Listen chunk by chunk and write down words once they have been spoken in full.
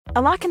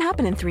A lot can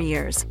happen in 3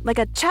 years, like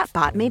a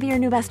chatbot may be your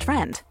new best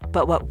friend.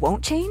 But what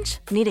won't change?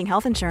 Needing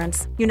health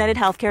insurance. United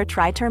Healthcare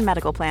Tri-Term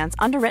Medical Plans,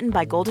 underwritten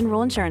by Golden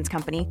Rule Insurance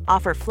Company,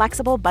 offer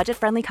flexible,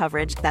 budget-friendly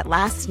coverage that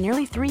lasts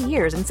nearly 3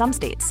 years in some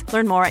states.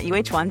 Learn more at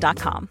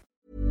uh1.com.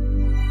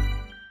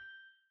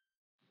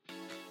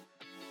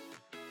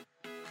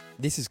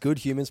 This is Good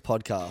Humans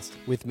Podcast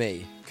with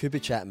me, Cooper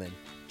Chapman,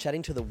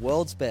 chatting to the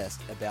world's best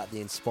about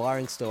the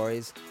inspiring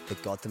stories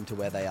that got them to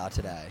where they are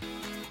today.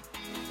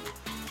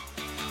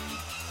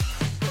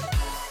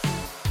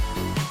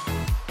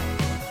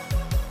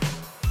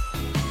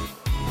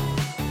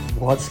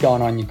 What's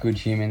going on, you good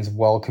humans?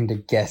 Welcome to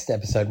guest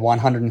episode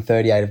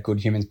 138 of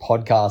Good Humans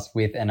Podcast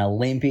with an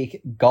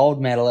Olympic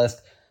gold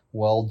medalist,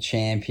 world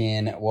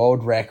champion,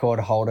 world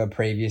record holder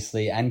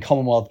previously, and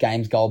Commonwealth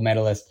Games gold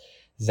medalist,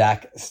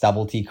 Zach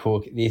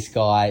Stubblety-Cook. This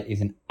guy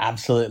is an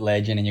absolute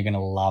legend and you're going to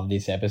love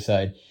this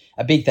episode.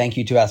 A big thank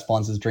you to our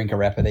sponsors, Drink a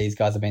Repper. These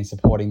guys have been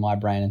supporting my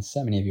brain and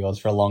so many of yours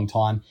for a long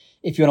time.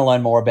 If you want to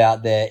learn more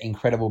about their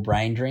incredible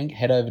brain drink,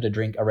 head over to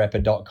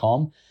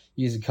drinkarepper.com.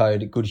 Use the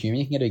code GOODHUMAN.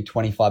 You can get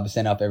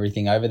 25% off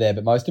everything over there.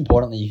 But most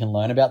importantly, you can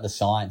learn about the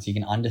science. You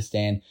can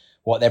understand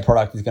what their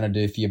product is going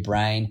to do for your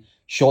brain.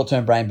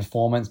 Short-term brain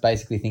performance,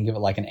 basically think of it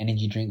like an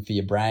energy drink for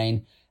your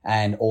brain,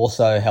 and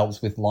also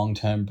helps with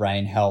long-term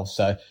brain health.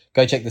 So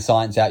go check the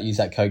science out. Use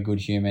that code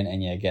GOODHUMAN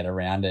and get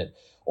around it.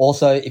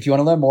 Also, if you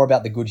want to learn more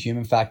about the Good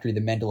Human Factory,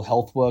 the mental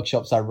health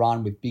workshops I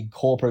run with big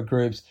corporate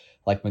groups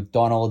like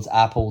McDonald's,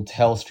 Apple,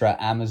 Telstra,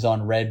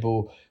 Amazon, Red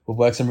Bull. We've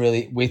worked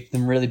with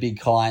some really big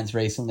clients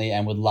recently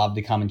and would love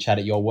to come and chat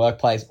at your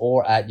workplace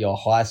or at your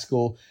high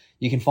school.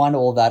 You can find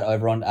all of that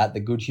over at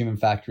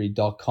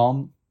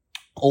thegoodhumanfactory.com.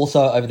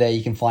 Also over there,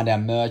 you can find our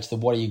merch, the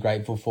What Are You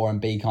Grateful For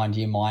and Be Kind to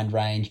Your Mind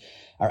range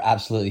are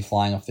absolutely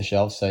flying off the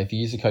shelves. So if you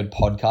use the code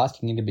podcast,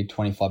 you can get a big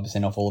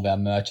 25% off all of our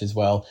merch as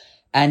well.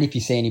 And if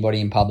you see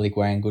anybody in public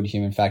wearing Good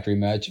Human Factory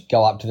merch,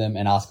 go up to them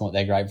and ask them what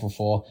they're grateful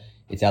for.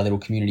 It's our little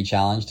community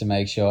challenge to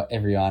make sure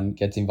everyone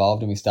gets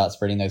involved and we start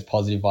spreading those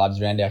positive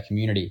vibes around our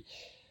community.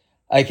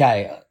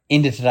 Okay,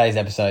 into today's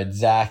episode.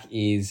 Zach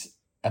is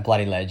a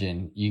bloody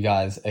legend. You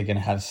guys are going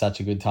to have such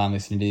a good time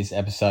listening to this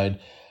episode.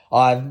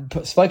 I've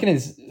spoken to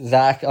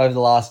Zach over the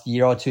last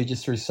year or two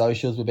just through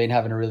socials. We've been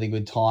having a really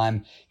good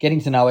time getting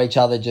to know each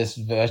other just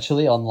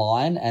virtually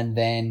online. And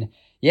then,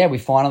 we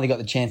finally got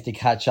the chance to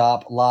catch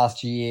up.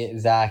 Last year,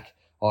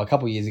 a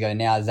couple of years ago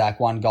now, Zach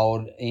won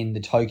gold in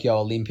the Tokyo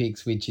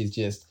Olympics, which is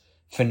just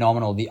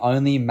phenomenal. The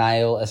only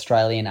male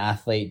Australian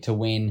athlete to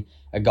win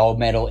a gold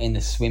medal in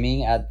the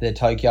swimming at the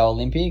Tokyo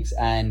Olympics,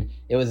 and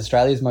it was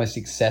Australia's most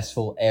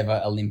successful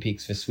ever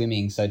Olympics for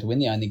swimming. So to win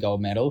the only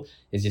gold medal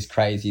is just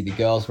crazy. The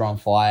girls were on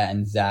fire,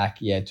 and Zach,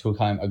 took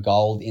home a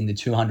gold in the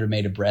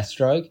 200-meter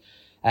breaststroke,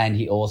 and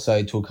he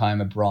also took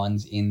home a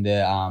bronze in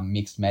the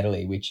mixed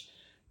medley, which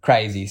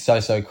crazy,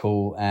 so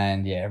cool,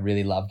 and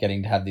really love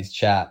getting to have this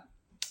chat.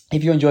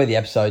 If you enjoy the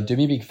episode, do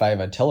me a big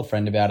favor, tell a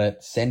friend about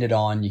it, send it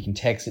on, you can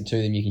text it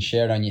to them, you can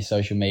share it on your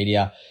social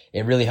media.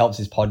 It really helps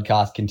this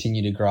podcast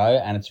continue to grow,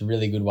 and it's a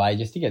really good way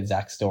just to get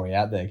Zach's story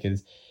out there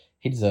because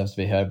he deserves to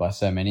be heard by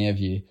so many of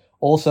you.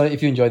 Also,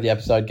 if you enjoyed the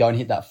episode, go and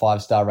hit that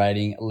 5-star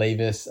rating, leave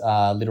us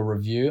a little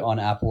review on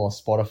Apple or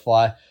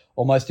Spotify,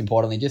 or most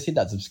importantly, just hit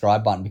that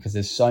subscribe button because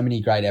there's so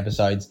many great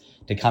episodes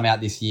to come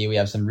out this year. We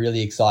have some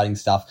really exciting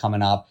stuff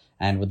coming up,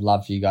 and would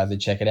love for you guys to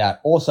check it out.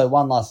 Also,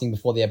 one last thing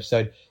before the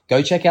episode,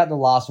 go check out the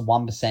last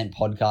 1%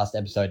 podcast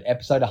episode.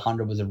 Episode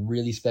 100 was a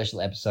really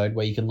special episode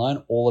where you can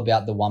learn all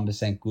about the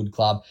 1% Good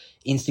Club,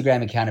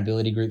 Instagram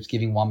accountability groups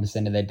giving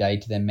 1% of their day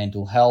to their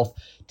mental health,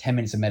 10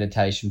 minutes of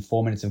meditation,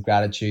 4 minutes of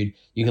gratitude.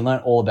 You can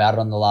learn all about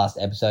it on the last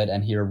episode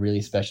and hear a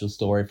really special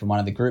story from one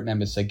of the group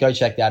members. So go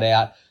check that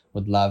out.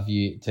 Would love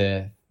you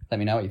to let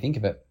me know what you think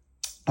of it.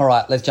 All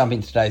right, let's jump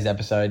into today's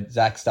episode.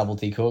 Zach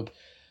Stubblety-Cook.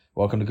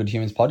 Welcome to Good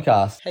Humans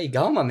Podcast. How you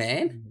going, my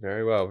man?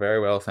 Very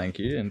well, thank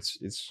you. And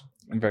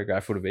I'm very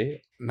grateful to be here,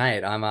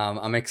 mate.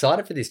 I'm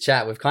excited for this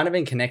chat. We've kind of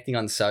been connecting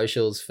on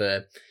socials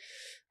for,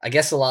 I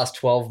guess, the last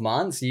 12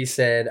 months. You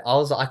said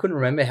I couldn't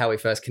remember how we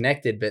first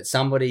connected, but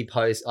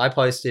I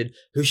posted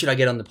who should I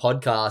get on the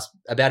podcast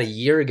about a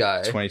year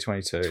ago,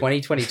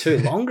 2022,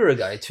 longer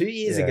ago, 2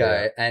 years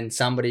ago, and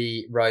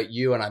somebody wrote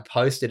you, and I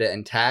posted it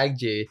and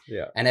tagged you.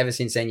 Yeah. And ever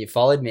since then, you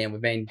followed me, and we've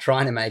been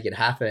trying to make it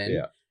happen.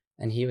 Yeah.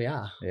 And here we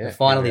are. Yeah, we're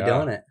finally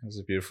doing it. It was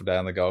a beautiful day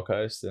on the Gold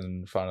Coast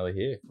and finally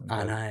here.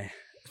 I know.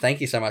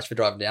 Thank you so much for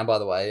driving down, by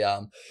the way.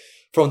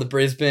 From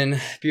the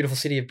beautiful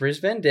city of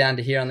Brisbane, down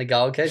to here on the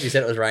Gold Coast. You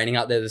said it was raining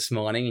up there this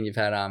morning and you've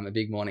had a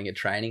big morning of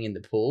training in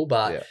the pool.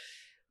 But,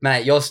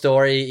 mate, your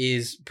story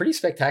is pretty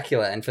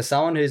spectacular. And for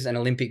someone who's an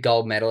Olympic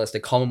gold medalist,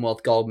 a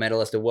Commonwealth gold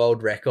medalist,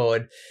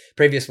 a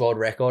previous world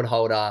record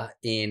holder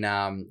in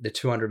the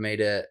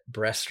 200-meter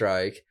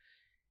breaststroke,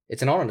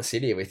 it's an honor to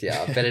sit here with you,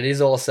 but it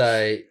is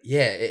also,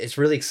 it's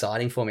really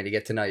exciting for me to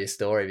get to know your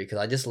story because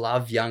I just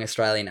love young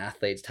Australian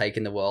athletes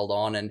taking the world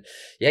on and,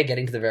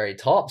 getting to the very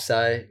top.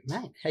 So,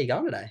 mate, how you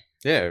going today?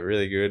 Yeah,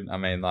 really good. I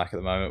mean, at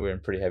the moment, we're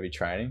in pretty heavy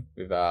training.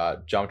 We've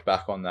jumped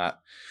back on that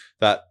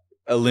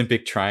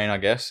Olympic train, I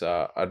guess.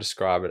 I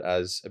describe it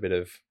as a bit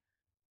of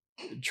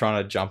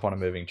trying to jump on a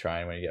moving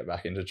train when you get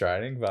back into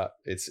training, but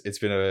it's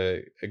been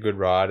a good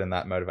ride, and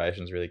that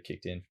motivation's really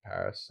kicked in for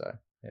Paris. So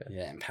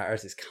yeah, and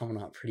Paris is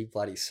coming up pretty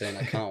bloody soon.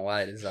 I can't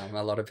wait. There's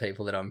a lot of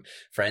people that I'm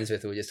friends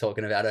with who were just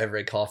talking about over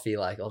a coffee,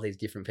 like all these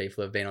different people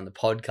who have been on the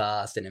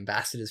podcast and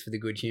ambassadors for the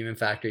Good Human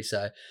Factory.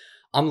 So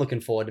I'm looking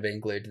forward to being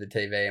glued to the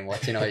TV and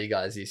watching all you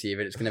guys this year,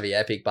 but it's going to be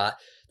epic. But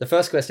the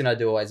first question I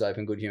do always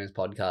open Good Humans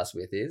podcast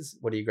with is,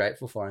 what are you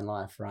grateful for in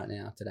life right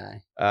now,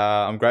 today?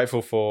 I'm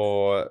grateful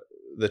for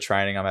the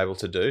training I'm able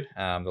to do.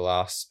 The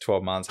last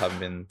 12 months haven't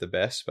been the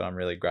best, but I'm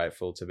really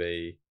grateful to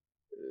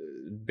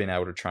been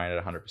able to train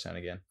at 100%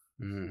 again.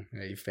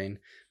 You've been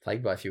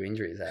plagued by a few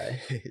injuries, eh?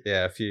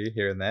 Yeah, a few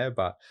here and there,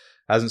 but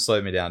hasn't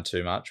slowed me down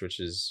too much, which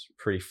is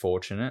pretty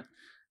fortunate.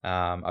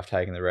 I've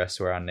taken the rest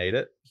where I need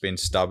it. Been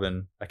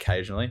stubborn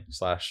occasionally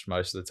 /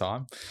 most of the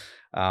time,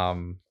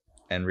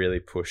 and really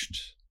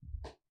pushed.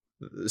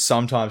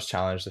 Sometimes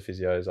challenged the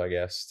physios, I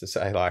guess, to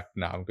say like,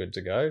 no, I'm good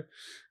to go.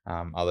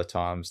 Other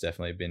times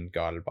definitely been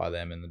guided by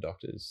them and the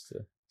doctors to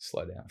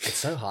slow down. It's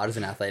so hard as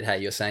an athlete.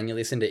 Hey, you're saying you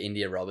listened to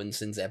India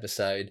Robinson's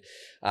episode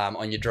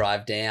on your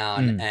drive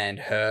down and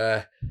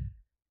her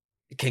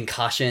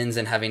concussions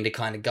and having to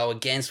kind of go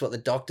against what the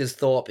doctors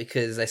thought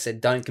because they said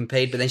don't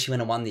compete, but then she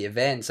went and won the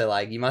event. So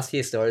like, you must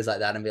hear stories like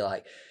that and be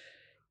like,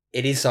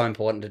 it is so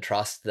important to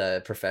trust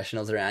the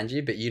professionals around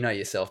you, but you know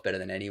yourself better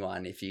than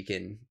anyone. If you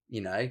can,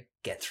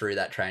 get through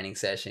that training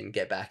session,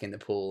 get back in the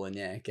pool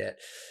and get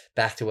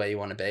back to where you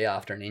want to be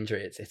after an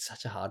injury. It's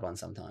such a hard one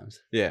sometimes.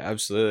 Yeah,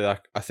 absolutely.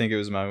 Like, I think it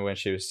was a moment when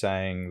she was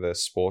saying the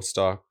sports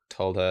doc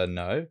told her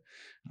no.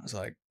 I was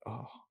like,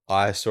 oh,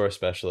 I saw a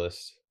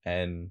specialist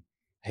and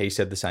he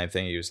said the same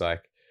thing. He was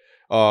like,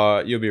 oh,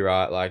 you'll be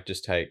right. Like,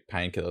 just take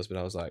painkillers. But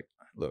I was like,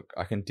 look,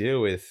 I can deal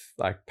with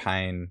like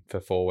pain for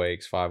 4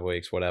 weeks, 5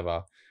 weeks,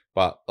 whatever.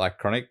 But like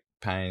chronic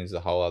pain is a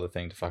whole other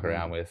thing to fuck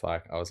around with.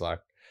 Like, I was like,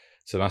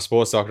 so my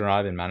sports doctor and I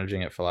have been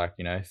managing it for like,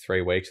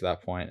 3 weeks at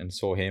that point, and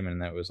saw him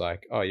and it was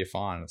like, oh, you're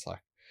fine. It's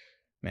like,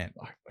 man,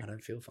 like, I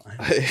don't feel fine.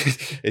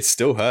 It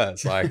still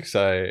hurts. Like,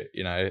 so,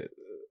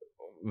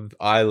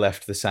 I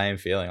left the same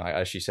feeling, like,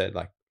 as she said,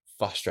 like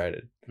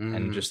frustrated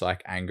and just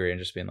like angry and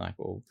just being like,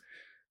 well,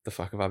 the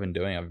fuck have I been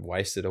doing? I've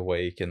wasted a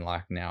week and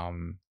like now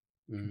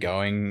I'm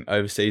going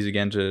overseas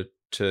again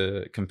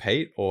to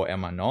compete, or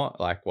am I not?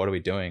 Like, what are we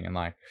doing?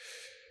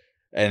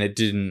 And it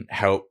didn't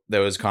help.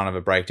 There was kind of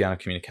a breakdown of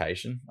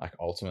communication. Like,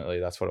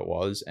 ultimately that's what it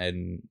was.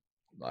 And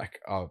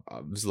like, I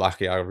was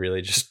lucky. I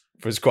really just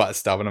was quite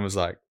stubborn and was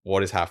like,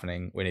 what is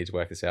happening? We need to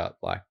work this out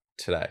like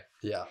today.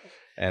 Yeah.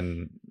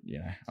 And,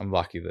 I'm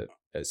lucky that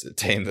it's a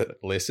team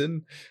that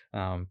listened.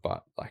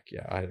 But like,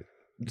 yeah, I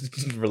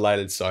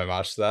related so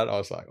much to that. I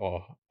was like,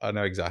 oh, I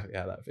know exactly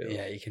how that feels.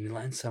 Yeah, you can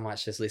learn so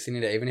much just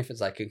listening to, even if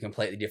it's like a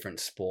completely different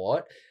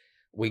sport.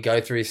 We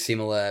go through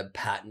similar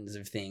patterns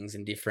of things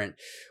and different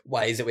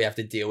ways that we have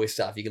to deal with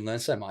stuff. You can learn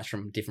so much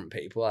from different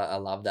people. I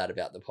love that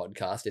about the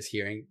podcast, is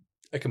hearing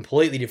a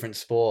completely different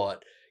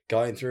sport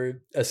going through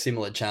a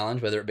similar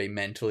challenge, whether it be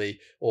mentally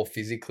or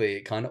physically.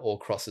 It kind of all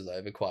crosses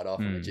over quite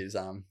often, which is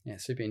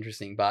super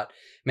interesting. But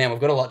man,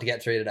 we've got a lot to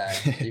get through today.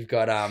 You've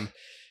got,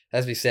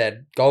 as we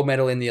said, gold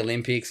medal in the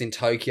Olympics in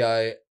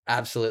Tokyo,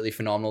 absolutely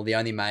phenomenal. The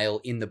only male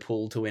in the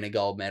pool to win a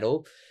gold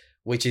medal,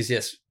 which is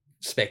just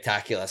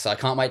spectacular. So I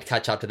can't wait to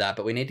catch up to that,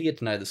 but we need to get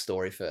to know the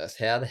story first.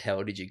 How the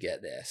hell did you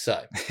get there? So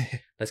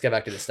let's go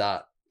back to the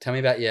start. Tell me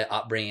about your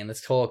upbringing.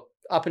 Let's talk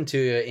up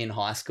until you're in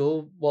high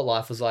school, what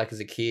life was like as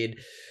a kid,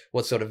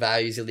 what sort of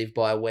values you lived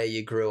by, where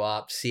you grew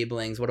up,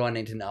 siblings. What do I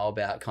need to know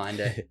about kind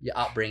of your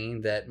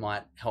upbringing that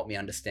might help me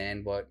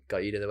understand what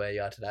got you to where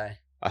you are today?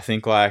 I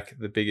think like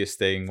the biggest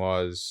thing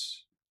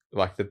was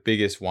like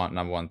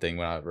number one thing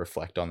when I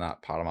reflect on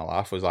that part of my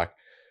life was like,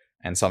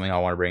 and something I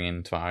want to bring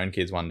into my own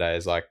kids one day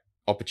is like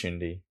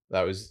opportunity.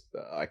 That was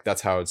like,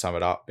 that's how I would sum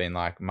it up, being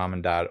like, mum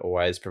and dad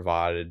always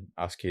provided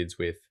us kids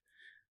with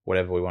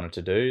whatever we wanted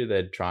to do.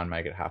 They'd try and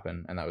make it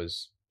happen. And that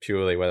was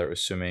purely whether it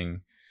was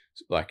swimming,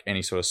 like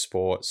any sort of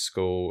sport,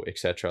 school,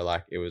 etc.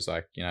 Like, it was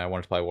like, I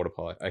wanted to play water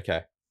polo.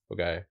 Okay, we'll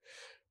go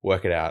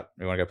work it out.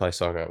 We want to go play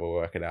soccer, we'll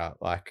work it out.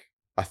 Like,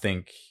 I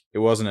think it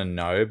wasn't a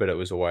no, but it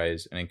was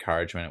always an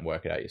encouragement and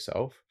work it out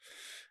yourself.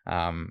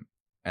 And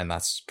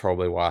that's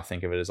probably why I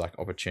think of it as like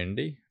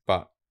opportunity.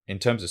 But in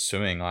terms of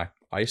swimming, like,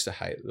 I used to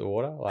hate the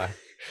water. Like,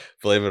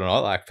 believe it or not,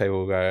 like, people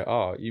will go,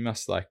 oh, you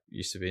must like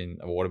used to be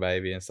a water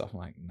baby and stuff. I'm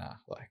like, nah,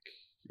 like,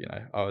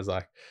 I was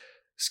like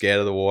scared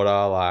of the water.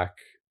 Like,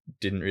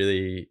 didn't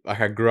really, like,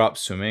 I grew up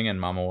swimming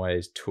and mum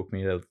always took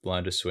me to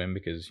learn to swim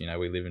because,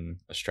 we live in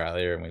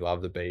Australia and we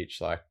love the beach.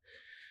 Like,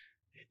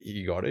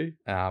 you got to.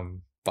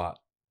 But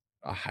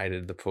I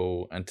hated the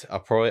pool and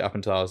probably up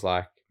until I was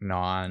like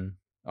 9,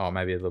 or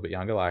maybe a little bit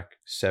younger, like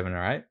 7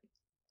 or 8,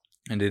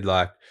 and did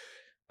like,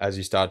 as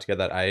you start to get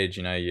that age,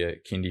 your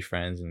kindy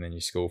friends and then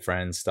your school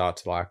friends start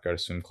to like go to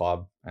swim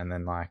club. And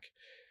then like,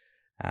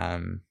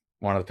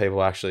 one of the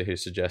people actually who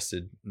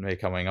suggested me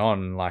coming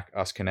on, like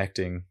us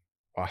connecting,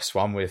 I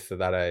swam with at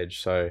that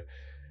age. So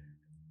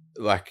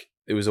like,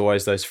 it was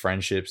always those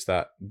friendships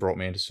that brought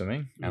me into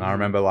swimming. And I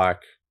remember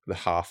like the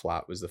half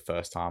lap was the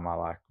first time I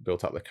like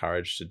built up the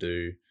courage to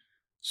do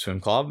swim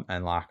club,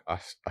 and like I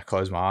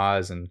closed my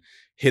eyes and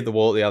hit the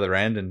wall at the other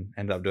end and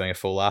ended up doing a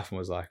full lap and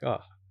was like, oh,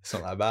 it's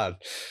not that bad.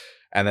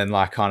 And then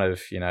like kind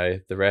of, you know,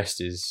 the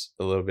rest is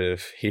a little bit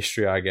of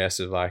history, I guess,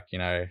 of like, you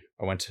know,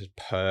 I went to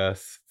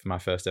Perth for my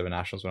first ever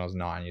nationals when I was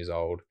 9 years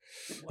old.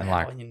 Wow, and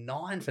like, when you're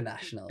 9 for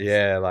nationals.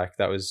 Yeah, like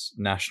that was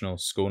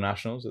school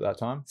nationals at that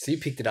time. So you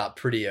picked it up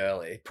pretty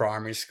early.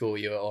 Primary school,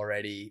 you were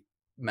already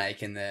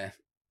making the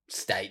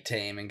state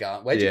team and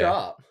going. Where'd you grow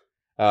up?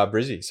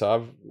 Brizzy. So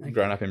I've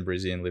grown up in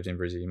Brizzy and lived in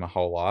Brizzy my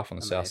whole life on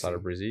the south side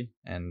of Brizzy,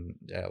 and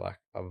yeah, like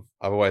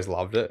I've always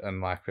loved it.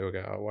 And like people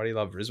go, oh, why do you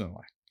love Brisbane?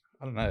 Like,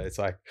 I don't know. It's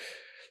like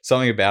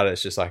something about it.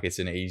 It's just like it's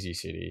an easy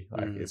city.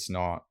 Like it's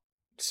not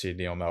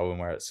Sydney or Melbourne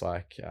where it's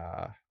like,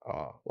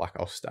 like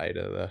I'll stay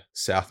to the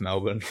South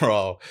Melbourne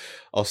or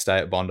I'll stay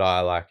at Bondi.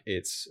 Like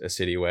it's a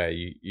city where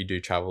you do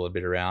travel a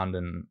bit around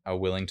and are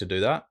willing to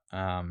do that.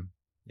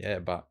 Yeah,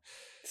 but.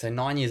 So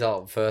 9 years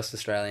old, first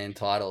Australian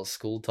titles,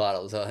 school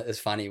titles. It's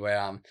funny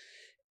where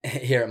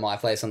here at my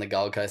place on the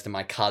Gold Coast, and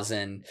my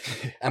cousin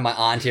and my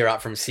auntie are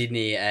up from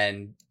Sydney,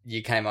 and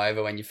you came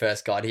over when you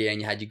first got here and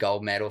you had your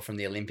gold medal from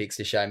the Olympics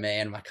to show me,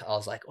 and I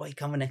was like, oh, you're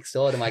coming next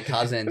door to my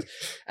cousins.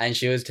 And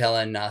she was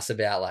telling us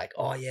about like,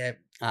 oh yeah,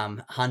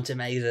 Hunter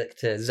made it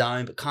to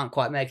zone but can't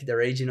quite make it to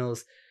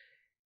regionals.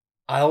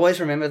 I always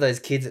remember those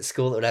kids at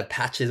school that would have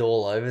patches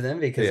all over them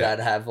because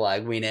they'd have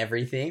like win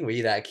everything. Were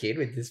you that kid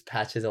with just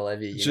patches all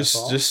over your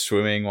uniform? Just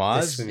swimming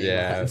wise,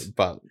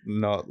 but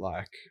not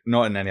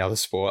in any other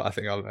sport. I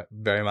think I'm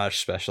very much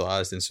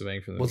specialized in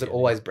swimming from the beginning. It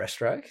always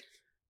breaststroke?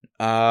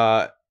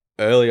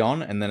 Early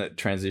on, and then it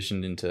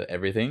transitioned into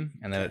everything,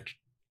 and then it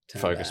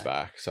focused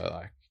back. So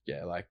like,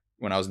 yeah, like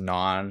when I was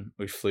 9,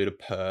 we flew to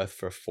Perth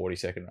for a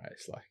 40-second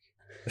race,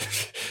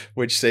 like,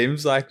 which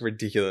seems like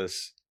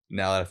ridiculous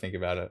now that I think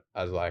about it,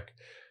 as like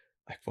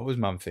what was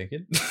mum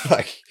thinking?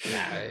 like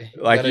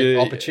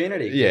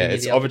opportunity. Yeah,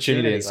 it's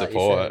opportunity and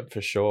support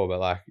for sure. But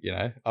like, you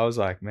know, I was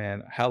like,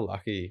 man, how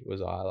lucky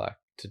was I like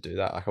to do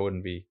that? Like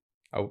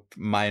I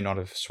may not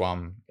have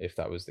swum if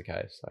that was the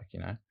case, like, you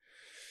know.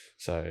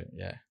 So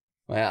yeah.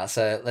 Wow.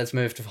 So let's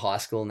move to high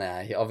school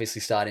now. You're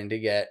obviously starting to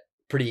get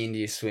pretty into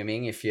your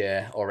swimming if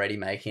you're already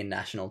making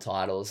national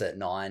titles at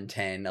 9,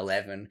 10,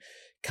 11,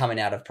 coming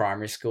out of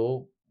primary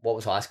school. What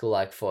was high school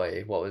like for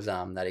you? What was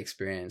that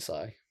experience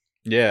like?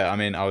 Yeah, I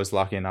mean, I was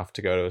lucky enough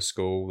to go to a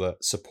school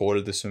that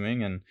supported the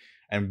swimming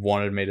and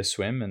wanted me to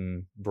swim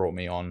and brought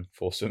me on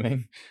for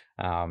swimming.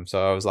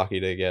 So I was lucky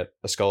to get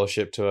a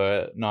scholarship to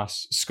a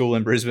nice school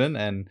in Brisbane,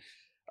 and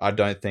I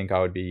don't think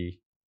I would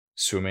be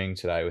swimming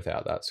today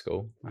without that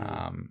school.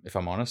 If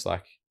I'm honest,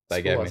 like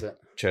they gave me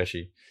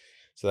Churchy.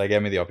 So they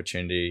gave me the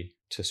opportunity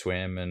to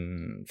swim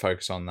and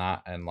focus on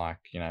that, and like,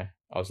 you know,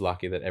 I was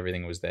lucky that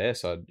everything was there.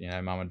 So, you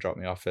know, mum would drop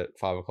me off at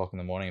 5 o'clock in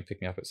the morning and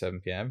pick me up at 7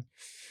 p.m.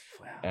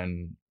 Wow.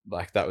 And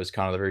like, that was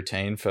kind of the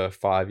routine for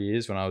 5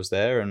 years when I was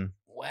there. And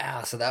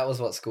wow. So that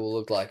was what school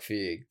looked like for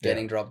you,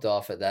 getting dropped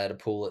off at a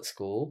pool at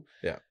school.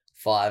 Yeah.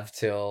 5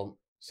 till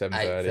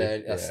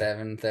 7:30.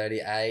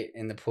 7:38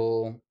 in the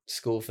pool,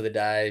 school for the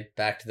day,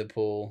 back to the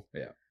pool.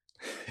 Yeah.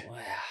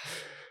 Wow.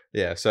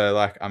 Yeah. So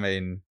like, I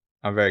mean,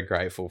 I'm very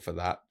grateful for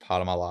that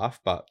part of my life,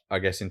 but I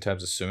guess in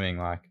terms of swimming,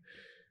 like,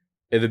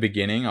 at the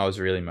beginning, I was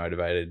really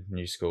motivated.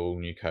 New school,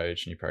 new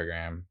coach, new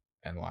program,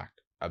 and like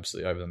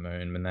absolutely over the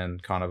moon. And then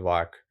kind of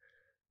like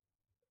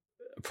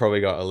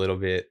probably got a little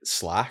bit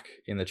slack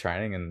in the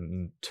training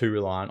and too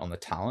reliant on the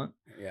talent.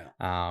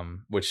 Yeah.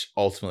 Which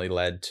ultimately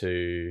led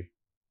to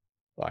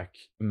like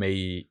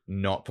me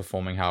not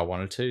performing how I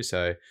wanted to.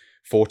 So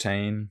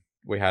 14,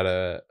 we had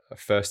a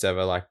first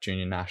ever like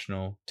junior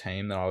national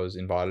team that I was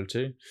invited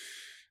to.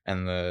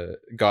 And the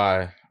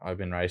guy I've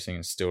been racing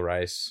and still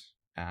race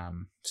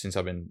since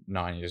I've been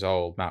 9 years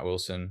old, Matt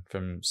Wilson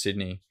from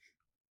Sydney,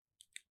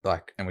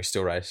 like, and we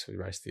still race. We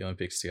raced the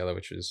Olympics together,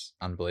 which was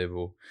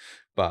unbelievable.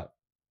 But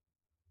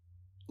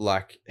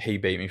like, he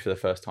beat me for the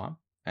first time,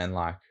 and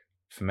like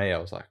for me, I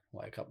was like,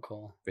 wake up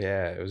call.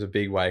 Yeah, it was a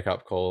big wake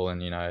up call,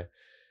 and you know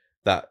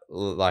that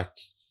like,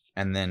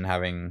 and then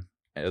having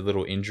a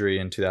little injury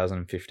in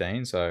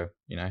 2015, so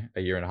you know,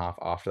 a year and a half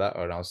after that,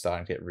 when I was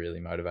starting to get really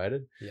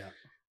motivated. Yeah.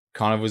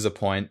 Kind of was a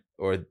point,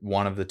 or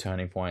one of the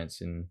turning points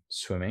in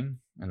swimming,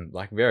 and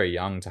like very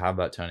young to have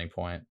that turning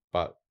point,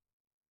 but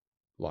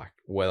like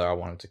whether I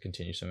wanted to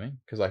continue swimming,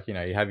 because like, you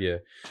know, you have your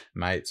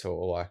mates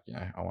or like, you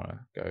know, I want to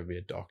go be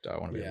a doctor, I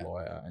want to be a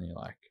lawyer, and you're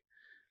like,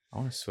 I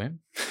want to swim.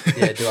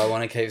 Yeah, do I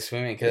want to keep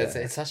swimming? Because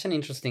it's such an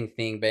interesting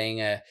thing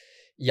being a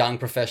young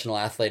professional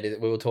athlete.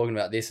 We were talking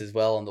about this as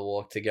well on the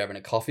walk to go having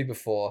a coffee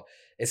before.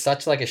 It's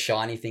such like a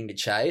shiny thing to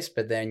chase,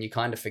 but then you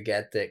kind of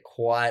forget that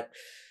quite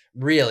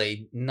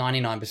really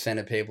 99%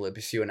 of people that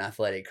pursue an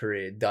athletic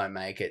career don't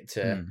make it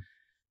to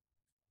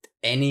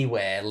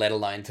anywhere, let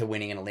alone to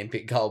winning an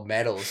Olympic gold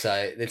medal. So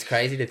it's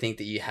crazy to think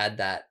that you had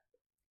that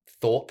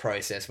thought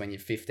process when you're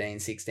 15,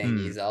 16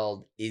 years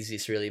old. Is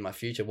this really my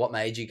future? What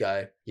made you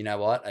go, you know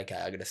what? Okay,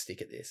 I got to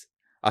stick at this.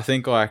 I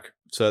think like,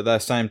 so at the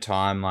same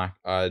time, like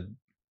I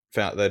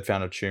they'd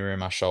found a tumor in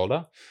my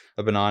shoulder,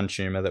 a benign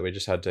tumor that we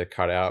just had to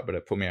cut out, but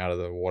it put me out of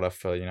the water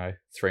for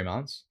 3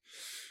 months.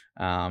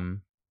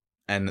 And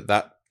at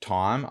that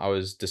time, I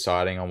was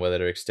deciding on whether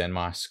to extend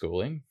my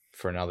schooling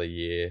for another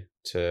year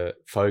to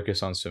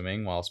focus on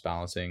swimming whilst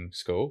balancing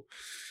school.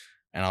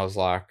 And I was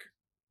like,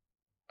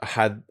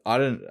 I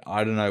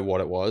don't know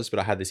what it was, but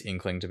I had this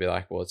inkling to be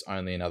like, well, it's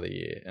only another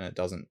year and it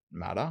doesn't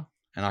matter.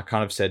 And I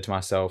kind of said to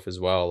myself as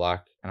well,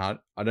 like, and I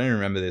don't even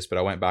remember this, but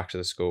I went back to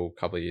the school a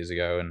couple of years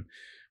ago, and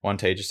one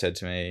teacher said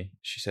to me,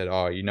 she said,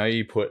 oh,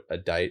 you put a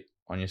date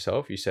on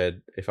yourself. You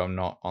said, if I'm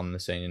not on the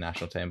senior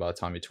national team by the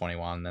time you're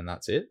 21, then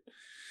that's it.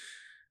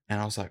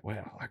 And I was like,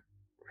 wow, like,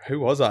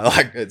 who was I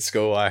like at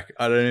school? Like,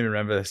 I don't even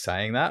remember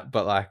saying that,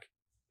 but like,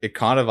 it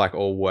kind of like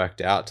all worked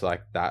out to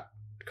like that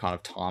kind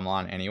of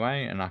timeline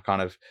anyway. And I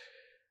kind of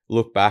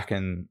look back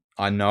and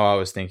I know I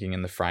was thinking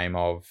in the frame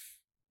of,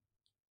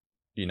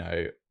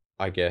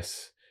 I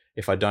guess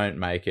if I don't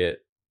make it,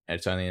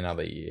 it's only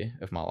another year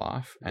of my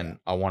life, and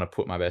I want to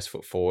put my best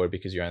foot forward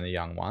because you're only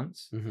young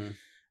once. Mm-hmm.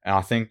 And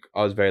I think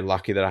I was very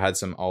lucky that I had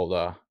some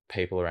older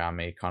people around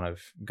me kind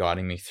of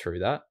guiding me through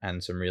that,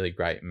 and some really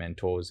great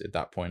mentors at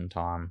that point in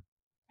time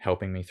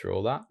helping me through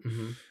all that.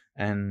 Mm-hmm.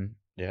 And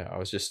yeah, I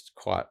was just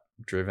quite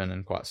driven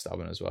and quite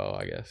stubborn as well,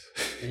 I guess.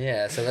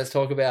 Yeah. So let's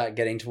talk about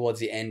getting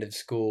towards the end of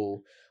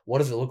school. What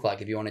does it look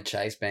like if you want to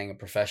chase being a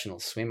professional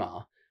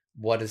swimmer?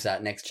 What does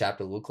that next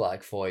chapter look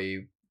like for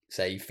you?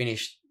 Say you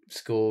finished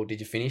school. Did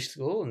you finish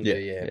school and do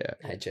your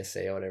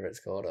HSC or whatever it's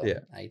called, or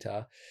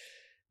ATAR?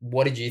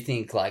 What did you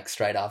think like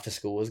straight after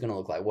school was going to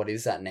look like? What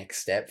is that next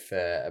step for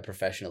a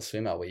professional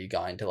swimmer? Were you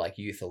going to like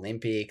youth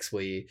Olympics?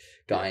 Were you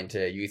going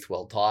to youth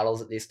world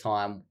titles at this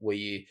time? Were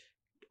you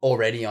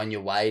already on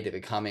your way to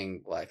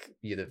becoming like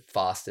you're the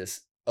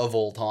fastest of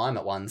all time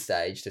at one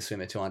stage to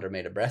swim a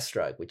 200-meter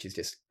breaststroke, which is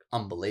just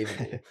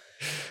unbelievable.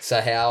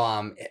 So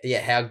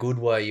how good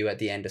were you at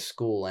the end of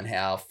school, and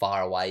how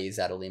far away is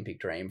that Olympic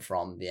dream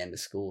from the end of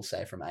school,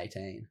 say from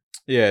 18?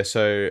 Yeah,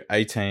 so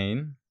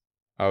 18,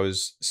 I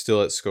was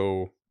still at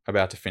school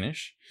about to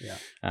finish. Yeah.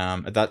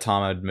 At that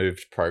time I'd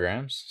moved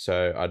programs.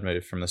 So I'd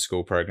moved from the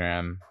school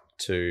program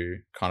to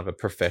kind of a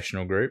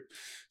professional group.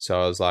 So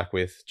I was like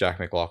with Jack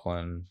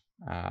McLaughlin,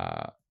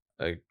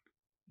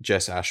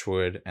 Jess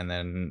Ashwood, and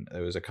then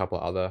there was a couple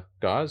of other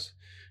guys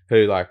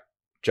who like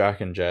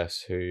Jack and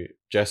Jess, who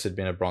Jess had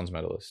been a bronze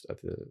medalist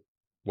at the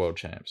world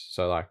champs.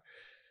 So like,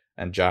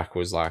 and Jack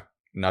was like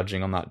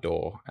nudging on that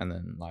door, and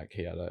then like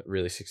he had a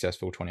really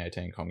successful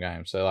 2018 Com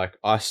Games. So like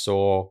I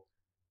saw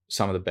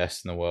some of the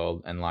best in the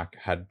world and like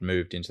had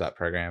moved into that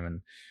program,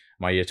 and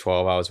my year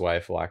 12, I was away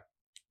for like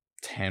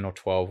 10 or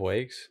 12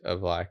 weeks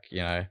of like,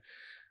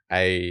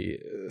 a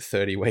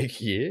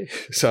 30-week year.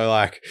 So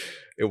like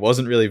it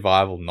wasn't really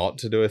viable not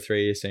to do a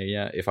 3-year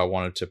senior if I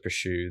wanted to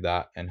pursue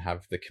that and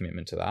have the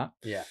commitment to that.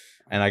 Yeah.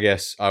 And I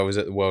guess I was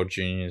at the World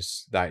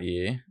Juniors that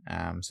year,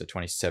 so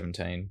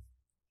 2017,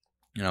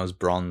 and I was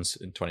bronze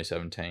in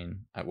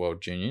 2017 at World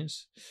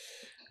Juniors.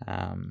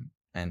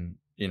 And,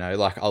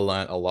 like I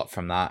learned a lot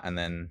from that, and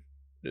then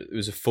it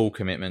was a full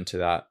commitment to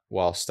that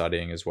while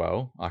studying as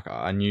well. Like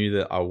I knew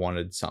that I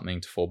wanted something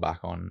to fall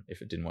back on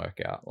if it didn't work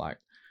out. Like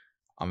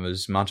I'm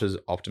as much as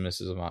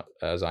optimist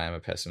as I am a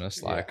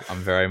pessimist. Like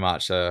I'm very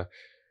much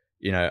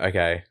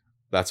okay,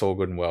 that's all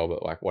good and well,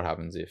 but like what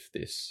happens if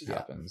this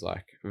happens?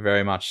 Like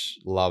very much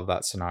love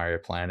that scenario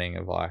planning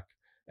of like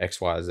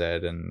X, Y, Z,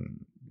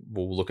 and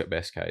we'll look at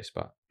best case,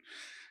 but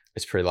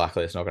it's pretty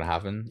likely it's not going to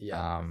happen.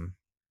 Yeah.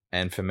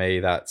 And for me,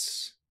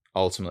 that's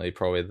ultimately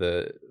probably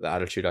the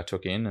attitude I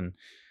took in. And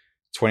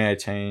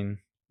 2018,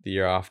 the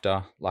year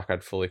after, like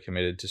I'd fully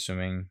committed to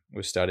swimming,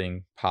 was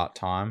studying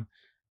part-time.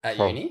 At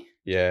uni?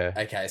 Yeah.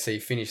 Okay, so you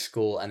finish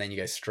school and then you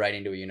go straight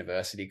into a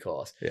university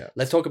course. Yeah.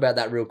 Let's talk about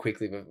that real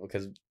quickly,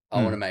 because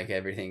I want to make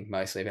everything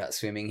mostly about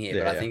swimming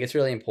here, but I think it's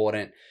really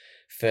important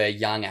for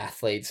young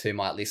athletes who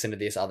might listen to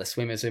this, other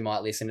swimmers who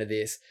might listen to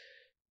this,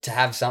 to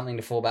have something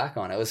to fall back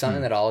on. It was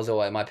something that I was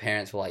always, my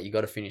parents were like, you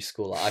got to finish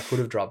school. Like, I could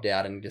have dropped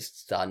out and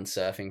just started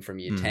surfing from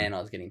year 10. I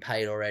was getting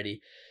paid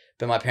already.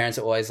 But my parents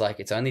are always like,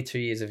 it's only 2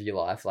 years of your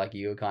life. Like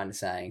you were kind of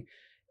saying,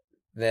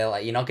 they're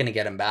like, you're not going to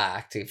get them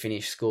back to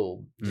finish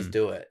school. Just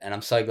do it. And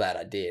I'm so glad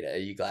I did. Are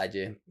you glad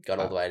you got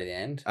all the way to the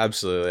end?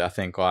 Absolutely. I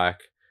think like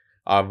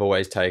I've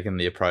always taken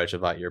the approach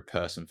of like you're a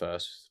person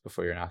first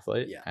before you're an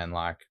athlete. Yeah. And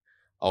like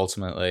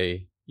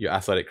ultimately your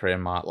athletic career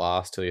might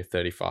last till you're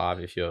 35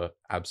 if you're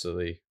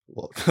absolutely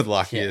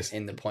luckiest.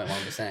 In the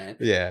 0.1%.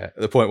 Yeah.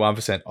 The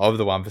 0.1% of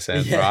the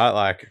 1%, right?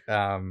 Like,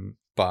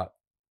 but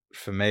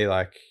for me,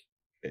 like,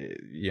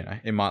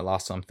 it might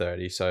last till I'm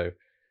 30. So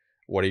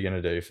what are you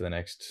going to do for the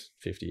next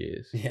 50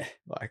 years? Yeah.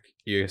 Like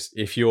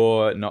if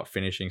you're not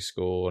finishing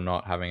school or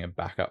not having a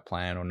backup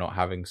plan or not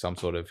having some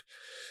sort of,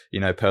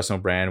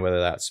 personal brand, whether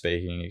that's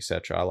speaking,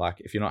 etc. Like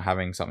if you're not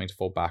having something to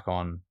fall back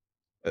on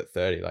at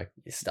 30, like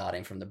you're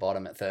starting from the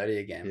bottom at 30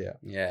 again.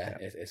 Yeah.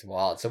 It's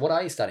wild. So what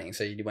are you studying?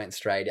 So you went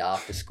straight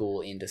after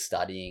school into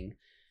studying.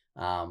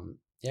 What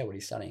are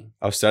you studying?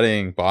 I was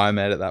studying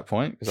biomed at that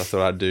point because I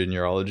thought I'd do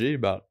neurology,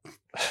 but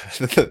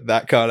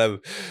that kind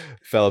of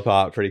fell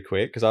apart pretty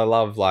quick because I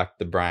love like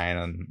the brain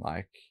and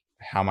like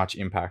how much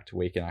impact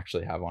we can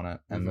actually have on it,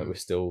 and that we're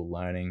still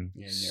learning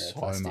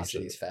so much.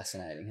 Neuroplasticity is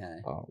fascinating,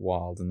 hey?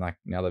 Wild. And like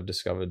now they've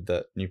discovered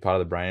that new part of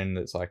the brain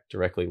that's like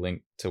directly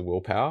linked to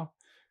willpower,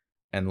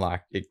 and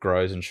like it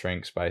grows and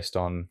shrinks based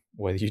on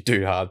whether you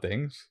do hard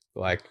things.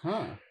 Like,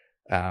 I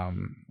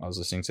was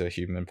listening to a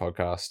Huberman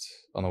podcast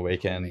on the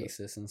weekend,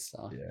 Hormesis and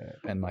stuff.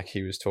 yeah, and like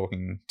he was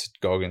talking to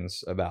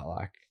Goggins about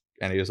like,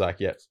 and he was like,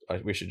 "Yeah,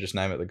 we should just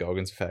name it the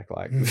Goggins effect,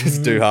 like this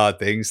do hard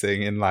things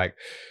thing." And like,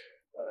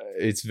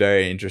 it's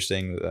very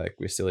interesting that like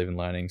we're still even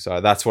learning. So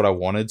that's what I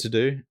wanted to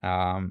do.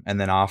 And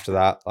then after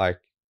that, like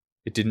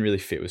it didn't really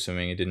fit with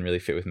swimming. It didn't really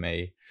fit with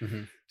me.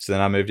 So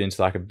then I moved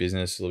into like a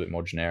business a little bit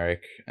more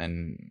generic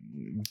and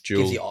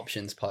gives you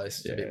options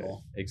post a bit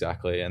more.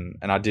 Exactly. And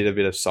I did a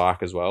bit of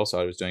psych as well. So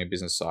I was doing a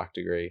business psych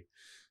degree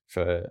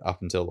for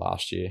up until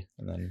last year.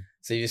 And then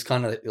so you just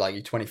kind of like,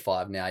 you're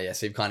 25 now, yeah.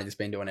 So you've kind of just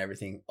been doing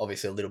everything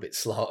obviously a little bit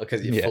slower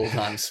because you're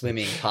full-time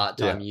swimming,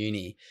 part-time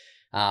uni.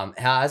 How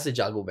has the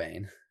juggle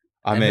been?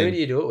 Who do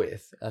you do it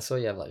with? I saw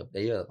you have like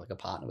a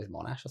partner with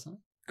Monash or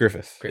something.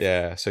 Griffith.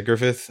 Yeah. So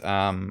Griffith,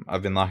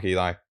 I've been lucky,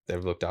 like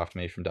they've looked after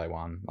me from day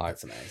one. Like,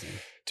 that's amazing.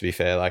 To be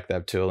fair, like they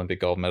have 2 Olympic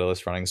gold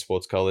medalists running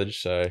sports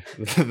college, so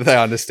they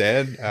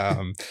understand.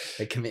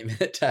 The commitment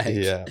it takes.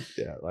 Yeah.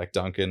 Like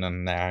Duncan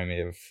and Naomi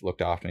have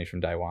looked after me from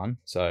day one.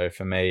 So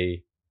for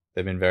me,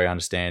 they've been very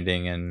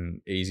understanding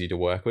and easy to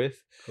work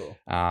with. Cool.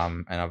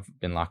 And I've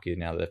been lucky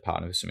now that they're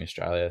partnered with Swimming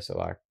Australia. So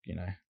like, you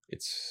know,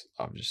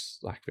 I've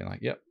just like been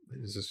like, yep,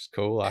 this is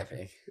cool. Like,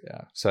 epic.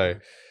 Yeah. So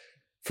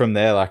from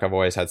there, like I've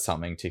always had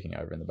something ticking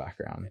over in the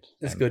background.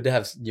 It's good to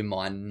have your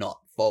mind not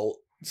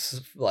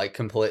like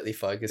completely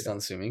focused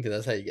on swimming, because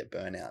that's how you get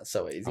burnout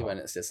so easy when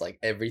it's just like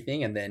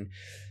everything, and then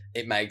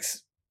it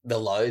makes the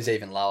lows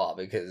even lower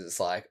because it's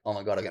like, oh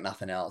my God, I got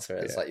nothing else.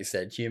 Whereas like you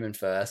said, human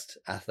first,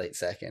 athlete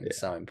second,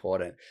 so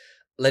important.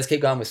 Let's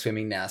keep going with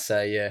swimming now.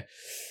 So you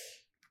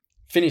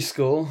finish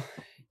school,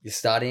 you're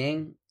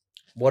studying.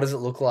 What does it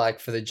look like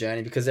for the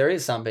journey? Because there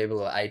is some people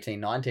who are 18,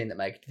 19 that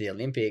make it to the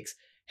Olympics.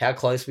 How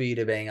close were you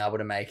to being able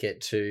to make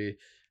it to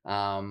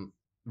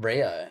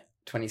Rio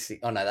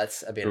 26? Oh no,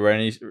 that's a bit.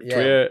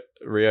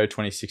 Rio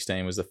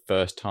 2016 was the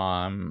first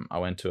time I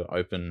went to an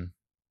open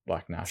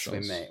like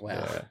nationals. Swim meet.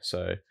 Wow. Yeah.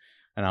 So,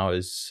 and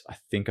I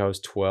think I was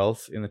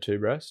 12th in the 2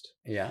 breast.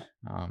 Yeah.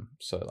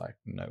 So like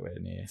nowhere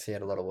near. So you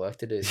had a lot of work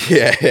to do.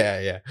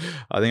 Yeah.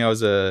 I think I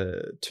was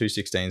a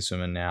 216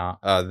 swimmer now,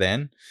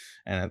 then,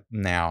 and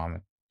now I'm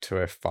a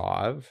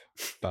 205,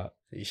 but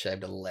you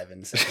shaved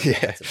 11 seconds. Yeah.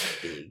 That's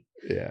a big.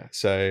 Yeah.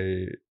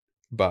 So,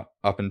 but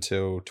up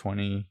until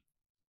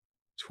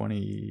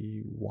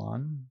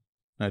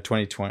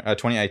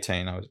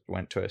 2018, I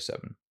went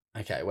 207.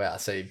 Okay, wow.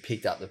 So you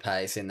picked up the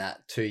pace in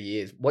that 2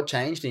 years. What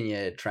changed in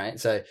your train?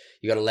 So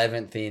you got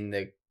 11th in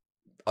the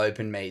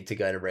open meet to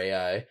go to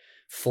Rio.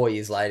 4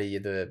 years later,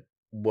 you're the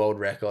world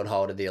record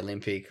holder, the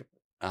Olympic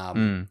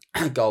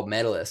gold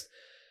medalist.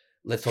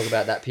 Let's talk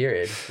about that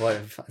period. What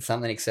if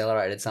something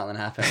accelerated, something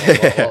happened?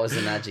 What was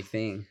the magic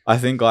thing? I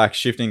think like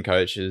shifting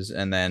coaches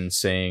and then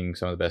seeing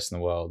some of the best in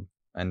the world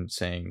and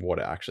seeing what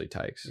it actually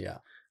takes. Yeah.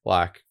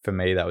 Like for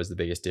me, that was the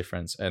biggest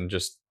difference. And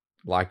just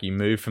like you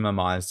move from a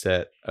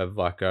mindset of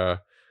like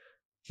a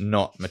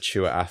not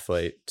mature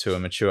athlete to a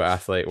mature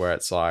athlete where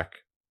it's like,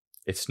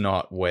 it's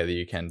not whether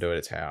you can do it,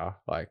 it's how.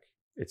 Like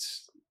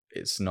it's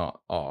not,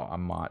 oh, I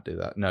might do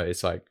that. No,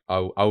 it's like,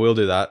 I will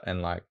do that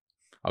and like,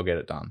 I'll get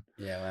it done.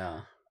 Yeah,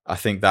 wow. I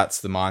think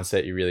that's the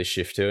mindset you really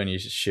shift to, and you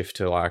shift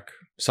to like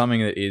something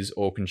that is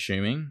all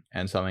consuming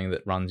and something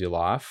that runs your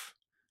life,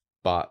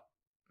 but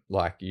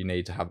like you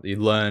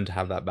learn to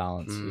have that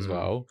balance as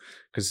well.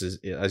 Because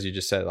as you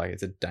just said, like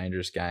it's a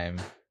dangerous game,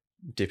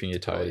 dipping your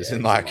toes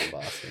in like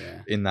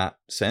in that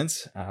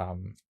sense.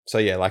 So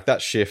yeah, like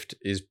that shift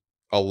is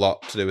a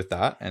lot to do with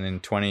that. And in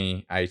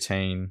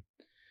 2018,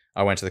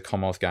 I went to the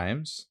Commonwealth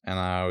Games and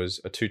I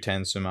was a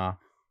 210 swimmer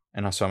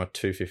and I swam a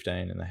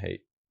 215 in the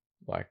heat.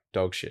 Like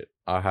dog shit.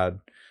 I had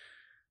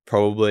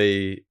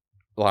probably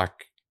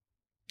like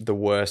the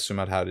worst swim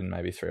I'd had in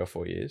maybe 3 or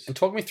 4 years. And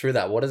talk me through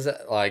that. What is it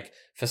like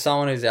for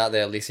someone who's out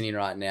there listening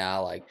right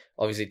now? Like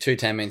obviously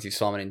 210 means you've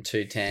swum it in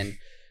 210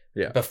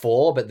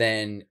 before, but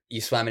then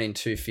you swam it in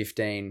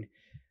 215.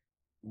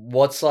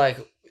 What's like,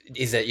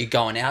 is it you're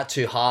going out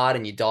too hard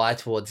and you die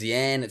towards the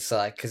end? It's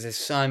like, because there's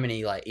so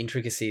many like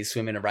intricacies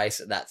swimming a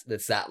race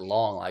that's that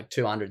long, like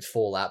 200's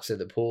 4 laps of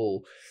the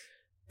pool.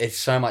 It's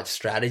so much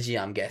strategy,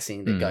 I'm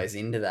guessing, that goes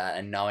into that,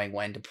 and knowing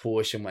when to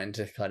push and when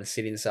to kind of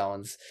sit in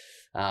someone's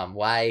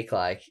wake.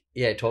 Like,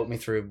 yeah, talk me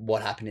through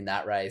what happened in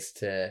that race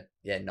to,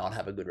 not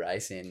have a good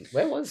race in.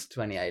 Where was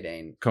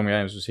 2018? Common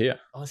Games was here.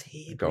 I was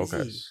here. Gold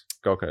Coast.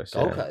 Gold Coast.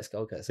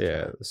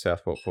 Yeah, the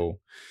Southport pool.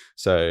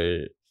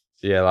 So,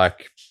 yeah,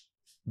 like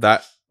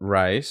that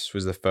race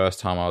was the first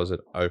time I was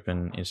at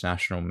open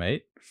international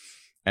meet.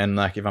 And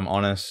like, if I'm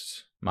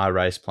honest, my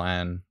race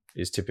plan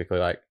is typically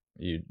like,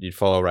 you'd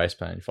follow a race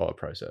plan, you follow a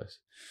process.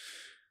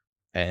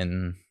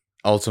 And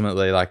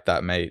ultimately, like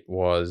that meet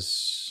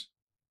was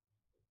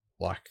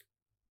like,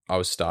 I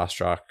was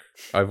starstruck,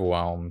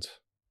 overwhelmed,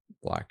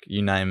 like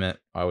you name it,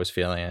 I was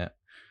feeling it.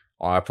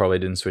 I probably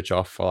didn't switch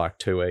off for like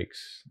 2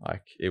 weeks.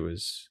 Like it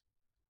was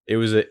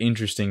an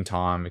interesting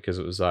time because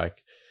it was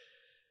like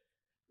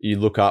you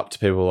look up to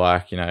people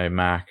like, you know,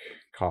 Mac,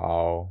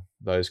 Kyle,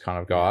 those kind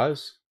of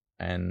guys.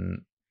 And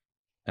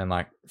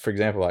like, for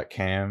example, like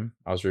Cam,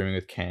 I was rooming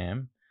with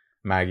Cam,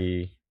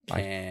 Maggie,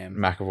 like Cam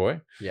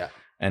McAvoy. Yeah.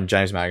 And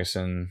James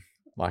Magnuson,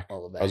 like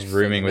All the I was best.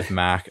 rooming with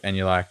Mac, and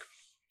you're like,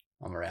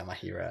 I'm around my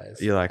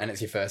heroes. You're like, and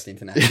it's your first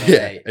international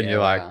yeah, meet. and you're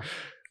like,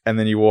 and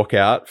then you walk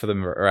out for the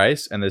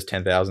race, and there's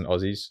 10,000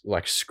 Aussies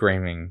like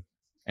screaming,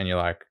 and you're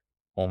like,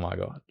 oh my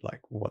god,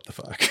 like what the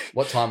fuck?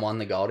 What time won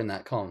the gold in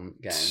that game?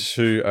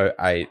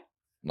 2:08,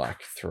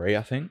 like 3,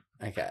 I think.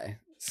 Okay,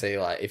 so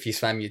you're like, if you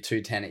swam your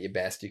 2:10 at your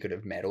best, you could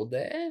have medalled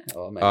there,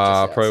 or maybe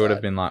probably would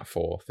have been like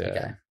 4th. Yeah,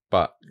 Okay.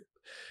 But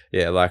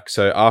yeah, like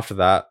so after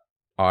that,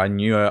 I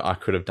knew I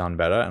could have done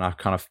better, and I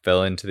kind of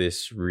fell into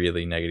this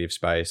really negative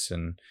space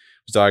and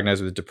was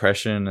diagnosed with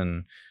depression,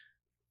 and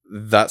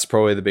that's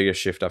probably the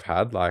biggest shift I've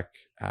had. Like,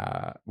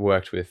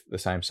 worked with the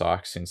same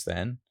psych since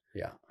then.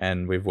 Yeah.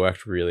 And we've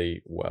worked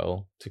really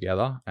well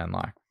together and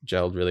like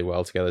gelled really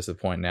well together to the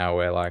point now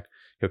where like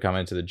he'll come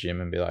into the gym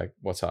and be like,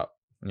 what's up?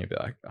 And you'll be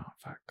like, oh,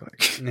 fuck,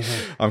 like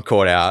I'm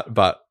caught out.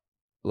 But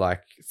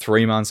like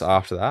 3 months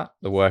after that,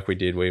 the work we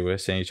did, we were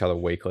seeing each other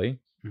weekly.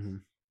 Mm-hmm.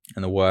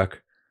 And the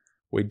work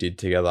we did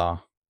together,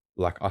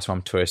 like I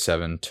swam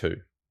 2:07.2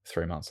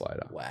 3 months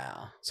later.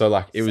 Wow. So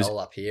like it was all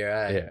up here,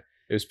 eh? Yeah.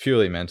 It was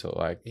purely mental.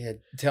 Like, yeah.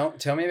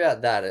 Tell me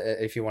about that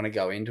if you want to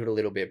go into it a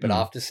little bit. But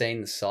after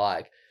seeing the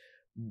psych,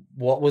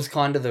 what was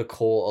kind of the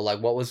core, or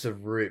like what was the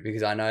root?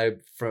 Because I know,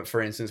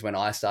 for instance, when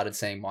I started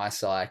seeing my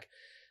psych,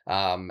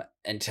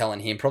 and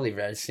telling him, probably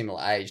very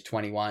similar age,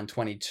 21,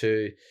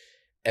 22,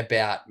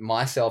 about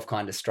myself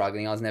kind of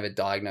struggling. I was never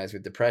diagnosed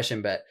with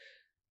depression, but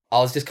I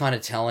was just kind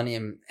of telling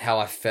him how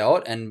I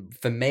felt. And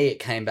for me, it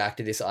came back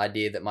to this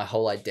idea that my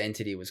whole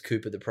identity was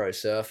Cooper the pro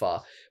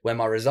surfer. When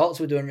my results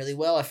were doing really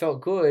well, I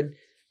felt good.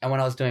 And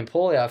when I was doing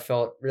poorly, I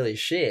felt really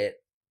shit.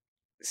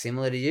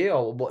 Similar to you?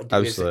 Or what?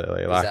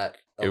 Absolutely. Is that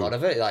a lot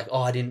of it? Like,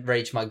 oh, I didn't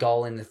reach my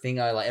goal in the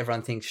thingo. Like,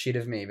 everyone thinks shit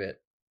of me, but...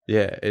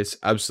 Yeah, it's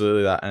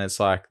absolutely that. And it's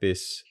like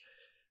this,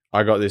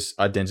 I got this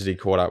identity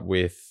caught up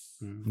with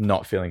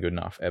not feeling good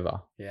enough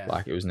ever. Yeah.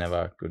 Like it was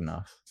never good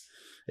enough.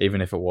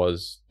 Even if it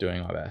was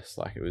doing my best,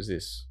 like it was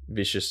this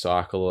vicious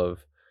cycle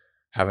of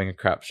having a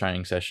crap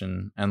training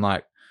session and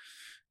like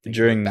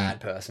during a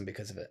bad person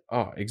because of it.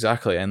 Oh,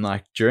 exactly. And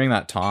like during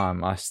that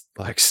time, I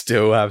like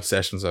still have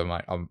sessions where I'm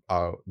like,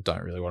 I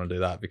don't really want to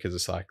do that because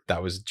it's like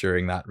that was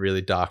during that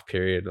really dark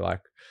period.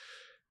 Like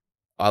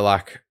I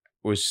like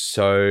was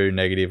so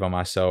negative on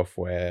myself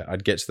where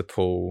I'd get to the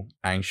pool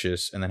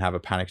anxious and then have a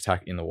panic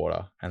attack in the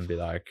water and be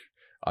like,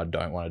 I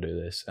don't want to do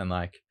this. And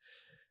like,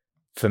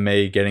 for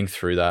me, getting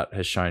through that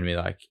has shown me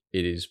like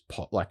it is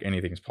like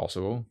anything's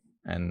possible.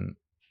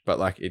 But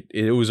like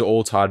it was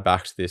all tied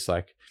back to this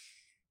like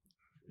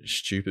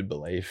stupid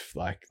belief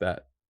like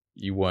that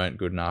you weren't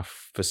good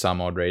enough for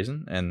some odd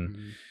reason. And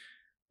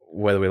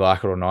whether we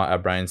like it or not, our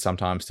brain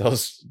sometimes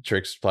plays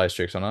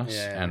tricks on us.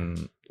 Yeah.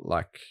 And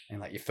like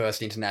your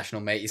first international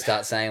meet, you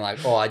start saying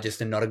like, oh, I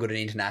just am not a good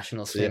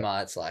international swimmer.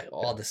 Yeah. It's like,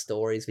 oh, the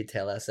stories we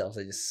tell ourselves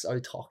are just so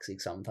toxic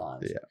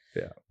sometimes.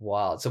 Yeah.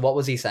 Wild. So what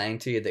was he saying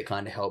to you that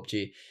kind of helped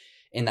you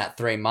in that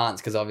 3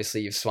 months? Because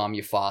obviously you've swum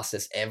your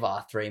fastest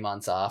ever 3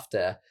 months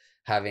after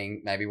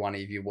having maybe one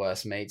of your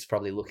worst meets,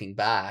 probably looking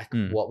back.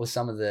 What was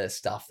some of the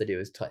stuff that he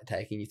was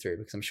taking you through?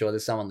 Because I'm sure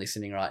there's someone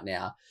listening right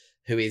now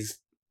who is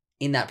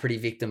in that pretty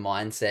victim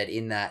mindset,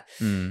 in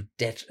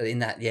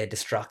that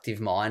destructive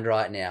mind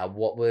right now.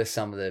 What were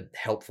some of the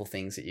helpful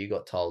things that you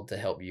got told to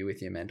help you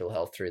with your mental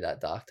health through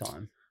that dark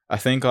time? I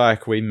think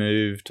like we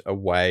moved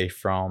away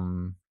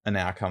from an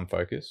outcome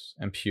focus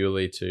and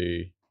purely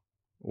to,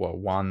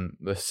 well,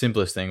 the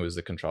simplest thing was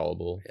the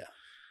controllable. Yeah.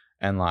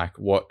 And like,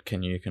 what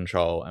can you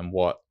control and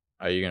what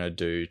are you going to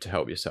do to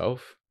help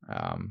yourself,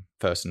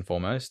 first and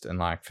foremost? And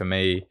like, for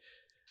me,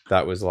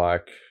 that was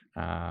like,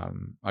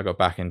 I got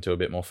back into a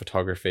bit more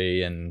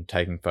photography and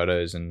taking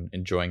photos and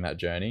enjoying that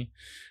journey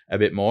a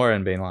bit more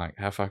and being like,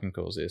 how fucking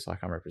cool is this?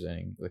 Like, I'm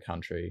representing the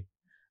country.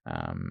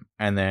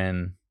 And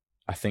then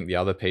I think the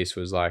other piece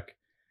was like,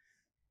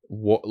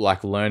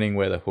 learning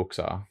where the hooks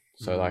are.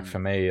 So like for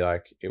me,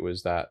 like it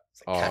was that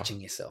catching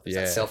yourself. It's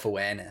that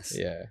self-awareness.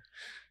 Yeah.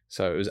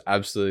 So it was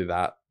absolutely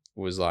that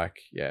was like,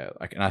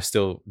 and I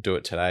still do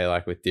it today,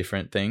 like with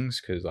different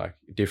things. Cause like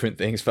different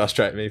things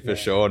frustrate me for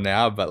sure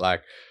now, but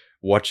like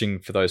watching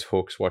for those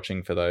hooks,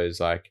 watching for those,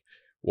 like,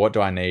 what do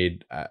I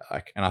need?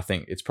 And I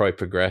think it's probably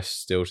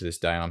progressed still to this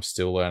day and I'm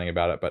still learning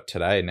about it. But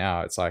today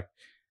now it's like,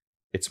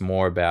 it's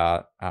more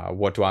about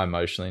what do I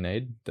emotionally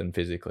need than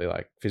physically.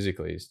 Like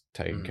physically is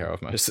taken care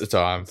of most of the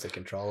time. It's the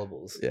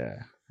controllables.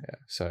 Yeah.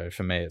 So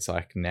for me, it's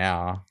like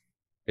now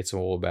it's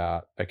all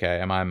about, okay,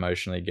 am I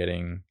emotionally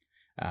getting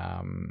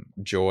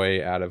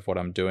joy out of what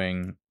I'm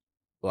doing?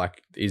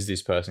 Like, is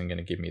this person going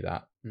to give me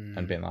that?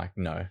 And being like,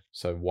 no.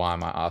 So why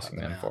am I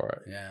asking them for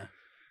it? Yeah.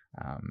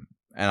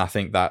 And I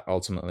think that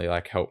ultimately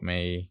like helped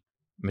me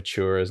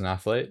mature as an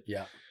athlete.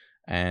 Yeah.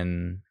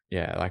 And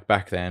yeah, like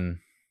back then,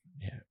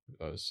 yeah,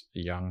 I was a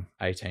young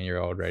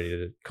 18-year-old ready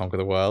to conquer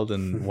the world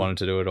and wanted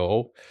to do it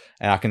all.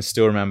 And I can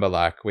still remember,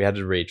 like, we had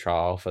to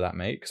retrial for that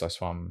meet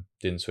because I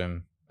didn't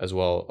swim as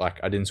well. Like,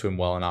 I didn't swim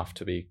well enough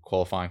to be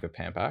qualifying for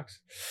Pan Pacs.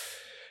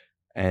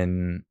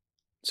 And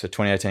so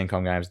 2018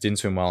 Com Games, didn't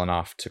swim well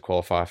enough to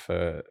qualify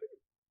for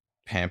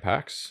Pan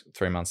Pacs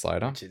 3 months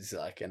later. Which is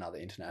like another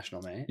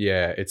international meet.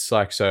 Yeah, it's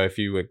like, so if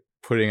you were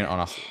putting it on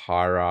a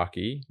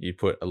hierarchy, you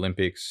put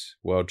Olympics,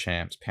 World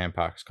Champs, Pan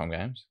Pacs, Com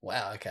Games.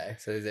 Wow, okay.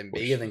 So is it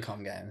bigger than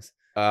Com Games?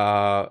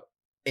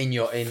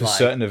 In for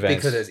certain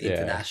events, because it's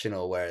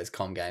international, whereas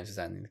Com Games is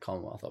only in the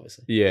Commonwealth,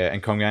 obviously. Yeah,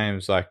 and Com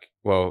Games, like,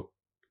 well,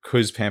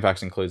 because Pan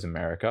Pacs includes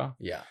America.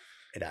 Yeah,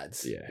 it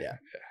adds. Yeah.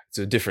 It's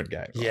a different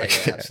game. Yeah,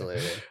 like, yeah,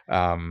 absolutely.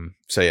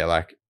 So yeah,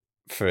 like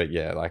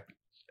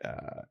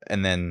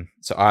and then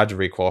so I had to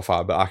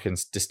requalify, but I can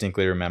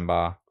distinctly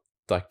remember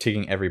like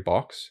ticking every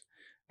box,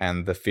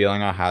 and the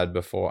feeling I had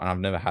before, and I've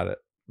never had it,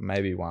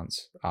 maybe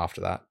once after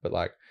that, but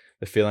like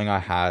the feeling I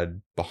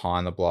had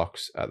behind the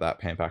blocks at that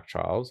Pan Pac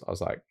trials, I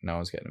was like, no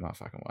one's getting in my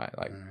fucking way.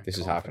 Like this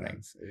is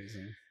happening.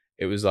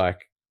 It was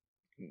like,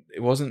 it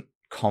wasn't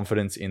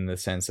confidence in the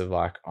sense of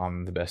like,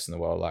 I'm the best in the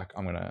world, like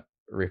I'm gonna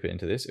rip it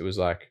into this. It was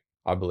like,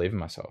 I believe in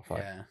myself.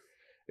 Like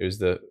it was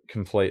the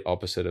complete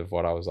opposite of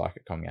what I was like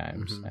at Com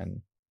Games.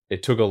 And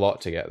it took a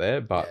lot to get there,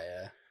 but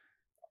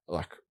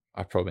like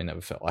I probably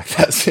never felt like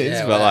that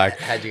since. But like,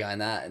 how'd you go in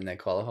that in the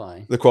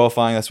qualifying? The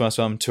qualifying, that's when I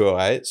swam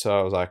 2:08. So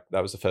I was like,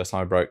 that was the first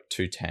time I broke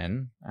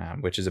 2:10,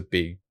 which is a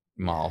big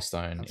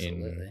milestone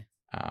in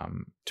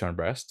 200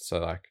 breast. So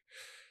like,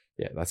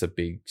 yeah, that's a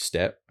big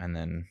step. And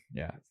then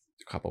a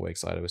couple of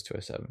weeks later it was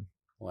 2:07.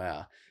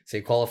 Wow. So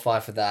you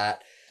qualify for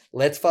that.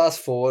 Let's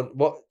fast forward.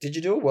 What did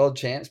you do? A world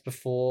champs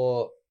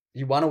before?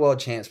 You won a world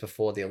champs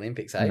before the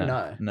Olympics, eh?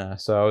 No.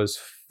 So I was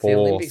fourth. The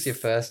Olympics, your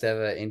first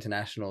ever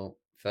international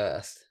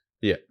first.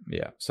 Yeah.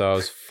 So I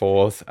was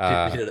fourth.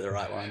 You did it the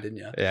right one, didn't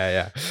you?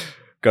 Yeah.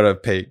 Got to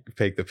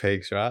peak the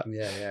peaks, right?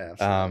 Yeah.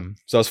 So I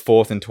was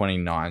fourth in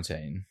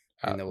 2019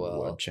 in the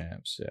world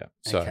champs. Yeah.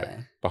 So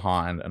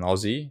behind an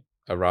Aussie,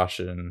 a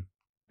Russian,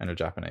 and a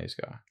Japanese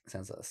guy.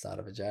 Sounds like the start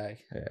of a jag.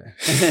 Yeah.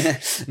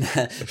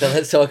 So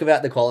let's talk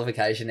about the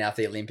qualification now for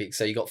the Olympics.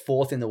 So you got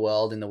fourth in the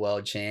world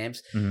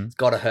champs. It's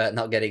got to hurt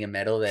not getting a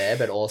medal there,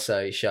 but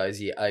also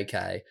shows you,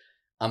 okay,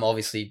 I'm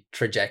obviously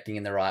trajecting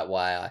in the right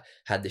way. I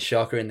had the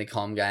shocker in the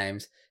Com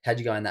Games. How'd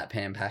you go in that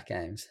Pan Pac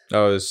Games?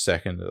 I was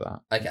second to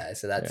that. Okay,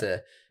 so that's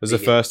it was the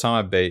first time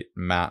I beat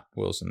Matt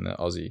Wilson, the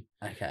Aussie.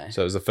 Okay.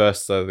 So it was the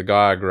first, the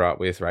guy I grew up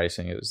with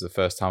racing, it was the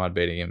first time I'd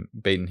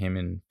beaten him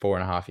in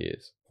 4.5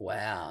 years.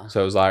 Wow.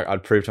 So it was like,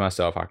 I'd prove to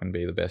myself I can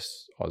be the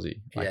best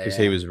Aussie. Like, because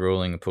he was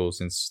ruling the pool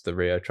since the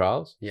Rio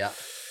trials. Yeah.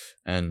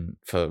 And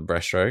for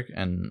breaststroke.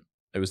 And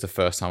it was the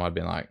first time I'd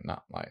been like, nah,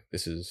 like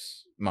this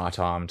is my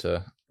time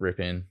to rip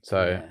in.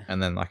 So,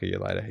 and then like a year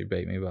later he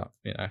beat me, but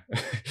you know.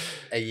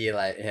 A year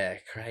later, yeah,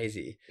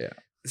 crazy. Yeah.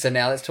 So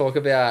now let's talk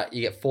about,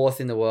 you get fourth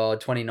in the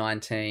world,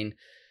 2019,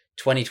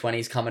 2020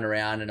 is coming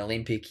around, an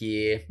Olympic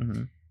year.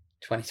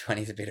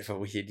 2020 is a bit of a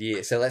weird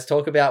year. So let's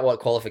talk about what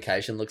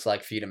qualification looks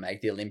like for you to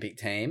make the Olympic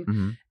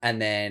team,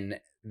 and then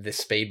the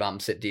speed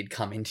bumps that did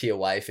come into your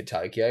way for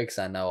Tokyo, because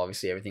I know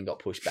obviously everything got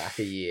pushed back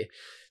a year.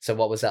 So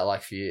what was that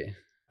like for you?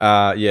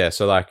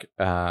 So like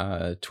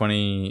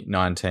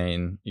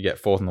 2019, you get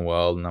fourth in the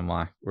world, and I'm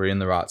like, we're in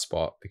the right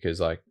spot because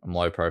like I'm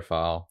low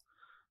profile.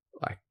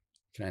 Like,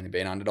 can only be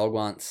an underdog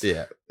once.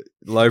 Yeah,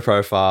 low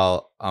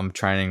profile. I'm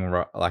training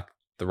like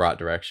the right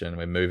direction.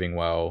 We're moving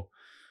well.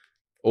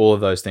 All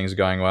of those things are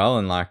going well.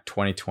 And like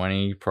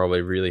 2020,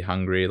 probably really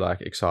hungry,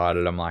 like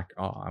excited. I'm like,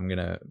 oh, I'm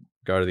gonna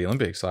go to the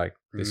Olympics. Like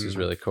this is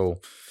really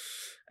cool.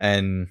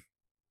 And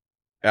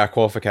our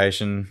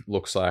qualification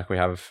looks like we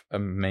have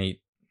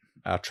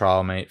our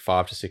trial meet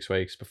 5 to 6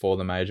 weeks before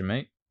the major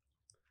meet.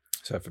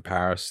 So for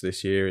Paris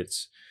this year,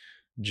 it's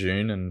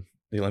June and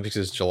the Olympics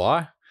is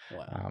July.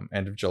 Wow.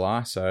 End of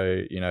July.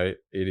 So, you know,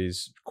 it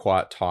is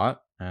quite tight.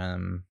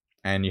 And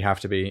you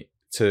have to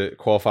to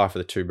qualify for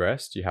the 2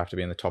 breast, you have to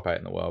be in the top 8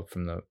 in the world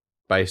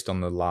based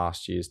on the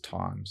last year's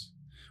times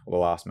or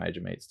the last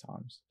major meets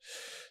times.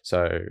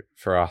 So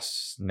for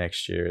us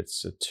next year,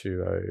 it's a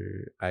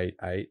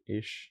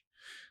 2:08-ish.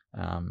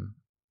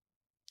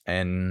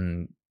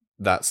 And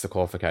that's the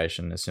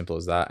qualification, as simple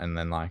as that. And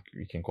then like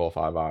you can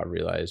qualify via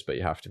relays, but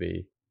you have to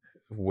be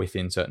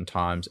within certain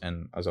times.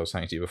 And as I was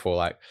saying to you before,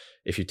 like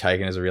if you're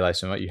taken as a relay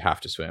swimmer, you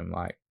have to swim.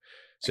 Like,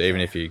 so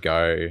even if you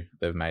go,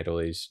 they've made all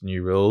these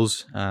new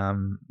rules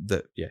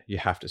that you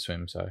have to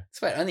swim. So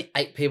wait, only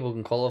 8 people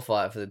can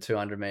qualify for the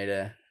 200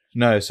 meter.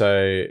 No,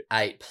 so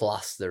 8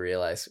 plus the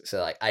relays. So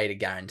like 8 are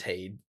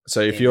guaranteed. So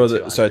if you're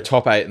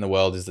top 8 in the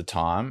world is the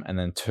time, and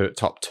then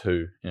top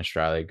 2 in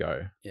Australia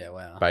go. Yeah,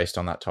 wow. Based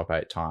on that top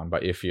 8 time,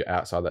 but if you're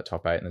outside that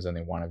top 8 and there's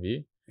only one of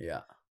you,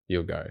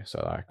 you'll go.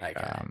 So like,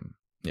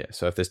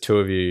 so if there's 2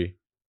 of you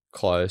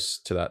close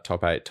to that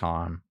top 8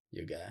 time,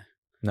 you'll go.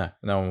 No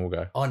one will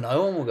go. Oh,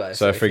 no one will go.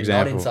 So for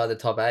example, not inside the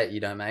top 8,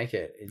 you don't make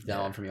it.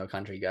 No one from your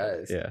country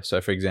goes. Yeah.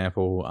 So for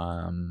example,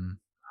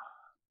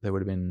 there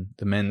would have been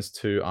the men's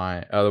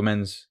 2IM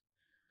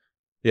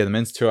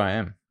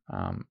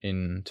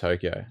in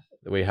Tokyo.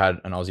 We had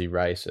an Aussie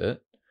race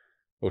it,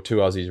 or two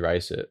Aussies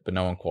race it, but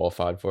no one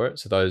qualified for it.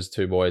 So those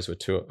two boys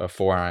were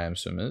 4 IM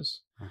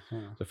swimmers,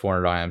 the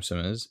 400 IM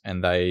swimmers,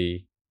 and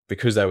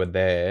because they were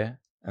there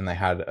and they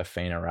had a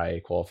FINA Ray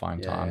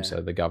qualifying time,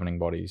 so the governing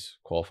body's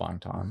qualifying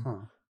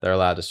time, they're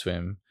allowed to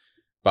swim.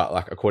 But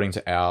like according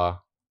to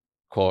our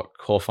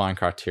qualifying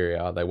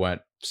criteria, they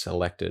weren't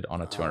selected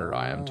on a 200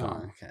 IM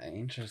time. Okay,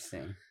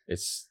 interesting.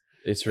 It's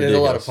ridiculous. There's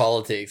a lot of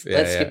politics.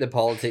 Let's skip the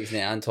politics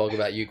now and talk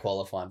about you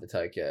qualifying for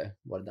Tokyo.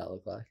 What did that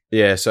look like?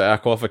 Yeah, so our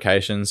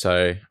qualification.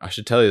 So I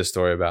should tell you the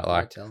story about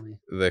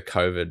the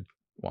COVID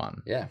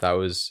one. Yeah, that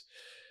was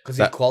because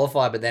you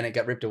qualified, but then it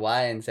got ripped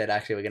away and said,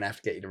 actually, we're going to have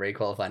to get you to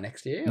requalify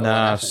next year.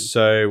 Nah,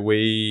 so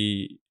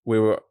we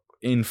were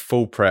in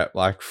full prep,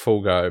 like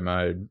full go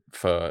mode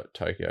for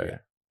Tokyo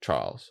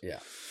trials. Yeah,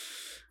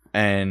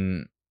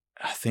 and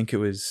I think it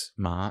was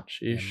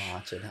March-ish. Yeah,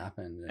 March it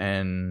happened.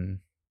 And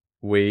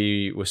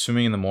we were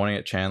swimming in the morning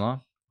at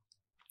Chandler,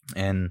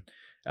 and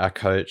our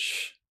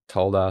coach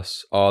told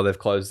us, they've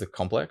closed the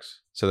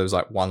complex. So there was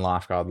like one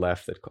lifeguard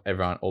left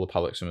that all the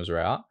public swimmers were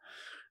out.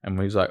 And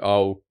we was like,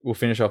 we'll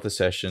finish off the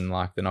session.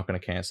 Like they're not going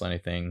to cancel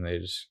anything.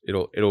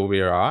 It'll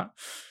be all right.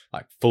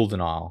 Like full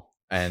denial.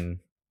 And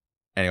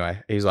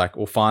anyway, he's like,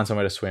 we'll find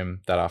somewhere to swim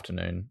that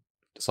afternoon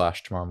 /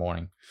 tomorrow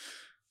morning.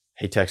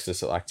 He texted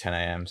us at like 10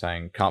 a.m.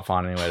 saying, can't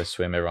find anywhere to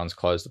swim. Everyone's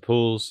closed the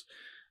pools.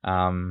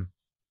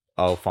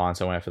 I'll find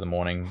somewhere for the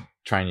morning.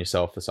 Train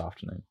yourself this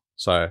afternoon.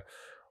 So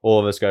all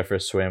of us go for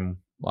a swim.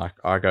 Like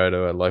I go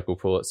to a local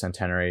pool at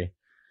Centenary,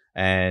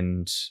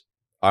 and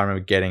I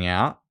remember getting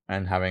out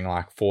and having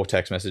like 4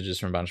 text messages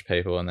from a bunch of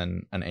people and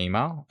then an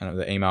email. And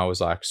the email was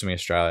like, Swimming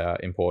Australia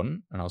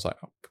important. And I was like,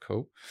 oh,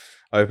 cool.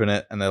 Open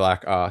it and they're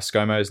like,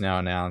 ScoMo's now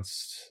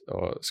announced,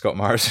 or Scott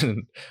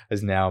Morrison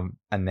has now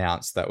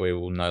announced that we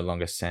will no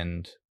longer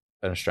send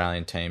an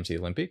Australian team to the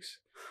Olympics.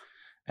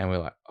 And we're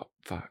like, oh,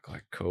 fuck,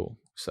 like, cool.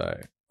 So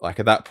like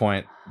at that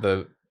point,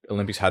 the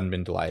Olympics hadn't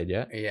been delayed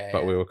yet,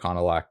 but we were kind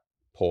of like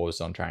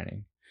paused on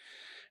training.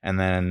 And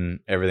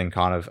then everything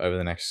kind of over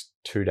the next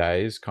 2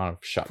 days kind of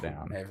shut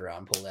down.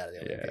 Everyone pulled out of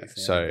the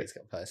Olympics. The Olympics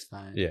got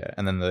postponed. Yeah.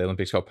 And then the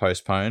Olympics got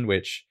postponed,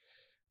 which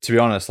to be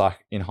honest,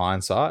 like in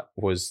hindsight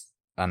was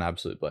an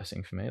absolute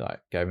blessing for me.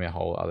 Like gave me a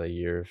whole other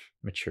year of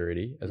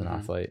maturity as an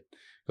athlete.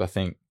 Because I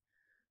think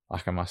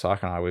like my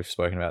psych and I, we've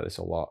spoken about this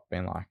a lot,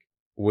 being like,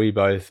 we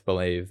both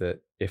believe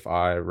that if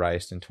I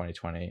raced in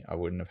 2020, I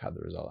wouldn't have had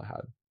the result I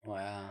had.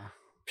 Wow.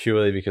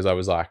 Purely because I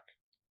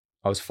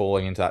was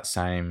falling into that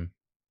same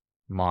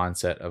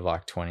mindset of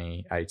like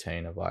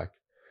 2018 of like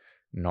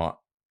not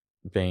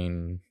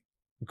being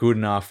good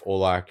enough, or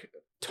like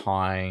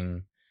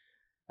tying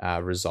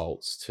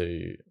results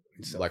to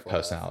like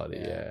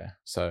personality.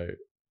 So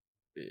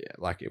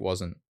like it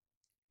wasn't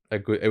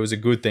it was a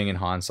good thing in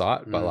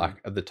hindsight, but like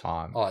at the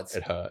time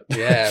it hurt.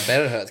 Yeah, I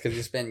bet it hurts because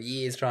you spend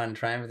years trying to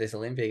train for this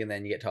Olympic and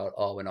then you get told,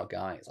 we're not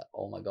going. It's like,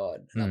 oh my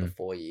God, another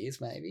 4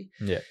 years maybe.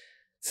 Yeah.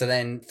 So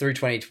then through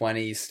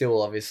 2020,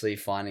 still obviously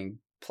finding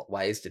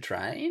ways to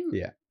train.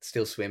 Yeah.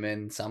 Still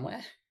swimming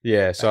somewhere.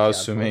 Yeah. So I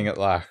was swimming at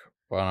like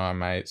one of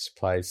my mates'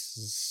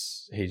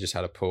 places. He just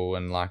had a pool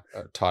and like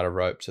tied a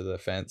rope to the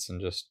fence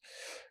and just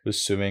was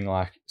swimming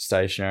like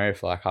stationary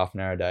for like half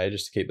an hour a day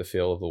just to keep the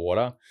feel of the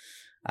water.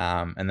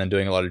 And then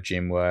doing a lot of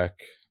gym work.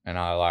 And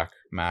I like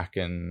Mac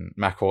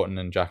Horton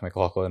and Jack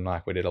McLaughlin,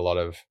 like we did a lot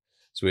of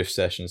Zwift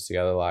sessions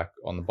together, like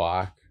on the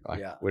bike.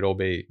 Like we'd all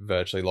be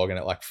virtually logging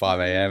at like 5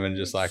 a.m. and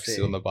just like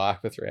sit on the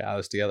bike for 3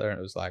 hours together. And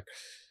it was like,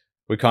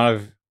 we kind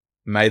of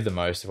made the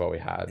most of what we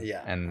had.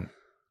 Yeah. And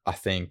I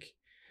think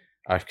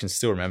I can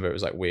still remember it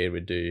was like weird.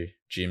 We'd do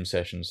gym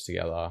sessions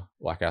together,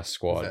 like our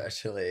squad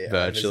virtually.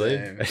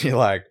 And you're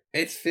like,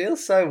 it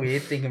feels so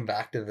weird thinking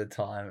back to the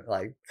time,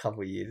 like a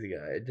couple of years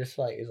ago. It just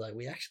like, it's like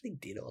we actually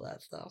did all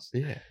that stuff.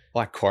 Yeah.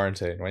 Like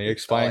quarantine. When you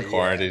explain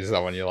quarantine to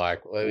someone, you're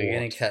like, well, we're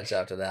going to catch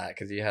up to that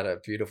because you had a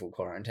beautiful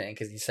quarantine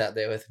because you sat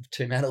there with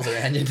 2 medals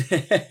around your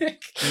neck.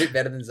 A bit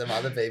better than some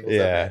other people.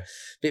 Yeah. A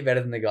bit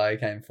better than the guy who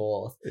came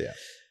fourth. Yeah.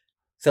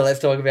 So let's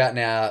talk about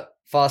now.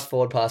 Fast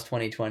forward past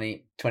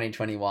 2020,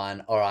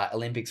 2021. All right,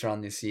 Olympics are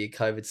on this year.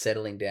 COVID's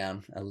settling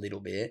down a little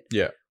bit.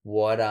 Yeah.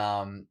 What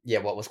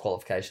was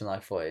qualification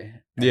like for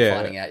you?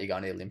 Finding out you're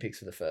going to the Olympics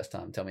for the first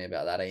time. Tell me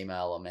about that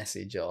email or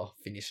message or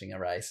finishing a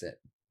race that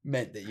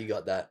meant that you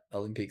got that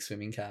Olympic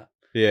swimming cap.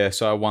 Yeah,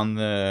 so I won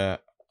the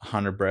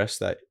 100 breast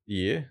that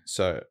year.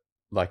 So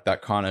like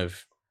that kind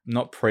of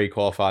not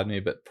pre-qualified me,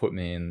 but put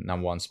me in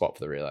number 1 spot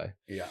for the relay.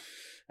 Yeah.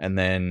 And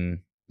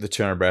then the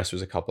 200 breast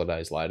was a couple of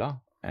days later.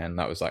 And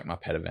that was like my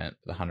pet event.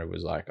 The 100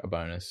 was like a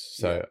bonus.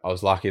 So I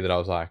was lucky that I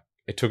was like,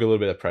 it took a little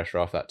bit of pressure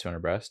off that 200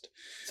 breast.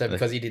 So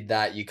because you did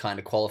that, you kind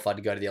of qualified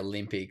to go to the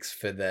Olympics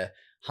for the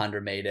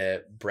 100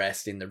 meter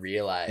breast in the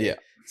relay. Yeah.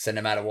 So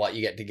no matter what,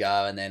 you get to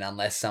go. And then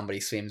unless somebody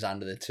swims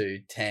under the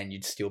 210,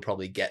 you'd still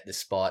probably get the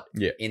spot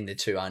in the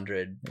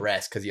 200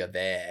 breast because you're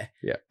there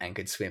and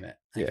could swim it.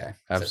 Okay. Yeah,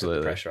 absolutely. So it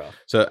took the pressure off.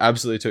 So it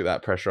absolutely took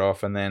that pressure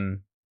off. And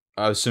then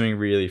I was swimming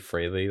really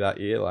freely that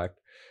year. Like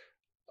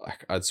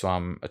like I'd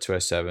swum a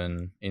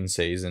 207 in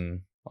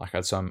season. Like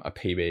I'd swum a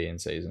PB in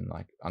season,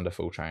 like under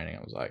full training. I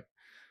was like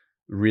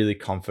really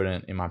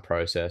confident in my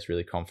process,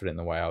 really confident in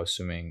the way I was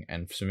swimming,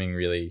 and swimming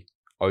really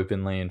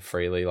openly and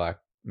freely, like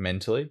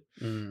mentally,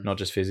 not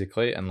just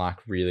physically, and like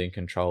really in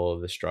control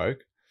of the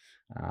stroke.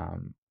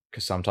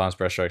 Because sometimes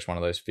breaststroke's one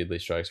of those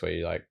fiddly strokes where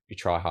you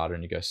try harder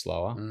and you go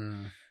slower.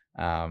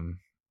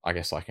 I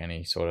guess like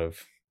any sort of,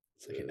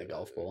 it's like hitting a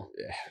golf ball.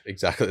 Yeah,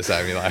 exactly the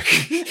same. You're like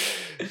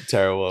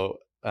terrible.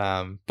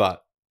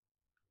 But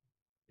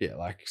yeah,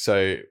 like,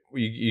 so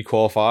you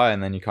qualify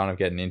and then you kind of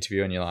get an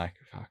interview and you're like,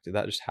 fuck, did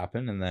that just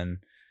happen? And then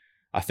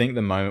I think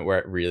the moment where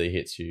it really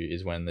hits you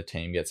is when the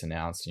team gets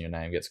announced and your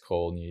name gets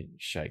called and you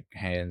shake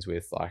hands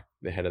with like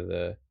the head of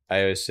the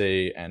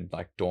AOC and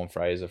like Dawn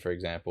Fraser, for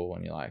example,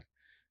 and you're like,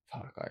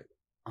 fuck, like,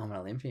 I'm an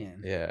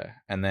Olympian. Yeah.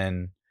 And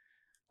then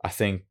I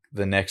think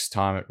the next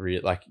time it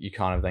really, like, you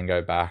kind of then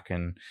go back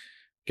and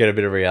get a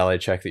bit of reality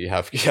check that you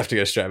have to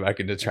go straight back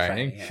into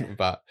training. Yeah.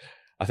 But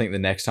I think the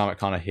next time it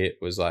kind of hit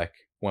was like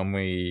when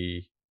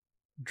we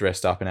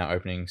dressed up in our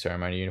opening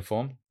ceremony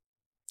uniform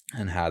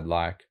and had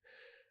like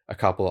a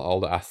couple of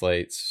older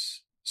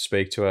athletes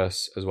speak to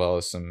us as well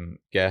as some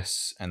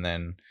guests, and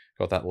then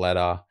got that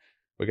letter.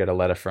 We get a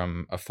letter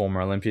from a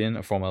former Olympian,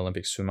 a former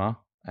Olympic swimmer,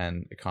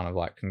 and it kind of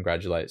like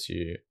congratulates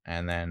you,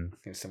 and then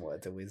give some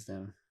words of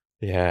wisdom.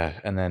 Yeah,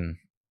 and then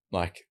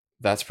like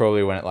that's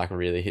probably when it like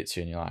really hits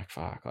you and you're like,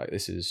 fuck, like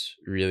this is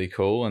really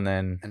cool. And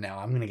now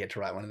I'm gonna get to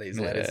write one of these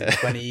letters in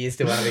 20 years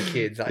to one of the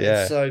kids. Like,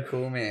 it's so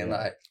cool, man. Yeah.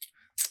 Like,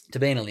 to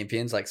be an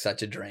Olympian is like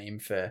such a dream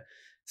for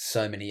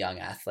so many young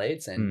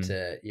athletes, and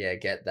to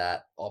get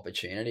that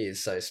opportunity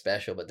is so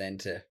special. But then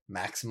to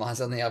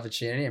maximize on the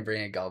opportunity and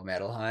bring a gold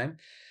medal home,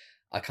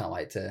 I can't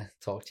wait to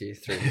talk to you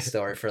through the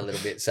story for a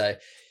little bit. So,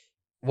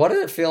 what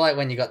did it feel like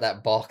when you got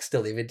that box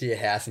delivered to your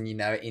house and you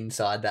know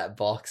inside that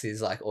box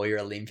is like all your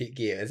Olympic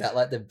gear? Is that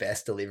like the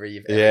best delivery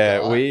you've ever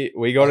got? Yeah,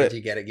 we got it. Did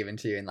you get it given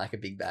to you in like a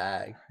big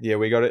bag? Yeah,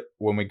 we got it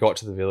when we got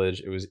to the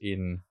village. It was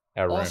in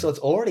our room. Oh, so it's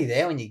already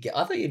there when you get.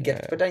 I thought you'd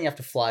get, but don't you have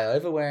to fly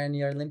over wearing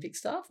your Olympic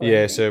stuff? Yeah,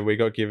 anything? So we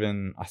got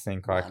given, I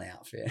think, like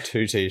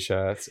 2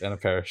 t-shirts and a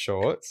pair of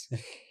shorts,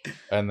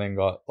 and then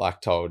got like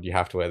told you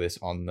have to wear this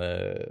on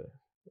the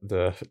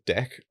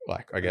deck,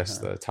 like I guess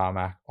the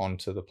tarmac,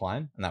 onto the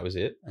plane, and that was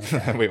it.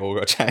 Okay. We all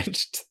got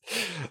changed,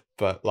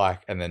 but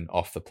like, and then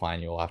off the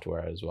plane you all have to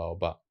wear it as well.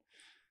 But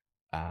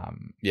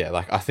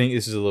like I think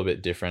this is a little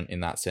bit different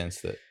in that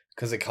sense that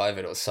because of COVID,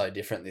 it was so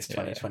different this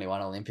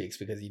 2021 Olympics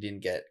because you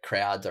didn't get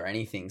crowds or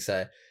anything.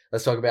 So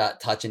let's talk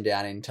about touching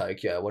down in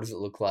Tokyo. What does it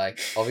look like?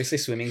 Obviously,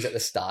 swimming's at the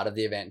start of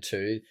the event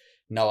too.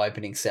 No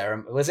opening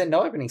ceremony. Was there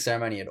no opening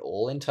ceremony at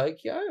all in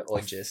Tokyo,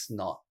 or just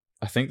not?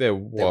 I think there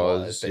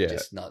was, but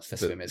just not for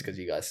swimmers because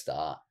you guys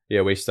start.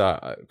 Yeah, we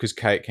start because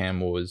Kate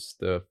Campbell was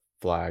the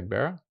flag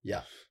bearer.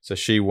 Yeah. So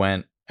she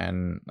went,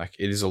 and like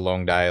it is a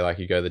long day. Like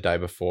you go the day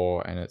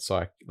before, and it's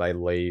like they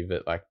leave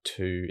at like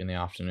 2 in the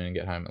afternoon and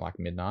get home at like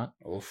midnight.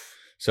 Oof.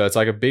 So it's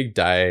like a big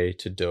day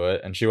to do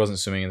it. And she wasn't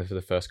swimming for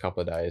the first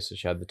couple of days, so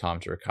she had the time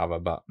to recover.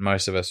 But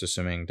most of us were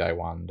swimming day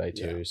 1, day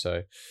 2. Yeah.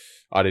 So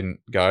I didn't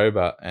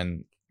go,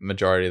 and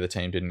majority of the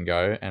team didn't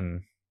go.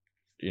 And,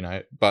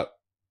 but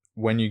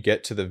when you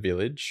get to the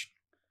village,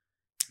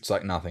 it's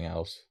like nothing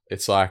else.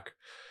 It's like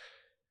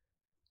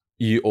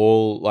you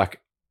all like,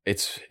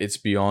 it's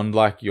beyond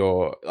like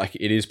your, like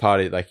it is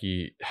part of, like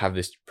you have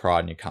this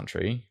pride in your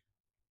country.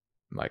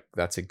 Like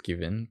that's a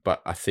given.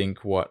 But I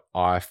think what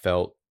I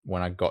felt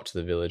when I got to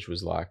the village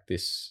was like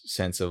this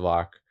sense of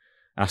like,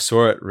 and I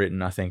saw it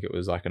written, I think it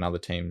was like another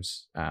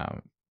team's,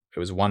 it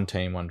was one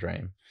team, one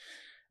dream.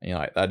 And you're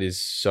like, that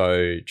is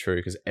so true,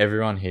 because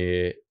everyone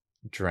here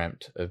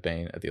dreamt of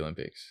being at the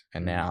Olympics,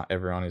 and now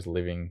everyone is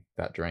living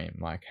that dream.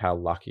 Like how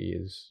lucky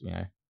is,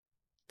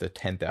 the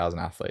 10,000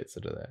 athletes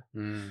that are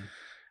there.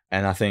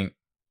 And I think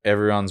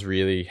everyone's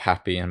really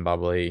happy and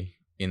bubbly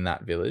in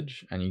that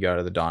village, and you go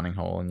to the dining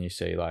hall and you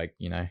see like,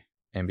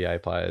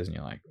 NBA players, and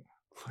you're like,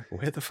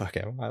 where the fuck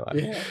am I?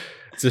 Like,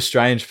 it's a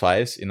strange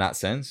place in that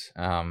sense.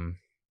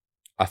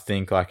 I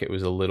think like it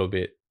was a little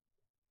bit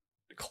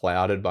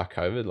clouded by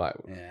COVID. Like,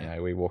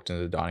 we walked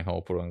into the dining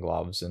hall, put on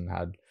gloves, and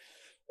had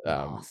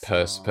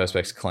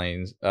perspex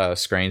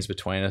screens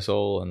between us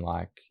all, and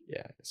like,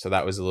 so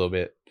that was a little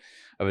bit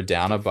of a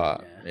downer.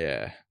 But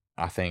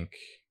I think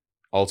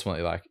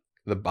ultimately like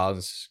the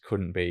buzz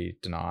couldn't be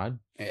denied.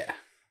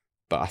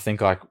 But I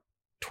think like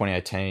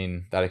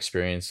 2018, that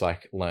experience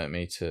like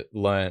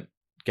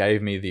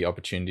gave me the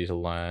opportunity to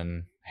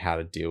learn how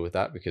to deal with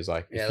that, because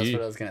like that's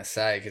what I was gonna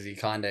say, because you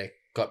kind of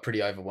got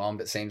pretty overwhelmed,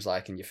 it seems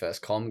like, in your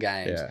first comm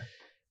games.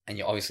 And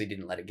you obviously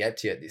didn't let it get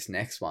to you at this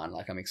next one.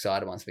 Like, I'm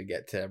excited once we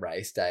get to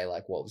race day,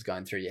 like what was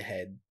going through your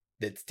head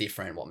that's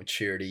different, what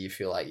maturity you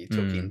feel like you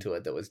took into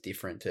it that was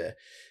different to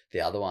the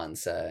other one.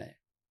 So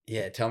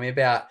tell me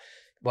about,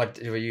 what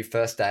were you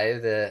first day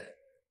of the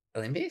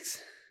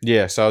Olympics?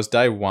 So I was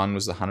day 1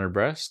 was the 100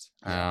 breast.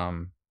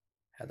 How'd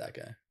that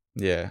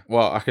go?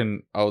 Well,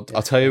 I'll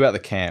tell you about the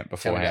camp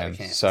beforehand.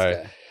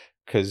 So,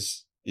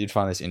 because you'd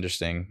find this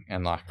interesting,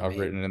 and like I've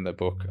written in the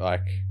book,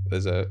 like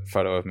there's a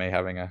photo of me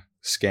having a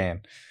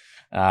scan.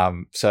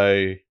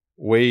 So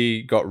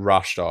we got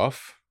rushed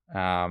off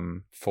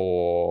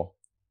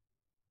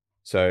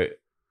so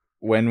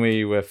when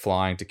we were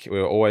flying we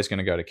were always going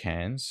to go to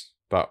Cairns,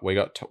 but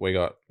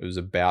it was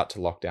about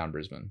to lock down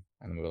Brisbane,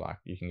 and we were like,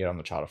 you can get on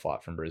the charter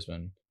flight from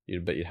Brisbane,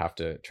 but you'd have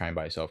to train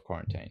by yourself,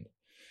 quarantined,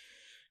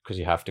 because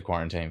you have to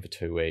quarantine for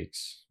 2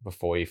 weeks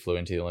before you flew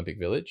into the Olympic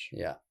Village.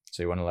 Yeah.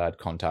 So you weren't allowed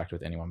contact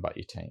with anyone but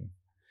your team.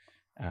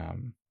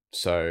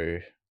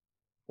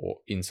 Or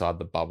inside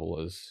the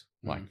bubble, as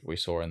like we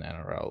saw in the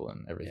NRL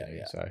and everything.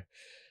 Yeah. So,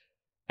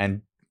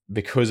 and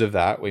because of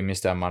that, we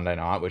missed our Monday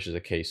night, which is a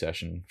key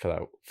session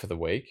for the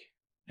week.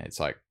 It's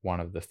like one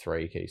of the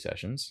 3 key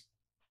sessions.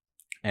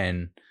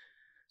 And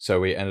so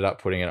we ended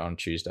up putting it on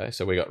Tuesday.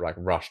 So we got like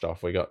rushed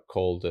off. We got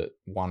called at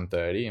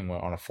 1:30 and we're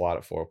on a flight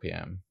at 4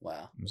 p.m.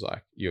 Wow. It was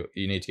like, you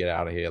need to get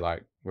out of here.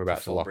 Like we're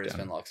about to lock down.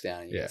 Brisbane locks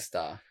down and you get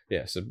stuck.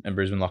 Yeah. So, and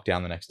Brisbane locked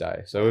down the next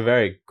day. So we're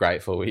very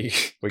grateful we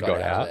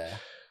got out.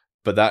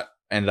 But that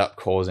ended up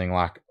causing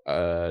like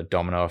a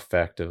domino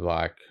effect of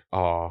like,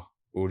 oh,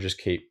 we'll just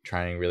keep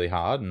training really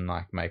hard and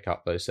like make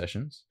up those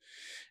sessions.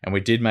 And we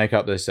did make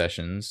up those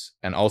sessions.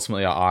 And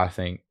ultimately, I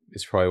think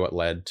it's probably what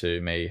led to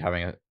me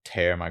having a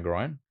tear in my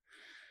groin.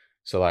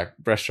 So like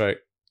breaststroke,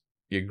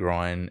 your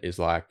groin is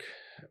like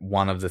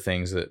one of the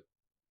things that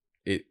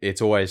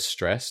it's always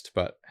stressed,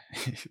 but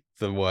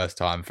the worst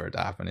time for it to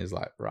happen is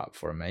like right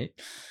before a meet,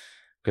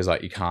 because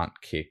like you can't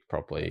kick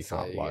properly, you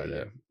can't load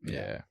it.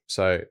 Yeah.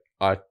 So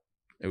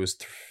it was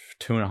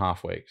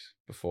 2.5 weeks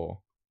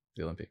before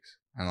the Olympics,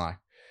 and like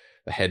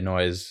the head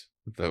noise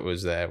that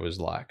was there was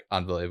like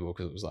unbelievable,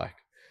 because it was like,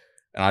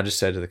 and I just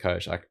said to the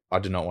coach, like, I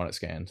do not want it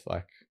scanned.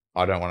 Like,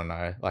 I don't want to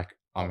know. Like,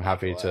 I'm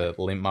happy to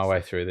limp my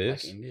way through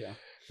this. Like India.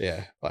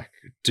 Yeah. Like,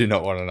 do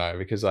not want to know,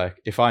 because like,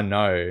 if I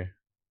know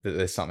that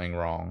there's something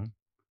wrong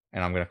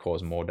and I'm going to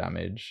cause more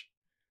damage,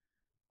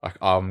 like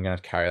I'm going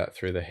to carry that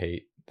through the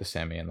heat, the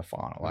semi and the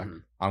final. Like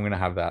I'm going to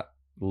have that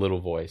little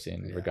voice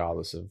in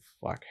regardless of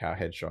like how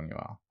headstrong you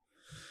are.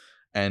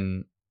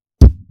 And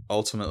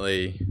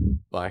ultimately,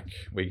 like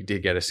we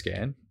did get a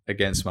scan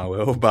against my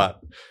will,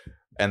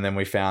 and then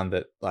we found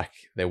that like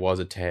there was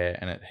a tear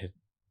and it had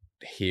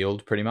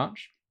healed pretty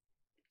much.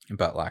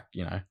 But like,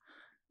 you know,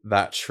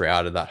 that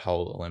shrouded that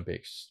whole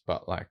Olympics.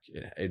 But like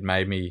it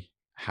made me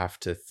have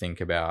to think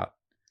about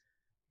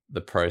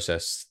the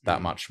process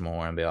that much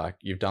more and be like,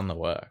 you've done the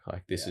work.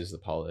 Like this is the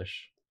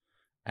polish.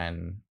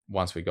 And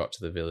once we got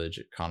to the village,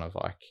 it kind of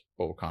like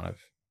all kind of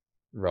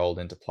rolled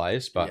into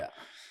place. But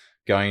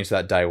going into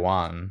that day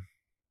one,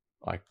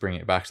 like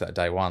bringing it back to that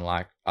day one,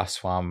 like I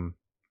swam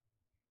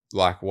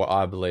like what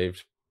I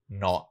believed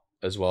not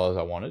as well as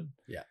I wanted.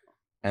 Yeah.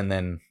 And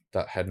then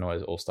that head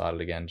noise all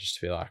started again, just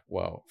to be like,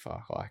 well,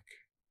 fuck, like,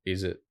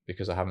 is it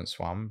because I haven't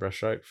swum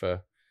breaststroke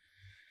for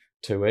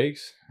 2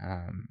 weeks?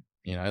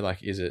 You know,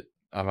 like,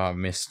 have I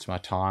missed my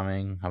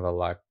timing? Have I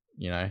like,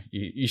 you know,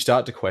 you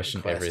start to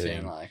question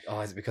everything. Like, oh,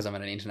 is it because I'm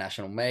at an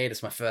international meet?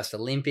 It's my first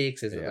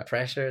Olympics. Is it the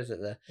pressure? Is it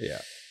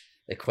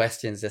the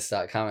questions just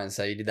start coming?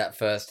 So you did that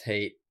first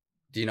heat.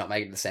 Do you not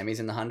make it to the semis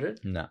in the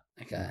 100? No.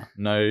 Okay.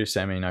 No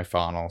semi, no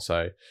final.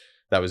 So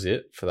that was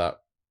it for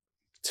that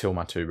till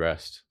my 2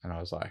 breast. And I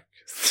was like,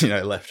 you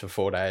know, left for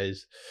 4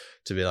 days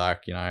to be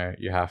like, you know,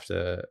 you have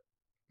to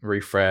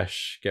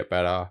refresh, get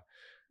better,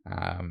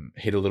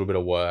 hit a little bit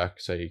of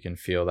work so you can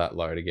feel that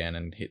load again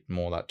and hit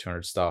more that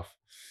 200 stuff.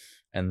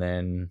 And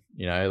then,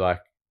 you know, like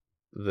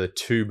the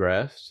 2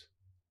 breast,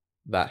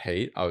 that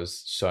heat, I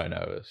was so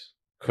nervous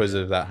because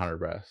of that 100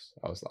 breast.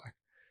 I was like,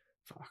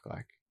 fuck,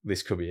 like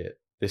this could be it.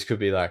 This could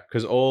be like,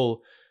 because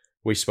all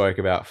we spoke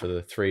about for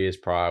the 3 years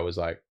prior was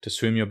like to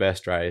swim your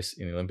best race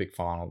in the Olympic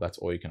final. That's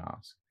all you can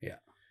ask. Yeah.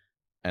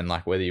 And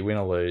like whether you win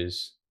or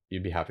lose,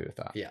 you'd be happy with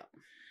that. Yeah.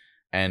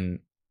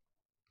 And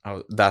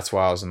that's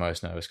why I was the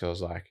most nervous, because I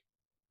was like,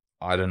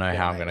 I don't know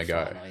how I'm going to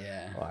go.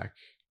 Yeah.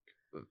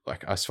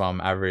 Like I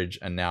swam average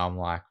and now I'm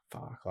like,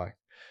 fuck, like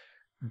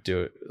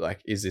do it.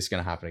 Like, is this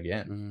going to happen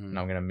again? And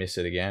I'm going to miss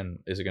it again.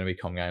 Is it going to be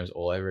Com Games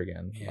all over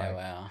again? Yeah. Like,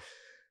 wow.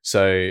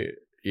 So,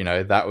 you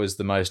know, that was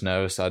the most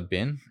nervous I'd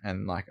been.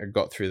 And like, I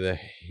got through the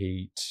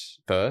heat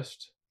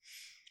first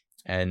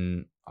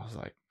and I was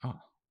like, oh,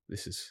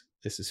 this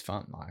is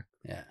fun. Like,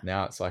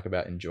 now it's like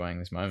about enjoying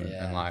this moment.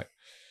 And like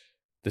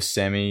the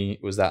semi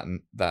was that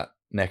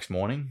next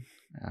morning,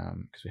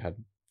 because we had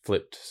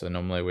flipped. So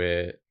normally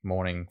we're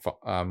morning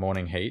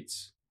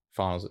heats,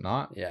 finals at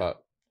night. Yeah.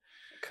 But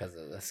because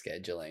of the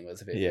scheduling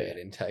was a bit weird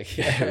in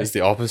Tokyo. It was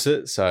the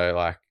opposite. So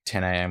like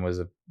 10 a.m.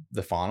 was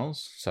the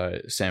finals.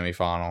 So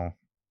semi-final.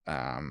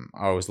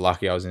 I was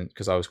lucky. I was in,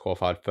 because I was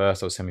qualified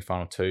first. I was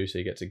semi-final 2, so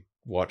you get to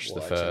watch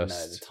the first. And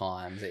know the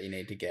times that you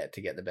need to get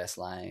the best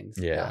lanes.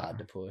 Yeah, hard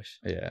to push.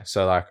 Yeah,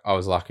 so like I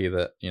was lucky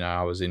that, you know,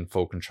 I was in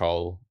full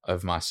control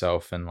of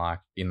myself and like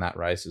in that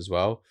race as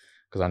well,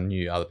 because I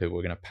knew other people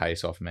were going to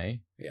pace off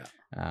me. Yeah.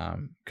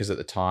 Because at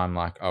the time,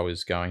 like I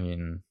was going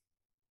in,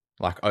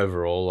 like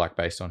overall, like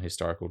based on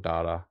historical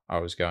data, I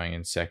was going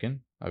in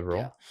second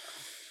overall.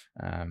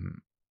 Yeah.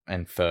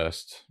 and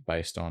first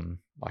based on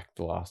like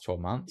the last 12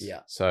 months.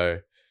 Yeah. So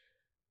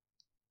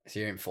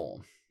you're in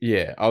form.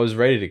 Yeah, I was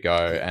ready to go,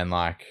 and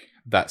like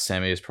that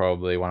semi is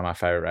probably one of my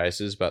favorite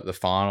races. But the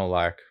final,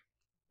 like,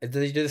 did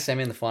you do the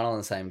semi and the final on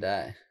the same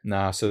day?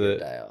 Nah, so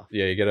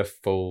you get a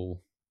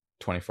full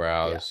 24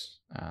 hours.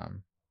 Yeah.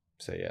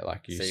 So yeah,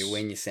 like you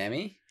win your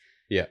semi.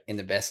 Yeah. In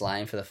the best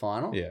lane for the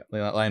final. Yeah,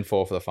 lane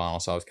 4 for the final.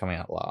 So I was coming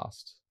out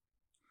last.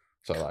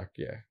 So like,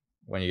 yeah,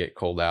 when you get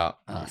called out,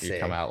 you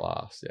come out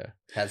last. Yeah.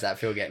 How's that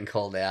feel getting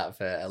called out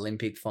for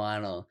Olympic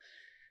final?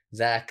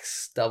 Zach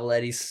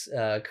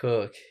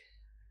Stubblety-Cook.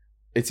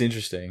 It's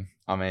interesting.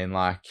 I mean,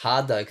 like,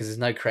 hard though because there's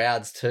no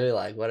crowds too.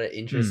 Like, what an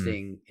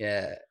interesting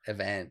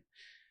event.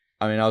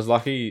 I mean, I was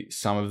lucky.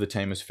 Some of the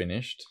team was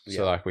finished,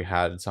 so like we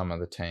had some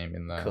of the team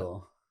in the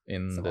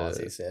some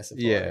Aussies there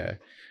yeah,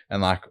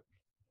 and like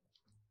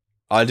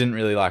I didn't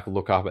really like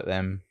look up at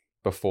them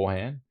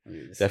beforehand.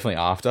 Definitely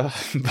after,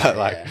 but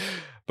like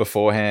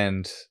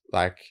beforehand,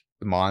 like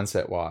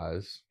mindset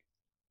wise,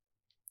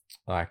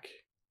 like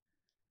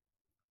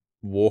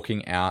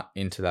walking out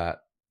into that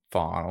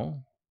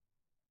final,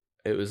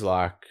 it was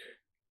like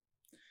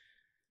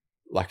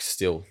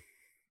still,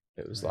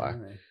 it was like,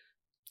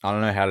 I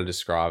don't know how to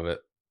describe it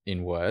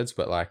in words,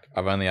 but like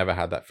I've only ever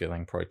had that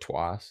feeling probably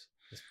twice,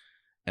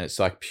 and it's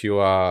like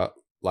pure,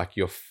 like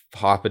you're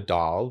hyper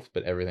dialed,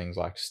 but everything's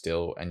like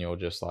still, and you're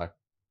just like,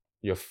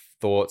 your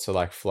thoughts are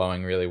like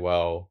flowing really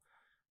well,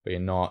 but you're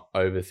not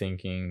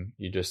overthinking.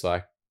 You're just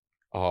like,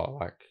 oh,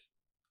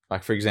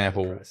 like for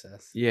example,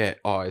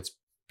 it's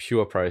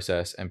pure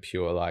process and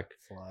pure like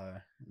flow.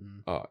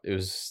 Oh, it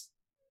was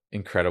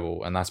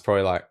incredible, and that's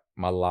probably like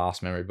my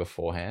last memory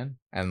beforehand.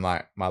 And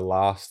like my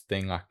last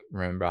thing, like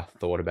remember I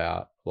thought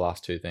about the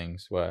last two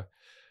things were,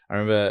 I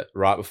remember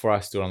right before I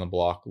stood on the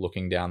block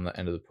looking down the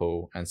end of the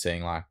pool and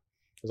seeing like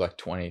there's like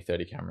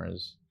 20-30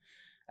 cameras,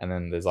 and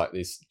then there's like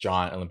these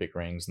giant Olympic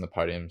rings and the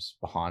podiums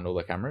behind all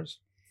the cameras,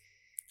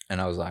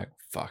 and I was like,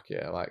 fuck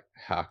yeah, like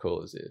how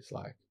cool is this?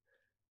 Like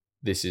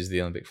this is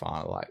the Olympic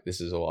final, like this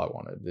is all I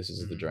wanted, this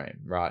is the dream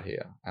right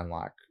here, and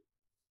like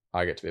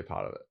I get to be a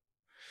part of it.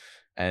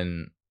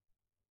 And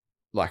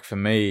like for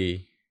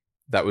me,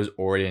 that was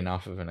already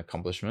enough of an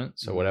accomplishment.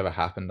 So whatever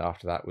happened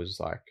after that was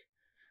like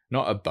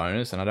not a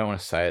bonus. And I don't want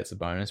to say it's a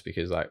bonus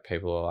because like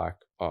people are like,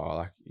 oh,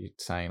 like you're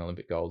saying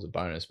Olympic gold's a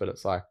bonus, but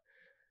it's like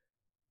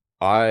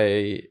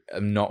I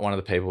am not one of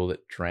the people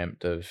that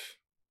dreamt of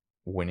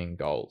winning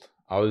gold.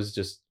 I was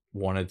just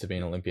wanted to be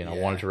an Olympian. I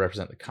wanted to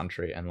represent the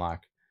country, and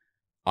like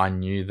I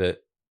knew that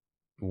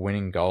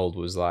winning gold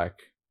was like,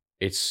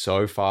 it's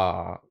so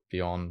far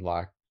beyond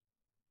like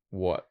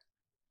what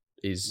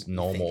is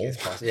normal.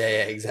 Yeah,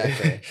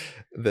 exactly.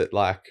 That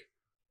like,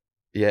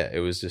 yeah, it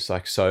was just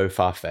like so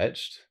far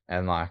fetched,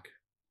 and like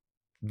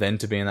then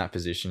to be in that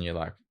position, you're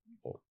like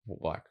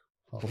what?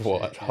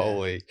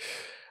 Holy.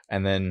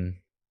 And then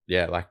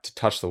like to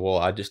touch the wall,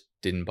 I just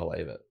didn't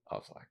believe it. I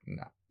was like,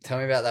 no. Tell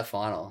me about that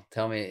final.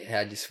 Tell me,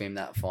 how'd you swim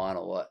that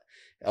final? What?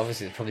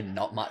 Obviously, there's probably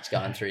not much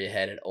going through your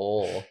head at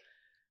all,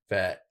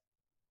 but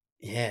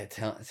yeah,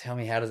 tell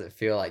me, how does it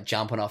feel like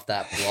jumping off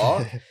that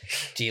block?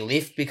 Do you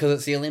lift because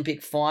it's the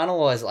Olympic final,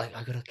 or is it like,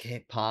 I gotta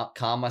keep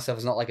calm myself?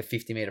 It's not like a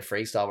 50-meter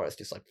freestyle where it's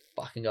just like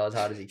fucking go as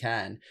hard as you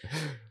can.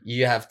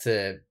 You have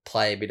to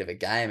play a bit of a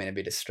game and a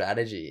bit of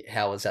strategy.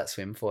 How was that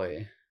swim for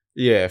you?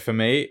 Yeah, for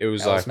me, it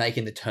was like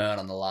making the turn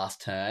on the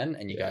last turn,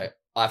 and you go,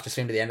 I have to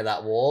swim to the end of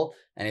that wall,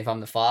 and if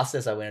I'm the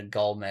fastest, I win a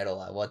gold medal.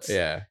 Like,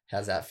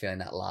 how's that feeling,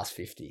 that last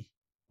 50?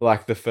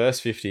 Like the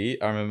first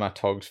 50, I remember my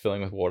togs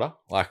filling with water.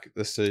 Like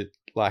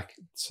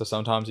so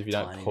sometimes if you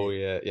don't pull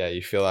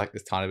you feel like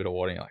this tiny bit of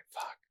water and you're like,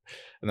 fuck.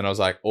 And then I was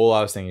like, all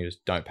I was thinking was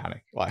don't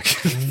panic. Like,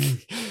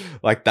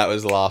 like that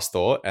was the last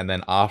thought. And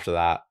then after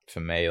that,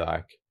 for me,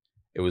 like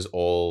it was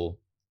all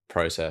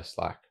process.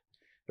 Like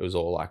it was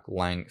all like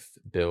length,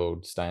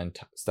 build, stay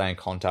in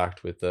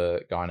contact with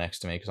the guy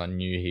next to me because I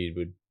knew he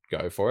would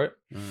go for it.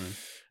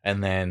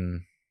 And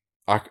then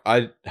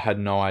I had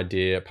no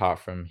idea apart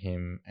from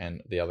him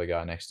and the other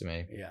guy next to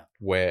me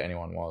where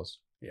anyone was.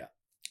 Yeah.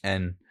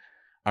 And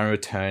I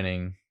remember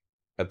turning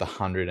at the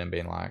 100 and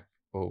being like,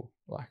 oh,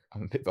 like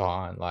I'm a bit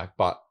behind. Like,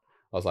 but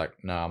I was like,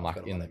 no, I'm like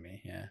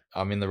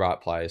I'm in the right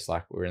place.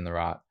 Like we're in the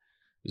right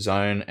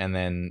zone. And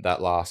then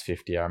that last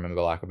 50, I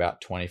remember like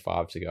about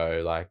 25 to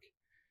go, like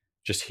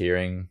just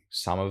hearing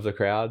some of the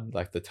crowd,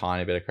 like the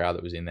tiny bit of crowd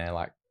that was in there,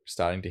 like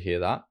starting to hear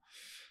that.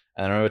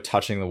 And I remember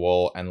touching the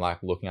wall and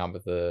like looking up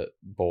at the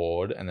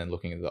board and then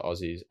looking at the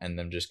Aussies and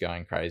them just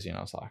going crazy. And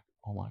I was like,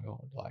 oh my God,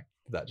 like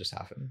did that just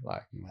happen?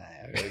 Like,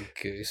 man, I got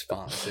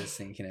goosebumps just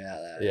thinking about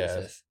that.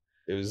 Yeah.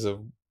 It was a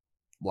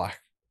like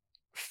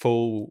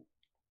full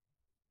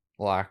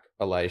like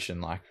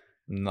elation, like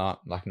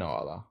not like no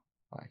other.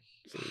 Like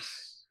it was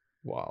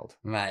wild.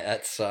 Mate,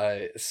 that's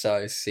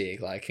so sick.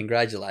 Like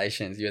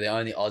congratulations. You're the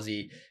only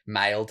Aussie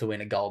male to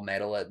win a gold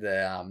medal at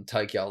the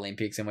Tokyo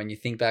Olympics. And when you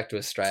think back to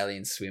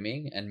Australian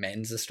swimming and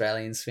men's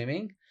Australian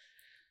swimming,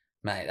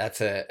 mate, that's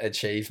an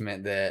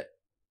achievement that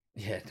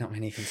not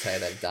many can say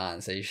they've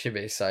done. So you should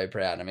be so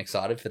proud. I'm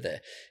excited for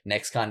the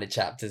next kind of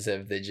chapters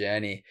of the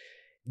journey.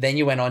 then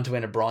you went on to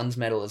win a bronze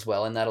medal as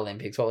well in that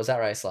Olympics. What was that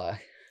race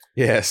like?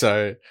 Yeah,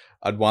 so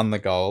I'd won the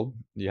gold.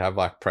 You have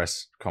like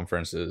press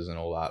conferences and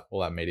all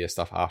that media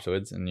stuff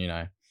afterwards. And, you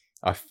know,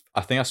 I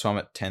think I swam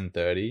at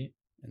 10:30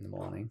 In the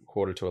morning.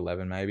 quarter to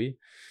 11 maybe.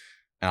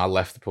 And I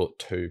left the pool at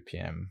 2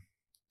 p.m.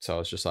 So I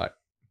was just like,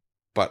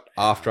 but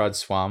after I'd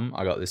swum,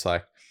 I got this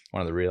like,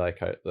 one of the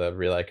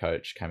relay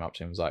coach came up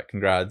to him and was like,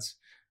 congrats,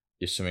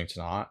 you're swimming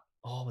tonight.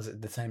 Oh, was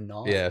it the same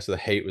night? Yeah, so the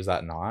heat was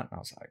that night. And I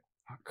was like,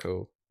 oh,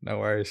 cool. No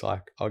worries.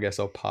 Like, I guess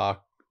I'll park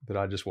that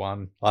I just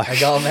won. Like, a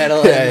gold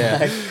medal. Yeah.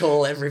 Like,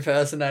 call every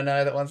person I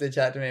know that wants to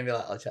chat to me and be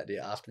like, I'll chat to you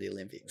after the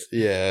Olympics.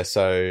 Yeah,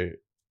 so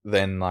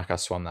then like I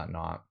swam that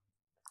night.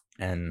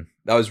 And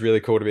that was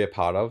really cool to be a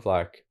part of.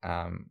 Like,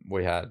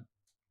 we had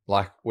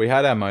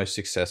our most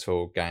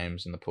successful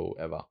games in the pool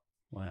ever.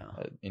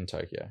 Wow. In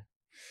Tokyo.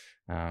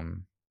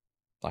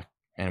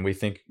 And you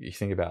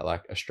think about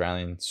like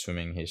Australian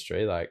swimming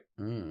history, like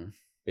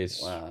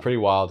it's pretty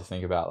wild to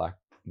think about like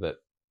that.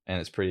 And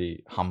it's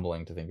pretty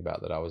humbling to think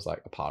about that I was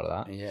like a part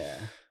of that. Yeah.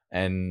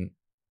 And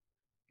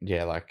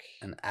yeah, like.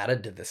 And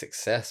added to the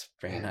success,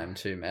 bringing home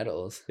 2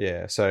 medals.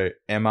 Yeah. So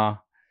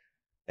Emma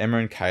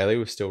and Kaylee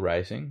were still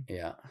racing.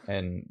 Yeah.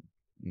 And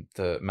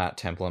the Matt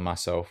Temple and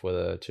myself were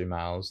the 2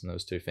 males and there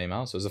was 2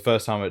 females. So it was the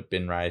first time it'd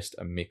been raced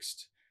a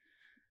mixed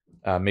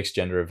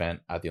gender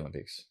event at the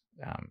Olympics.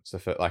 So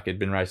it'd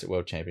been raced at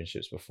World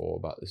Championships before,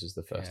 but this is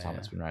the first time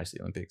it's been raced at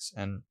the Olympics.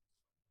 And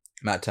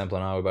Matt Temple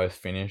and I were both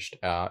finished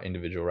our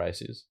individual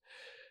races,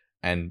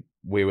 and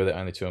we were the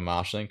only 2 in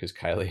marshalling because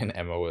Kaylee and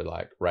Emma were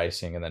like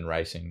racing and then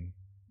racing,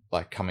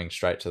 like coming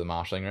straight to the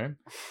marshalling room.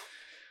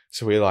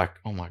 So we were like,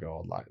 oh my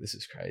God, like this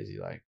is crazy.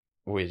 Like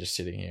we're just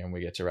sitting here and we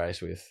get to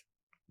race with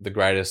the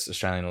greatest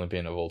Australian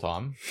Olympian of all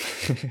time.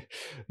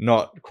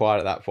 Not quite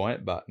at that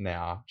point, but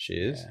now she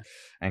is. Yeah.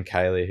 And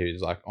Kaylee,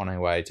 who's like on her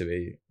way to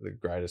be the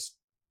greatest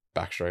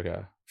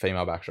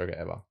female backstroker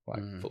ever,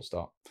 like full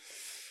stop.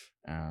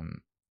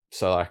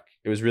 So like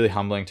it was really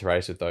humbling to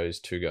race with those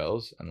 2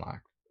 girls and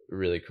like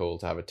really cool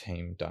to have a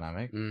team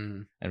dynamic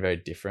and very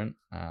different.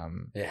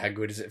 Yeah, how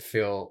good does it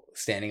feel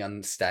standing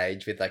on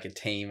stage with like a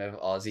team of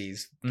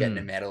Aussies getting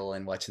a medal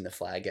and watching the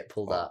flag get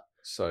pulled up?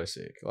 So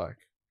sick. Like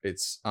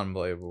it's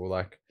unbelievable.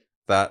 Like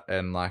that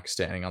and like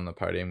standing on the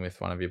podium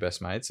with one of your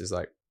best mates is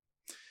like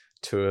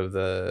 2 of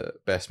the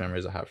best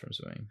memories I have from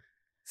swimming.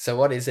 So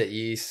what is it?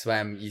 You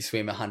swim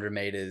 100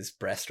 meters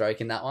breaststroke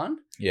in that one?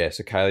 Yeah.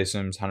 So Kaylee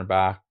swims 100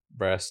 back,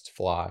 breast,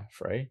 fly,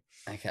 free.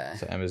 Okay.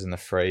 So Emma's in the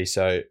free.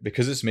 So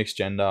because it's mixed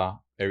gender,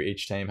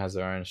 each team has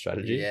their own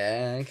strategy.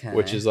 Yeah. Okay.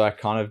 Which is like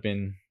kind of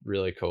been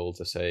really cool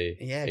to see.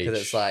 Yeah. Because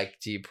it's like,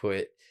 do you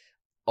put,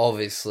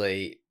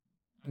 obviously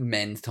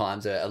men's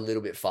times are a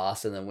little bit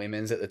faster than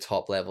women's at the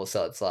top level.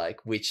 So it's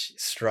like, which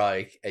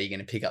stroke are you going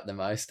to pick up the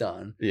most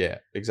on? Yeah,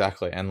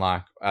 exactly. And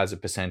like as a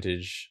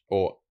percentage,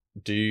 or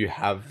do you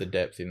have the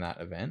depth in that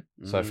event?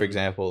 So for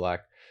example,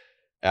 like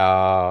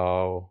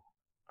our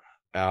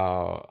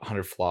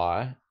 100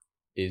 fly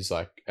is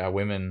like our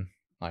women,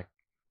 like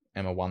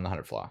Emma won the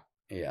 100 fly.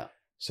 Yeah.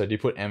 So do you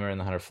put Emma in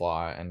the 100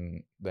 fly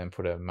and then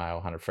put a male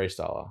 100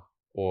 freestyler?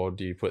 Or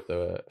do you put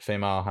the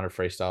female 100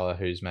 freestyler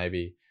who's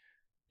maybe,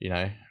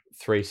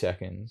 3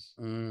 seconds?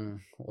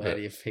 Where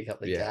do you pick up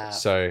the gap?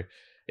 So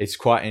it's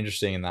quite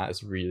interesting in that.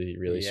 It's really,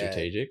 really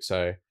strategic.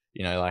 So,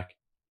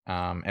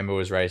 Emma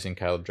was racing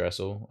Caleb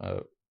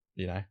Dressel,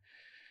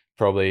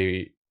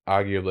 probably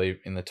arguably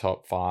in the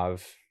top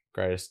 5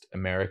 greatest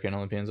American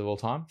Olympians of all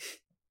time.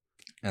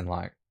 And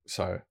like,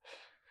 so,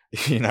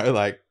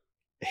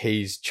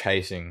 he's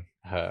chasing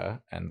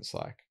her and it's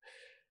like,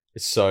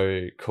 it's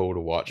so cool to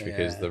watch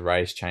because the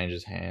race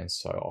changes hands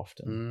so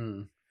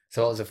often.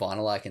 So what was the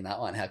final like in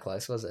that one? How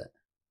close was it?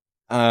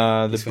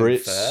 The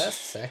Brits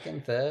first,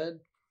 second,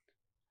 third.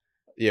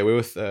 Yeah, we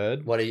were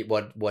third. What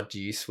do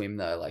you swim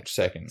though? Like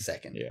second.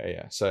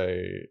 Yeah. So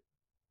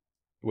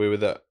we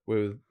were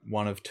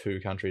one of 2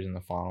 countries in the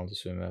final to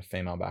swim a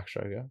female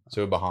backstroker.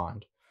 So we're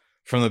behind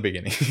from the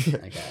beginning.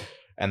 Okay.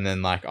 And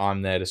then like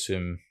I'm there to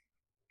swim,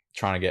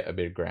 trying to get a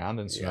bit of ground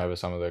and swim over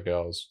some of the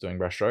girls doing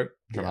breaststroke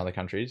from other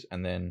countries,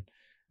 and then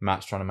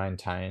Matt's trying to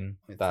maintain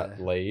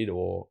that lead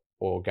or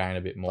gain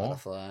a bit more.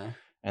 Butterfly.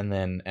 And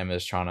then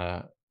Emma's trying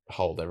to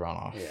hold everyone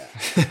off.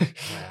 Yeah.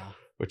 Wow.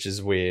 Which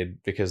is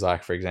weird because,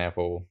 like, for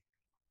example,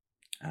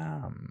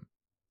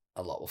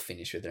 a lot will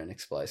finish with an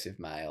explosive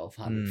male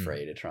 100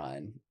 free to try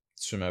and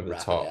swim over the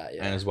top. Out,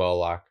 and as well,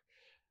 like,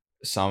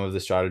 some of the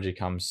strategy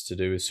comes to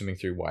do with swimming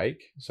through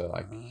wake. So,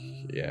 like,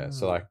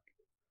 so, like,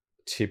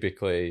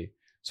 typically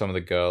some of the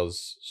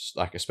girls,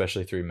 like,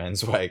 especially through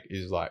men's wake,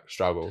 is, like,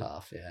 struggle.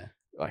 Tough, yeah.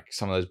 Like,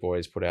 some of those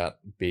boys put out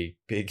big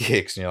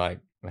kicks and you're like,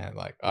 man,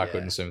 like, I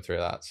couldn't swim through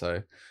that.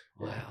 So,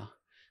 wow.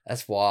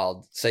 That's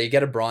wild. So you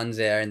get a bronze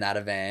there in that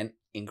event.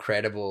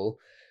 Incredible.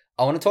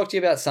 I want to talk to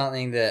you about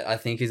something that I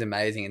think is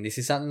amazing. And this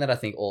is something that I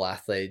think all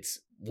athletes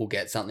will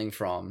get something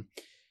from.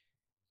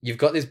 You've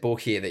got this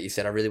book here that you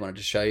said, I really wanted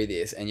to show you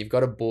this. And you've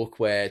got a book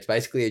where it's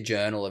basically a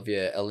journal of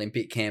your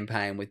Olympic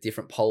campaign with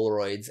different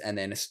Polaroids and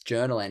then a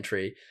journal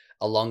entry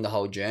along the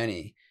whole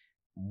journey.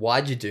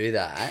 why'd you do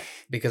that?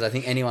 Because I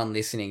think anyone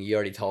listening, you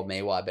already told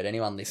me why, but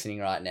anyone listening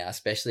right now,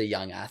 especially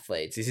young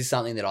athletes, this is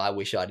something that I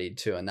wish I did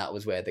too. And that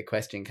was where the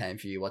question came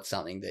for you. What's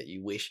something that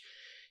you wish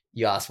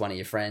you asked one of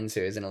your friends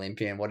who is an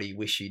Olympian, what do you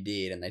wish you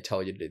did? And they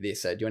told you to do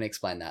this. So do you want to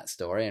explain that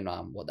story and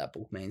what that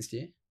book means to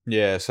you?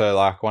 Yeah. So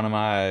like one of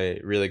my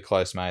really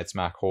close mates,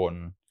 Mac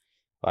Horton,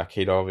 like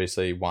he'd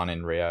obviously won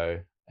in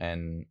Rio,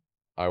 and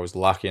I was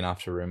lucky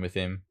enough to room with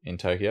him in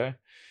Tokyo.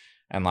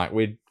 And like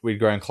we'd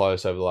grown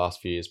close over the last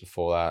few years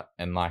before that.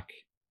 And like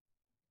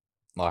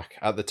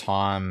at the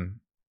time,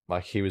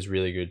 like he was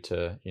really good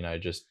to, you know,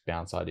 just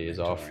bounce ideas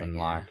off, and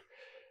like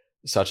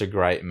such a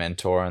great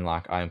mentor. And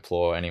like I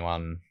implore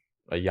anyone,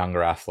 a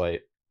younger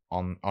athlete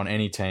on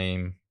any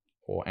team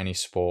or any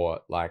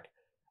sport, like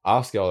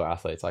ask the older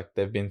athletes, like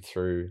they've been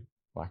through,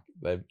 like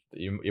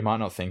you might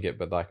not think it,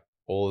 but like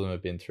all of them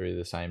have been through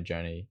the same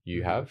journey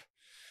you have.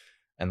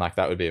 And like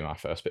that would be my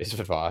first piece of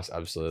advice,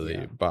 absolutely.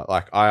 Yeah. But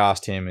like I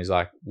asked him, he's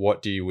like,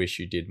 what do you wish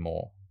you did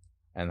more?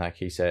 And like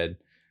he said,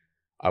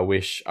 I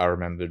wish I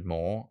remembered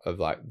more of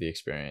like the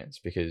experience,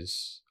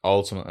 because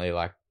ultimately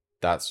like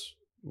that's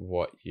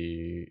what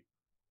you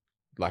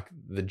like,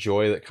 the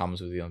joy that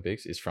comes with the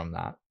Olympics is from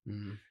that.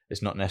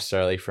 It's not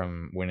necessarily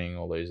from winning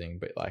or losing,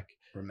 but like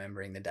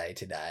remembering the day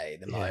to day,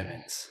 the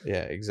moments.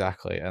 Yeah,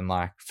 exactly. And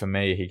like for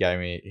me,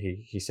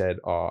 he said,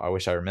 oh, I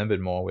wish I remembered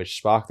more, which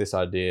sparked this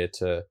idea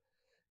to,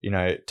 you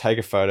know, take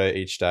a photo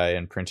each day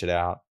and print it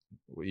out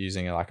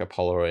using like a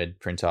Polaroid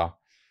printer,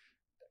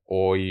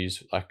 or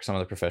use like some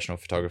of the professional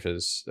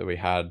photographers that we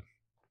had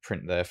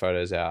print their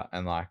photos out.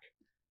 And like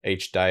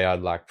each day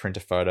I'd like print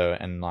a photo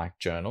and like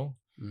journal,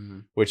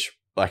 which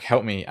like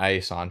helped me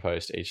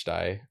signpost each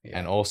day.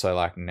 And also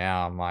like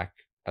now I'm like,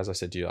 as I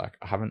said to you, like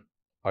I haven't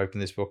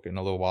opened this book in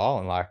a little while,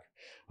 and like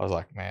I was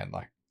like, man,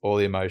 like all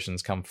the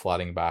emotions come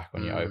flooding back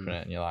when you open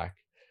it, and you're like,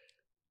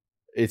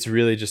 it's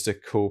really just a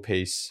cool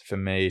piece for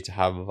me to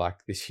have like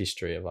this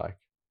history of like,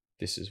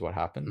 this is what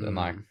happened. And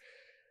like,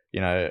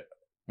 you know,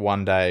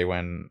 one day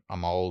when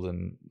I'm old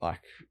and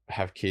like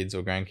have kids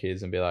or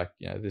grandkids and be like,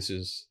 you know, this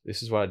is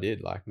what I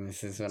did. Like,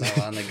 this is when I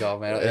won the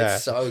gold medal.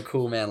 It's so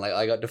cool, man. Like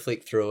I got to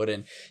flick through it,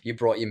 and you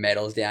brought your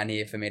medals down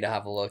here for me to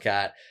have a look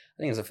at. I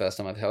think it was the first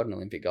time I've held an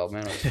Olympic gold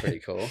medal. It's pretty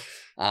cool.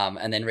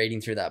 And then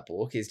reading through that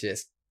book is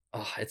just,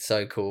 it's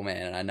so cool,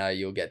 man. And I know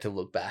you'll get to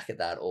look back at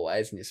that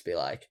always and just be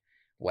like,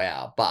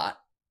 wow. But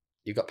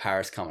you've got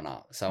Paris coming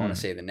up, so I want to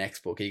see the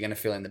next book. Are you going to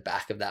fill in the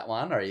back of that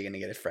one, or are you going to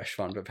get a fresh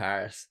one for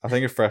Paris? I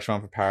think a fresh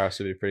one for Paris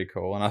would be pretty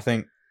cool. And I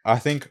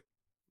think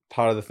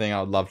part of the thing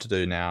I would love to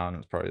do now, and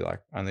it's probably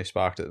like only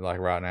sparked it like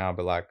right now,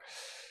 but like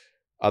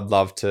I'd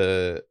love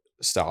to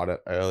start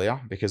it earlier,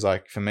 because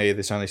like for me,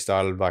 this only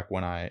started like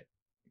when I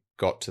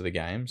got to the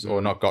games,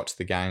 or not got to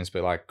the games,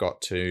 but like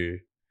got to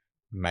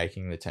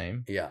making the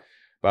team. Yeah.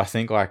 But I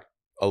think like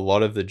a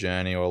lot of the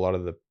journey, or a lot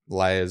of the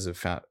layers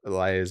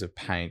of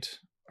paint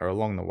are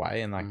along the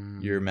way, and like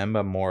you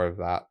remember more of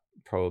that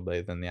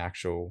probably than the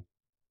actual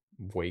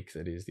week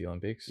that is the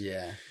Olympics.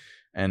 Yeah.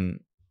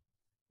 And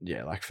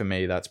yeah, like for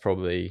me, that's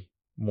probably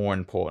more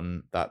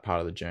important, that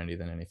part of the journey,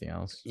 than anything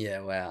else.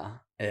 Yeah, wow.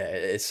 Yeah,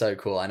 it's so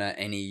cool. I know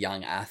any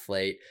young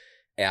athlete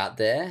out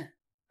there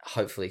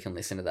hopefully can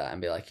listen to that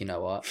and be like, you know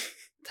what,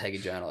 take a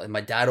journal. And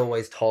my dad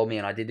always told me,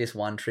 and I did this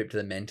one trip to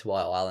the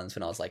Mentawai Islands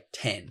when I was like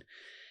 10,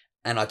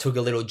 and I took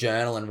a little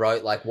journal and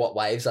wrote like what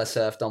waves I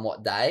surfed on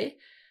what day.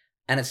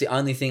 And it's the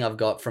only thing I've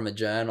got from a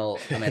journal.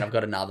 I mean, I've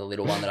got another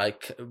little one that I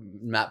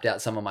mapped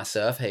out some of my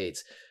surf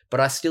heats, but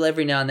I still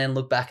every now and then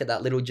look back at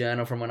that little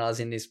journal from when I was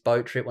in this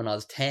boat trip when I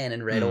was 10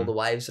 and read all the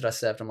waves that I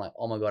surfed. I'm like,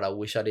 oh my God, I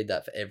wish I did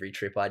that for every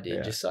trip I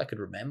did, just so I could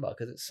remember,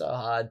 because it's so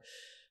hard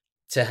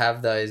to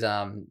have those,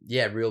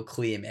 real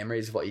clear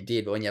memories of what you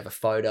did. But when you have a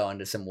photo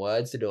and some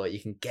words to do it, you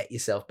can get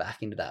yourself back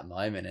into that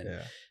moment. And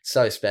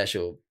so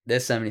special.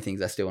 There's so many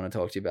things I still want to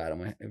talk to you about,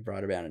 and we're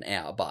right about an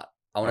hour, but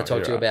I want to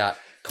talk to you about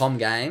Com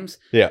Games.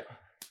 Yeah.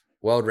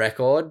 World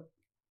record.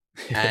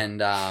 And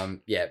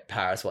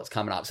Paris, what's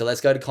coming up. So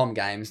let's go to Com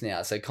Games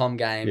now. So Com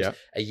Games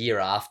a year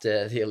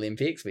after the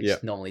Olympics,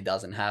 which normally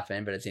doesn't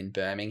happen, but it's in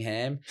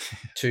Birmingham.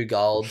 2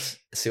 golds,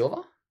 a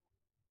silver.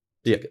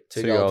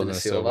 Two golds and a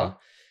silver.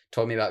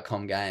 Talk me about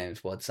Com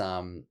Games. What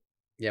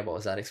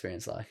was that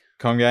experience like?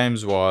 Com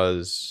Games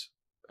was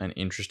an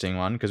interesting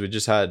one, because we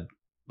just had,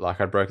 like,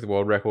 I broke the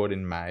world record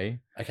in May.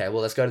 Okay,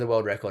 well, let's go to the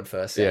world record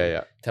first.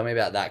 Yeah. Tell me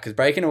about that, because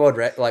breaking a world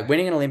record, like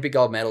winning an Olympic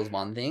gold medal is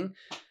one thing,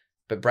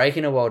 but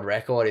breaking a world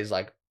record is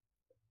like,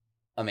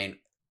 I mean,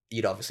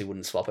 you'd obviously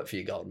wouldn't swap it for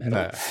your gold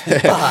medal,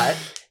 but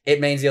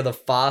it means you're the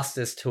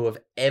fastest to have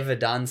ever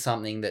done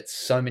something that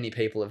so many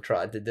people have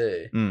tried to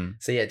do.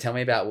 So yeah, tell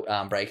me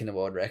about breaking the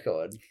world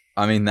record.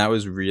 I mean, that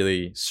was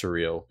really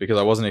surreal, because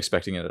I wasn't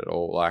expecting it at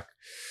all. Like,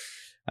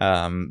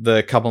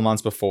 the couple of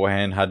months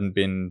beforehand hadn't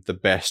been the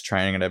best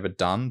training I'd ever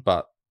done,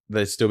 but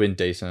they'd still been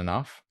decent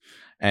enough.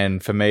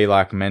 And for me,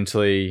 like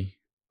mentally,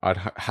 I'd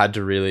had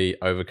to really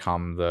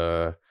overcome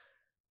the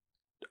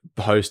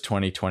post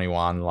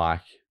 2021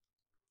 like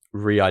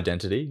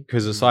re-identity,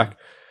 because it's like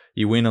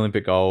you win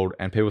Olympic gold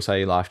and people say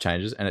your life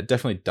changes, and it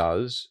definitely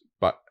does,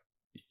 but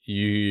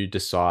you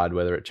decide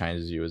whether it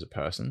changes you as a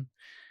person.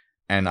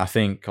 And I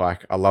think,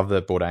 like, I love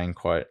the Bourdain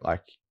quote,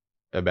 like,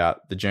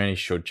 about the journey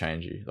should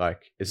change you.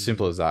 Like, it's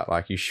simple as that.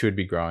 Like, you should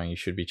be growing, you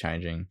should be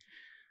changing,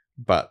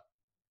 but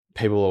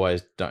people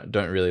always don't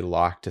really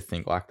like to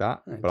think like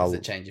that. But does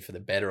it change you for the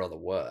better or the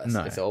worse?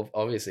 No. It's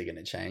obviously going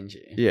to change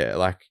you. Yeah,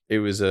 like, it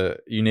was a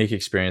unique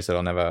experience that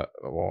I'll never,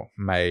 or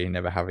may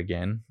never have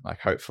again.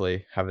 Like,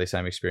 hopefully have the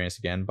same experience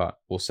again, but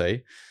we'll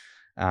see.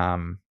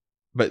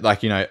 But,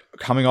 like, you know,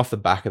 coming off the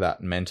back of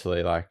that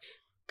mentally, like,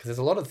 because there's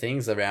a lot of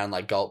things around,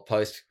 like,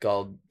 post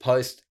gold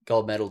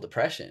medal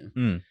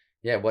depression.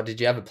 Yeah, what did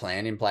you have a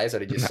plan in place, or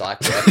did your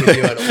psych work with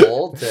you at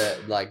all? To,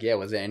 like, yeah,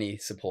 was there any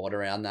support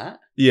around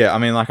that? Yeah, I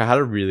mean, like, I had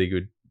a really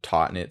good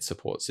tight knit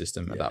support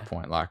system at that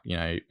point. Like, you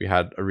know, we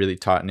had a really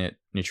tight knit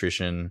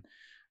nutrition,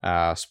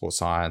 sports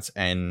science,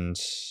 and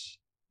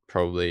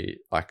probably,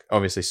 like,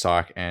 obviously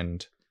psych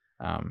and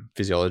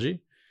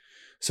physiology.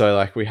 So,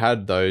 like, we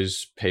had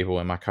those people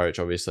and my coach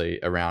obviously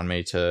around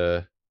me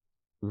to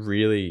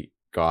really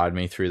guide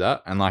me through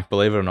that. And, like,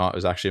 believe it or not, it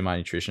was actually my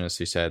nutritionist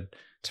who said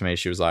to me,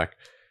 she was like,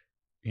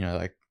 you know,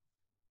 like,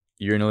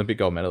 you're an Olympic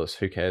gold medalist.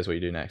 Who cares what you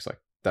do next? Like,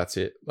 that's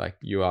it. Like,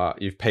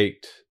 you've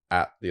peaked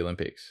at the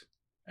Olympics.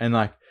 And,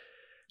 like,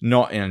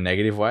 not in a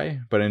negative way,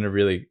 but in a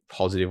really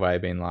positive way,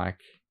 being like,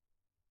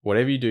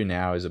 whatever you do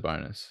now is a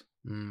bonus.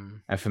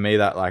 And for me,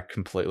 that, like,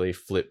 completely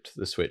flipped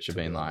the switch of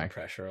being like,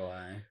 pressure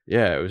away.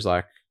 Yeah, it was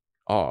like,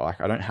 oh,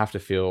 like, I don't have to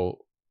feel,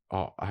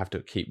 oh, I have to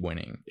keep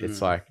winning.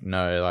 It's like,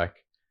 no, like,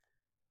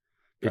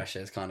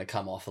 pressure's kind of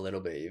come off a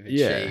little bit. You've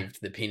achieved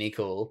the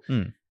pinnacle.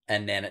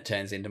 And then it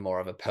turns into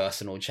more of a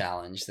personal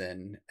challenge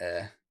than,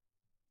 I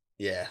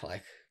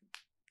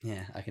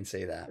can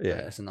see that. Yeah,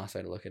 it's a nice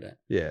way to look at it.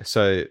 Yeah,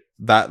 so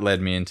that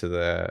led me into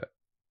the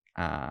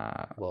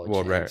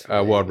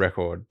world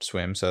record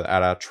swim. So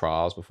at our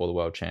trials before the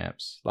World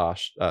Champs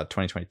last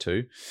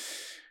 2022,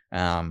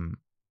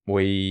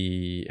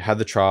 we had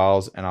the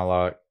trials, and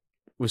I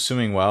was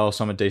swimming well,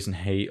 so I'm a decent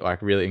heat,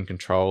 like, really in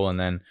control, and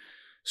then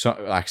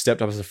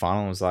stepped up as the final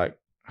and was like,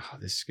 oh,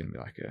 this is gonna be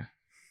like a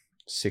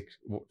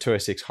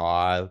 206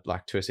 high,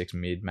 like 206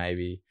 mid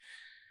maybe.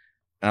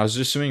 And I was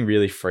just swimming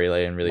really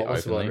freely and really openly.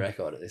 What's the world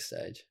record at this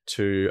stage?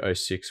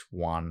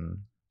 206.12,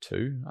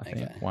 I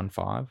think.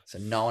 1.5. So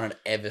no one had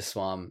ever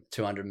swum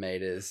 200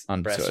 meters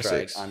under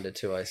breaststroke under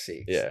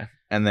 206. Yeah.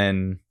 And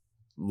then,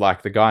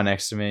 like, the guy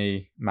next to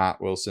me,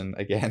 Matt Wilson,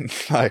 again,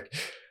 like,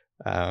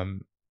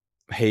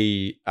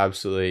 he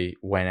absolutely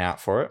went out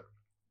for it.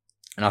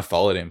 And I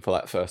followed him for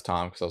that first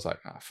time because I was like,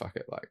 oh, fuck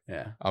it. Like,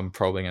 I'm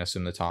probably going to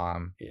swim the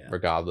time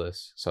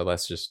regardless. So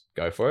let's just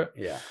go for it.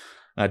 Yeah.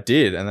 And I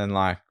did. And then,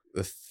 like,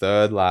 the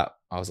third lap,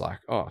 I was like,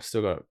 oh, I've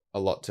still got a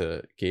lot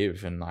to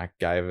give, and, like,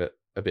 gave it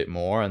a bit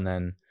more. And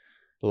then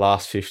the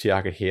last 50,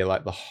 I could hear,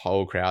 like, the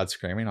whole crowd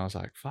screaming. I was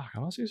like, fuck, I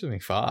must be swimming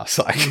fast.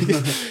 Like,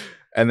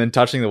 and then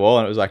touching the wall,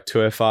 and it was like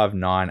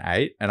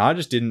 2:05.98. And I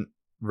just didn't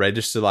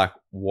register, like,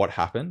 what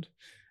happened.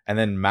 And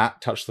then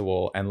Matt touched the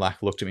wall and,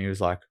 like, looked at me. He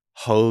was like,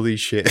 holy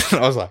shit.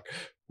 And I was like,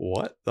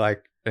 what?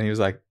 Like, and he was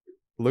like,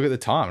 look at the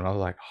time. And I was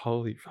like,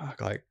 holy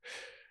fuck. Like,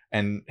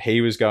 and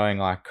he was going,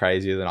 like,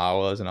 crazier than I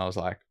was. And I was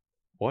like,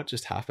 what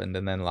just happened?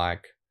 And then,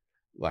 like,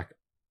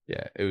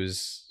 yeah, it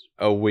was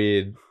a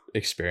weird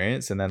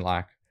experience. And then,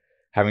 like,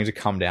 having to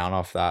come down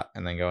off that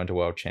and then go into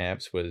World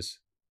Champs was,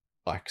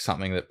 like,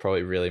 something that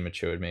probably really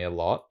matured me a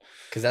lot.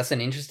 Because that's an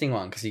interesting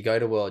one, because you go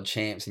to World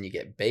Champs and you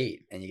get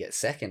beat and you get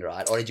second,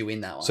 right? Or did you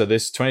win that one? So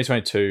this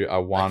 2022, I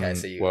won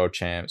World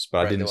Champs,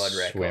 but I didn't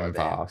swim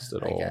fast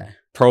at all.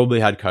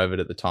 Probably had COVID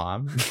at the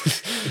time.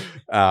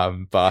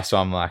 But so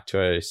I'm like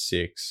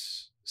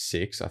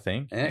 2:06.6, I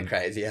think. Isn't it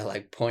crazy? Yeah,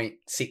 like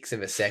 0.6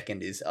 of a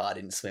second is, I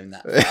didn't swim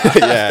that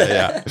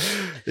fast.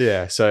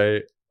 Yeah.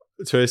 So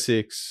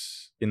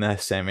 2:06 in the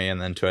semi,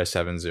 and then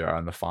 2:07.0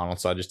 in the final.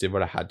 So I just did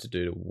what I had to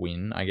do to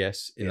win, I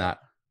guess, in that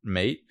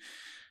meet.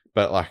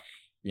 But, like,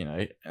 you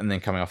know, and then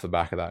coming off the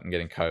back of that and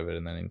getting COVID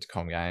and then into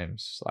Com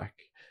Games,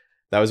 like,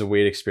 that was a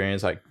weird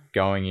experience, like,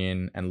 going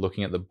in and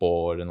looking at the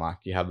board and, like,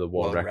 you have the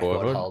world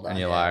record holder, and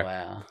you're like,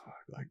 wow.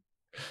 Like,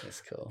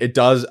 that's cool. It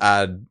does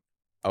add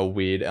a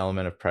weird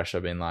element of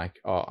pressure, being like,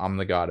 oh, I'm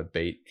the guy to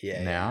beat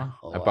now.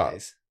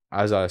 But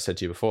as I said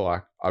to you before,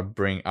 like, I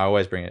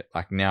always bring it,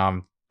 like, now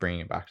I'm bringing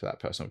it back to that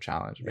personal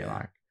challenge and being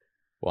like,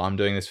 well, I'm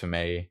doing this for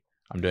me.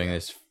 I'm doing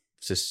this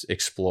to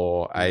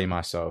explore A,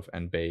 myself,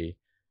 and B,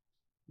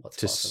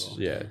 to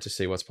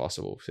see what's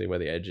possible, see where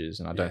the edge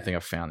is. And I don't think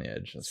I've found the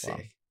edge. That's why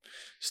I'm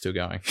still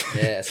going.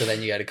 So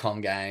then you go to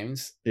Com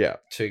Games.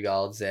 2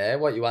 golds there.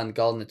 What, you won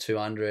gold in the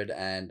 200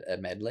 and a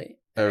medley?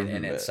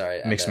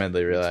 Mixed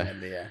medley relay.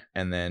 Mixed medley,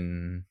 and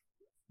then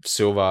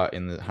silver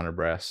in the 100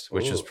 breast,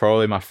 which was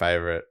probably my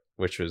favorite,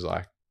 which was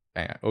like,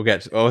 hang on,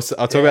 I'll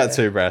talk about the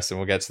 2 breasts and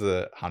we'll get to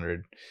the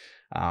 100.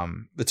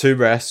 The 2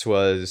 breasts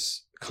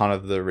was kind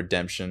of the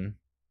redemption,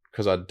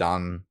 because I'd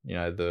done, you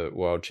know, the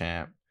world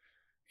champ,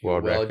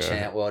 world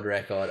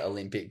record,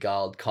 Olympic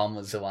gold. Com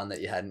was the one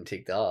that you hadn't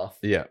ticked off.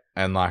 Yeah.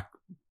 And, like,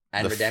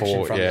 And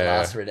redemption from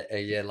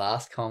your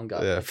last com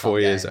got. Yeah,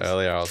 4 years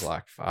earlier, I was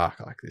like, fuck,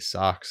 like this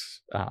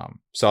sucks.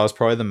 So I was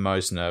probably the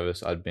most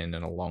nervous I'd been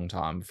in a long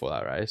time before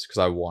that race because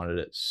I wanted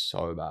it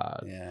so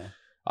bad. Yeah.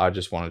 I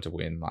just wanted to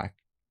win, like,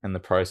 and the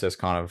process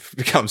kind of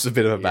becomes a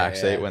bit of a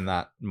backseat when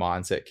that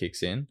mindset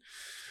kicks in.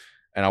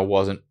 And I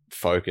wasn't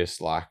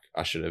focused like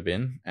I should have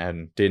been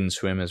and didn't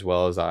swim as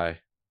well as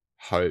I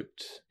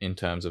hoped in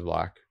terms of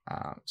like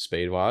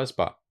speed wise,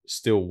 but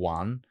still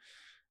won.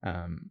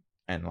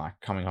 And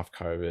like coming off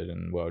COVID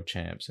and world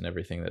champs and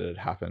everything that had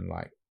happened,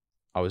 like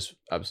I was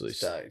absolutely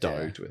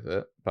stoked with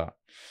it. But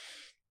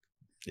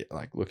yeah,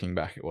 like looking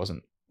back, it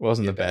wasn't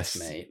the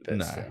best meet,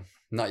 but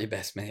not your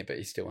best meet, but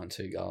you still won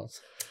 2 golds.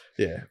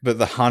 Yeah, but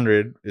the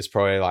 100 is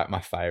probably like my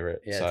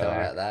favorite. Yeah, tell me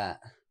about that.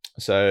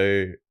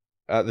 So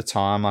at the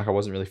time, like I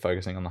wasn't really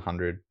focusing on the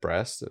 100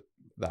 breast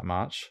that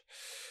much.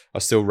 I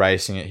was still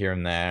racing it here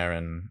and there,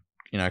 and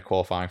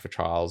qualifying for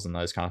trials and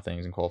those kind of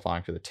things, and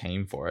qualifying for the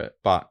team for it,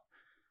 but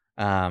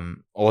I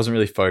wasn't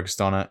really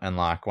focused on it. And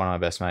like one of my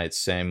best mates,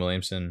 Sam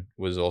Williamson,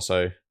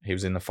 he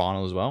was in the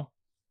final as well.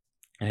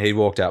 And he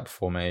walked out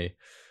before me.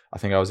 I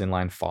think I was in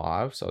lane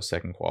 5, so I was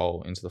second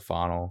qual into the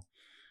final.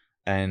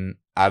 And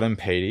Adam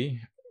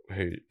Peaty,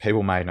 who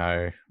people may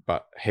know,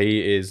 but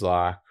he is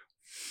like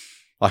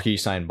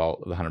Usain Bolt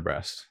of the 100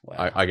 breast.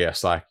 Wow. I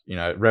guess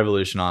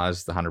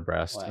revolutionized the 100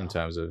 breast in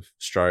terms of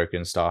stroke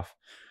and stuff.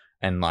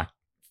 And like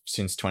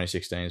since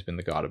 2016 has been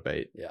the guy to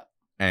beat. Yeah.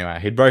 Anyway,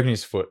 he'd broken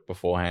his foot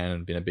beforehand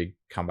and been a big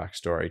comeback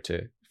story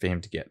for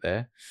him to get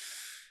there.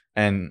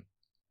 And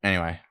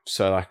anyway,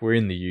 so like we're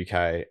in the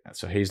UK,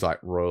 so he's like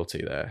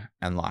royalty there.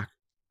 And like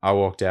I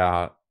walked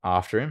out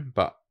after him,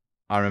 but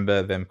I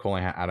remember them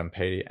calling out Adam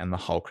Peaty and the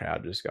whole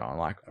crowd just going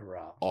like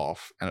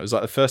off. And it was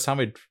like the first time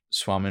we'd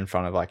swum in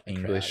front of like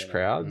English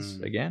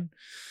crowds again.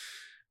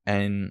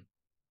 And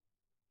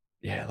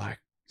yeah, like,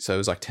 so it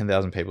was like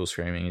 10,000 people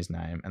screaming his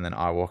name. And then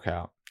I walk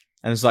out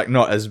and it's like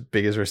not as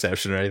big as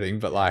reception or anything,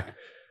 but like,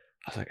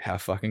 I was like, how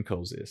fucking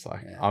cool is this?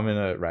 Like I'm in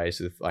a race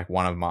with like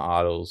one of my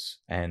idols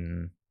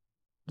and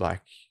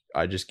like,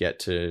 I just get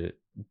to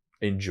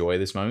enjoy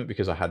this moment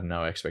because I had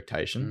no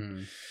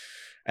expectation.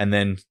 And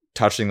then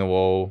touching the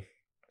wall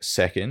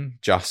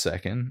just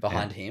second.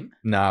 Behind him?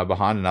 No,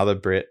 behind another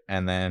Brit.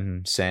 And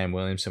then Sam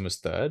Williamson was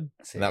third.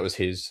 And that was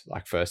his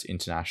like first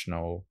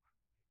international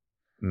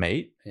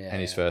meet and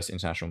his first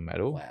international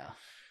medal.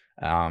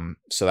 Wow.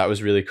 So that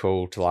was really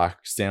cool to like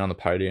stand on the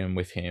podium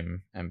with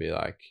him and be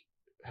like,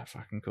 how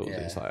fucking cool is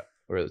this? Like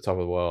we're at the top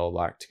of the world,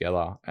 like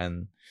together.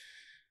 And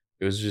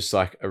it was just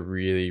like a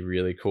really,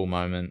 really cool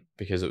moment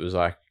because it was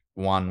like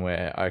one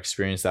where I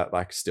experienced that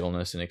like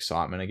stillness and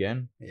excitement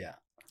again. Yeah.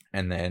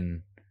 And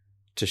then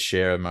to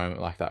share a moment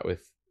like that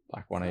with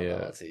like one of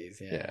your,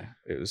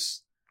 it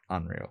was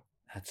unreal.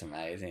 That's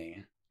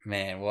amazing.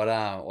 Man, what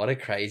a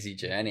crazy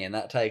journey. And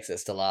that takes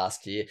us to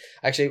last year.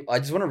 Actually, I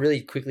just want to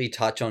really quickly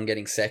touch on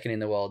getting second in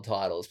the world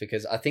titles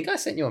because I think I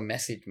sent you a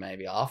message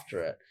maybe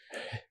after it.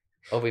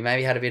 Or we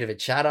maybe had a bit of a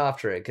chat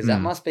after it because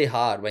that must be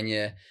hard when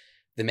you're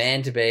the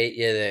man to beat.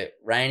 You're the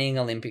reigning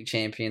Olympic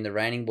champion, the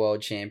reigning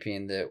world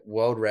champion, the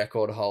world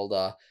record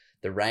holder,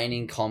 the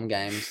reigning Com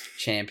Games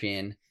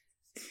champion,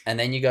 and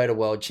then you go to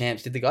world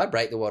champs. Did the guy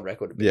break the world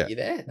record to beat you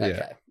there?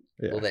 Okay.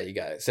 Yeah. Well, there you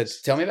go. So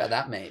tell me about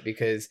that, mate,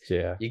 because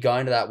you go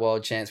into that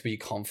world champs. Were you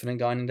confident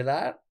going into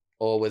that?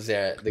 Or was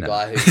there the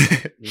guy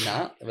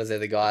who was there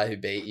the guy who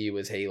beat you?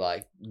 Was he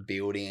like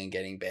building and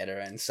getting better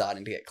and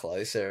starting to get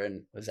closer?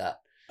 And was that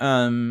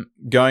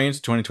going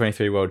into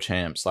 2023 world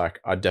champs,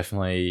 like I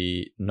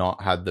definitely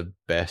not had the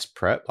best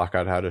prep. Like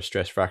I'd had a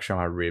stress fracture on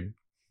my rib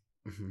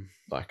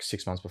like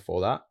 6 months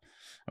before that.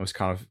 I was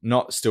kind of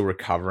not still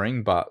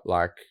recovering, but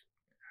like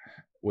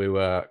we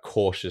were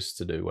cautious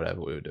to do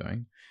whatever we were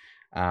doing.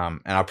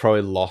 And I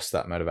probably lost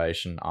that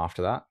motivation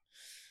after that.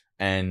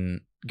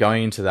 And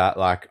going into that,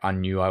 like I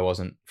knew I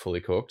wasn't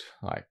fully cooked,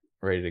 like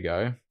ready to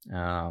go.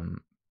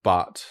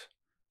 But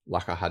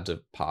like I had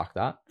to park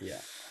that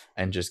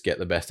and just get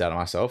the best out of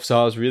myself.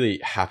 So I was really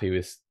happy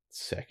with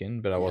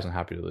second, but I wasn't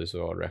happy to lose the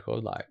world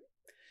record. Like,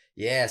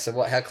 so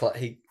what,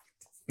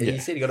 you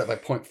said he got it by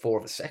 0.4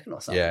 of a second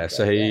or something. Yeah.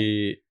 So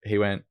he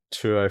went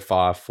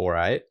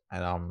 2:05.48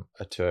 and I'm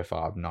a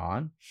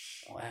 2:05.9.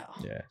 Wow.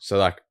 Yeah. So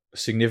like a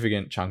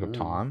significant chunk of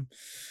time.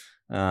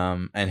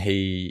 And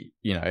he,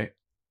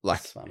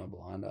 like swam a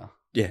blinder.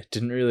 Yeah,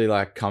 didn't really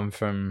like come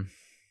from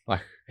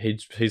like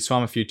he'd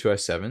swum a few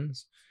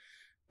 2:07s,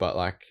 but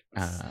like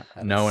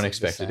no one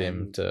expected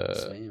him to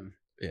swim.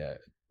 Yeah.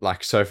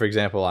 Like so for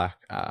example, like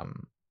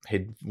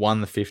he'd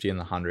won the 50 and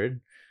the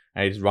 100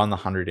 and he'd run the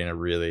 100 in a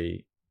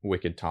really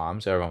wicked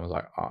time. So everyone was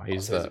like, oh,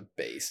 he's a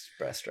beast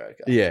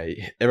breaststroker. Yeah.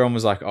 Everyone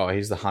was like, oh,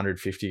 he's the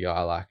 150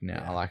 guy like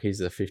now. Like he's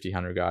the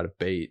 50-100 guy to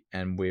beat.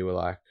 And we were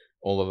like,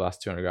 all of us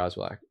 200 guys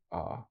were like,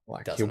 oh,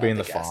 like he'll be in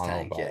the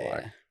final, but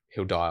like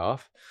he'll die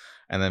off.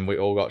 And then we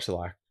all got to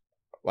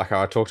like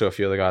I talked to a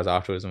few of the guys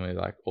afterwards and we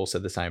like all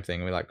said the same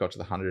thing. We like got to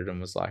the 100 and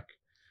was like,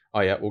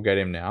 oh yeah, we'll get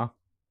him now.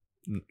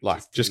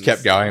 like just didn't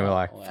kept going. And we're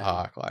start. like,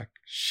 Wow. fuck, like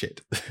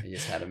shit. You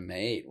just had to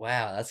meet.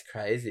 Wow, that's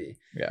crazy.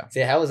 Yeah.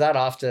 See, how was that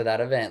after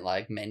that event?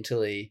 Like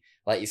mentally,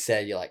 like you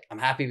said, you're like, I'm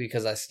happy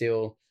because I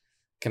still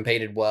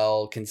competed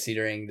well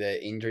considering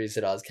the injuries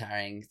that I was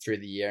carrying through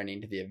the year and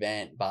into the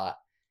event. But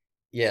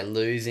yeah,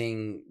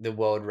 losing the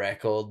world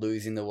record,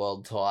 losing the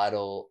world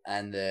title,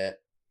 and the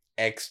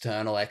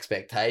external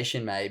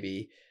expectation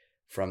maybe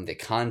from the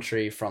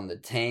country, from the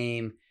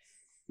team,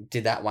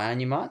 did that weigh on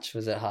you much?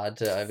 Was it hard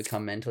to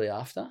overcome mentally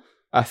after?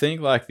 I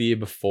think like the year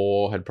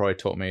before had probably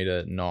taught me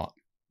to not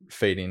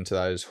feed into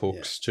those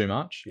hooks too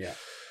much. Yeah.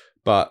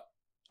 But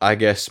I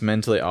guess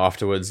mentally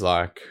afterwards,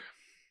 like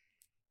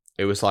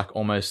it was like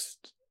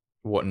almost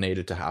what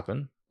needed to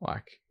happen,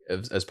 like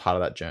as part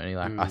of that journey.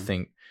 Like I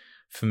think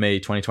for me,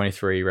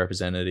 2023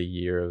 represented a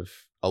year of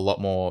a lot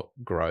more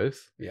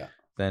growth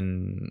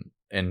than,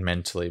 and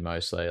mentally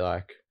mostly,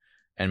 like,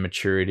 and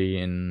maturity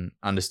in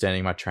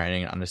understanding my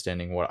training and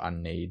understanding what I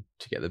need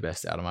to get the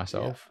best out of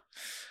myself.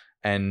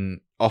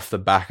 And off the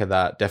back of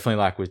that,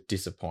 definitely like was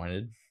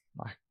disappointed.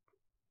 Like,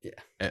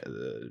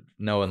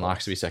 no one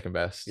likes to be second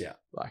best. Yeah.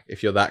 Like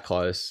if you're that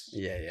close,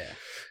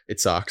 it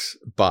sucks.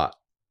 But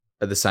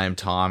at the same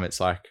time, it's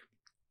like,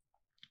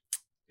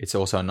 it's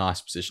also a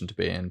nice position to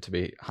be in, to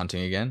be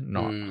hunting again,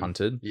 not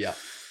hunted. Yeah.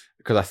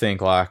 Because I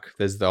think like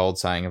there's the old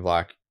saying of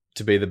like,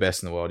 to be the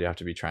best in the world, you have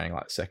to be training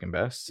like second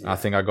best. And I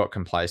think I got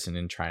complacent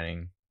in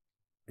training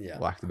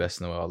like the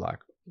best in the world, like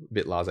a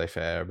bit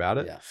laissez-faire about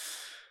it. Yeah.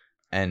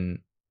 And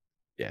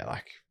yeah,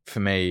 like for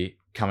me,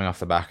 coming off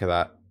the back of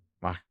that,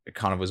 it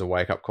kind of was a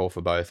wake-up call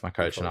for both my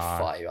coach and I.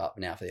 Fire you up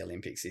now for the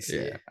Olympics this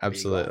year.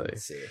 Absolutely.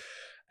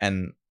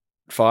 And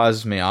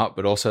fires me up,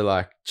 but also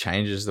like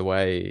changes the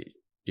way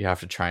you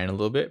have to train a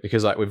little bit,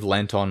 because like we've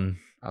lent on,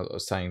 I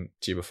was saying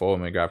to you before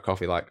when we grabbed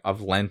coffee, like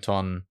I've lent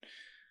on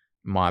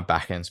my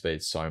back end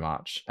speed so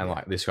much. And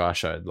like this guy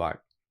showed like,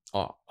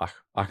 oh,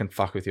 I can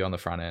fuck with you on the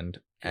front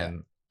end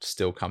and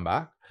still come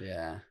back.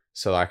 Yeah.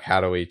 So like,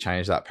 how do we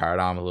change that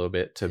paradigm a little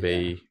bit to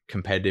be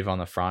competitive on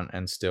the front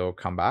and still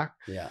come back?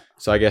 Yeah.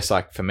 So I guess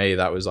like for me,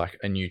 that was like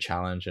a new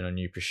challenge and a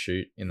new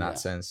pursuit in that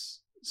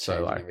sense. So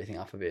changing like everything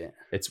up a bit.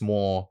 It's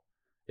more,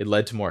 it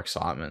led to more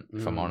excitement,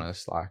 if I'm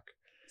honest. Like,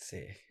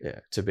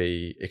 to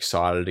be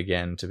excited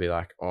again, to be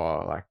like,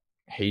 oh, like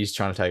he's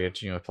trying to take it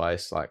to a new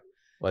place. Like,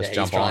 let's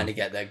jump on. He's trying to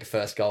get the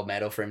first gold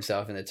medal for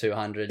himself in the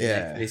 200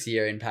 this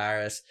year in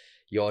Paris.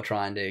 You're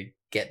trying to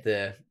get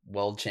the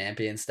world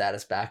champion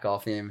status back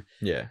off him.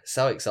 Yeah.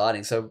 So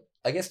exciting. So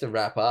I guess to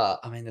wrap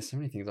up, I mean, there's so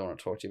many things I want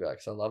to talk to you about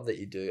because I love that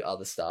you do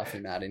other stuff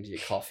and add into your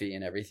coffee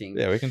and everything.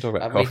 Yeah, we can talk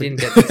about coffee. We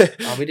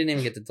didn't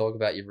even get to talk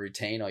about your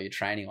routine or your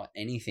training or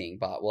anything,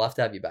 but we'll have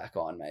to have you back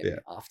on maybe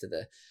after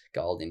the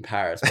gold in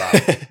Paris.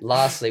 But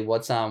lastly,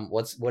 what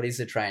is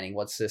the training?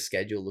 What's the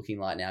schedule looking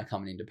like now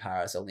coming into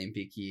Paris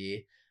Olympic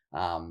year?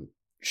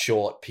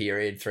 Short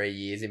period, 3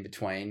 years in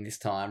between this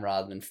time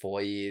rather than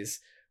 4 years.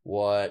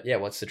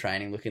 What's the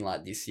training looking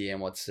like this year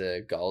and what's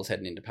the goals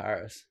heading into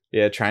Paris?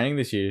 Yeah, training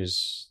this year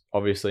is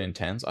obviously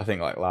intense. I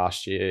think like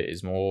last year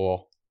is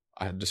more,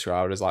 I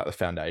describe it as like the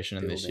foundation,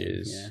 and this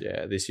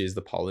year's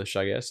the polish,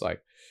 I guess.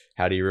 Like,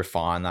 how do you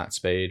refine that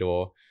speed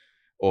or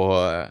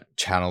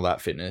channel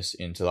that fitness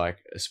into like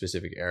a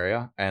specific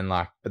area? And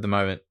like at the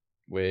moment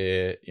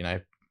we're,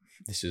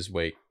 this is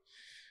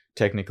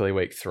technically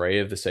week 3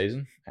 of the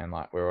season, and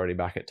like we're already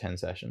back at 10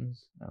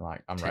 sessions, and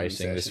like I'm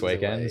racing this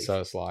weekend.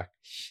 So it's like,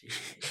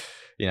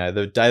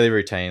 the daily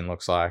routine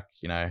looks like,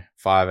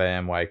 5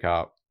 a.m. wake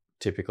up,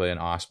 typically an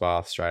ice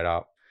bath straight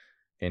up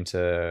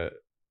into,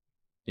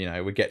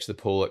 we get to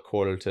the pool at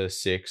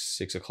 5:45,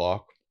 6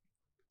 o'clock,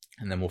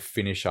 and then we'll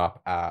finish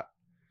up at,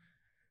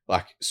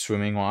 like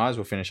swimming wise,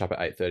 we'll finish up at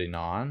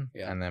 8:39,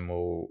 and then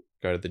we'll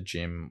go to the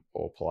gym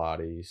or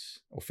Pilates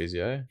or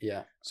physio.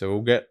 Yeah. So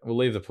we'll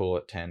leave the pool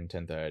at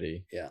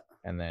 10:30. Yeah.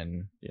 And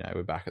then,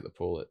 we're back at the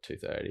pool at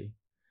 2:30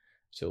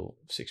 till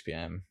 6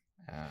 p.m.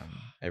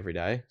 Every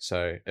day.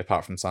 So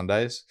apart from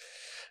Sundays.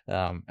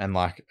 And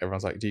like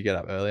everyone's like, do you get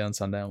up early on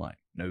Sunday? I'm like,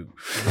 no.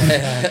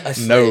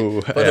 No.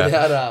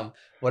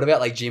 What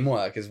about like gym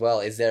work as well?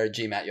 Is there a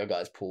gym at your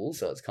guys' pool?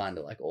 So it's kind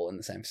of like all in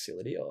the same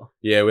facility, or?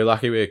 Yeah, we're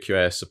lucky we're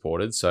QAS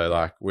supported. So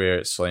like we're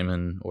at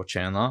Sleeman or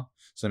Chandler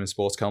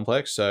Sports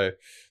Complex. So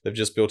they've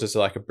just built us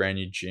like a brand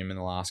new gym in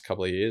the last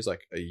couple of years,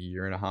 like a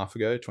year and a half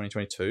ago,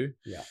 2022.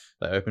 Yeah.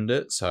 They opened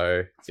it.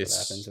 So that's what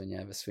happens when you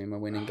have a swimmer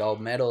winning gold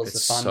medals. The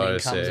funding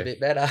comes sick. A bit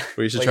better.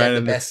 We used to train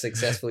the best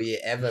successul year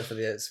ever for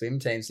the swim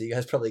team. So you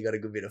guys probably got a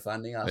good bit of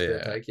funding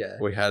after Tokyo.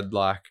 We had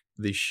like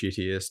the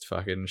shittiest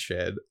fucking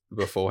shed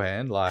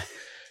beforehand. Like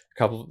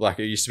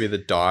it used to be the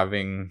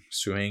diving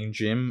swimming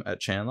gym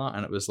at Chandler,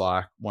 and it was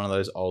like one of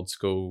those old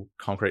school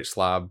concrete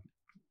slab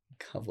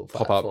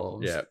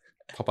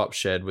pop-up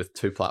shed with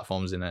 2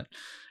 platforms in it.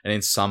 And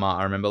in summer,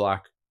 I remember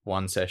like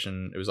one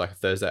session, it was like a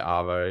Thursday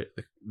arvo.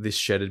 This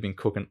shed had been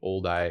cooking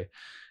all day,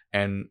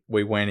 and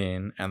we went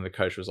in and the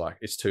coach was like,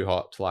 it's too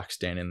hot to like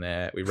stand in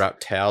there. We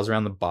wrapped towels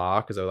around the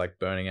bar because they were like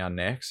burning our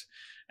necks.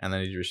 And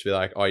then he'd just be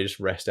like, oh, you just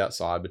rest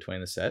outside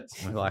between the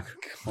sets. And we're like,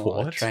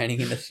 what? Training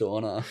in the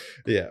sauna.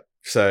 Yeah.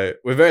 So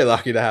we're very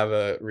lucky to have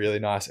a really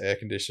nice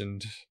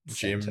air-conditioned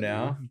gym Center,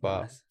 now.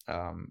 But,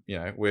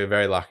 nice. we're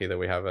very lucky that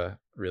we have a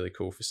really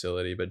cool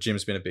facility. But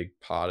gym's been a big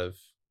part of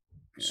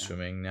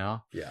swimming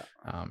now. Yeah.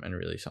 And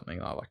really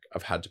something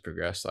I've had to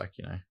progress.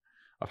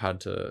 I've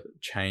had to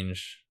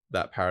change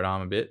that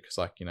paradigm a bit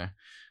because,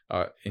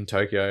 in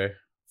Tokyo,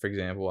 for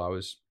example, I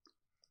was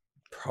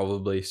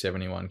probably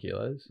 71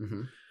 kilos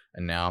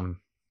and now I'm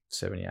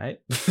 78.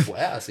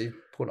 Wow. So you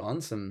put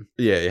on some.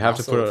 Yeah, you have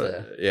to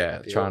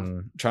put try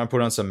and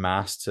put on some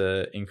mass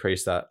to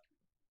increase that.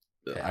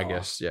 Power. I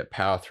guess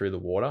power through the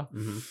water,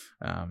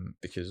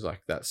 because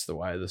that's the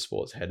way the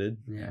sport's headed.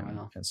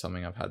 And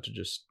something I've had to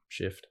just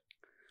shift.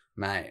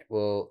 Mate,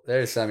 well,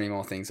 there's so many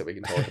more things that we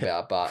can talk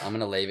about, but I'm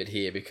going to leave it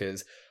here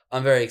because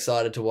I'm very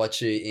excited to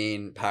watch you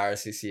in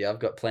Paris this year. I've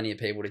got plenty of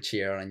people to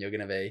cheer on, and you're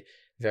going to be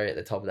very at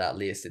the top of that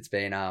list. It's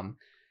been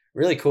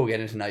really cool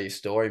getting to know your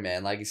story,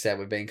 man. Like you said,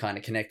 we've been kind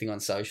of connecting on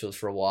socials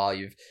for a while.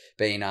 You've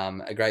been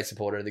a great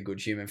supporter of the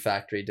Good Human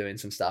Factory, doing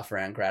some stuff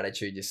around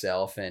gratitude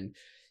yourself, and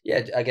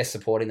I guess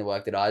supporting the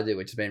work that I do,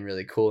 which has been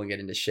really cool, and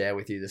getting to share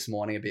with you this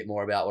morning a bit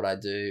more about what I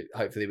do.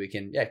 Hopefully we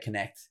can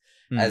connect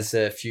as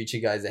the future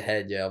goes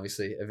ahead.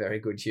 Obviously a very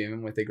good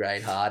human with a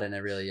great heart and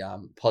a really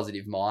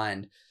positive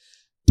mind.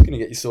 I'm going to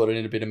get you sorted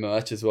in a bit of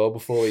merch as well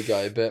before we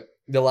go. But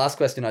the last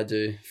question I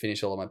do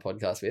finish all of my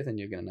podcasts with, and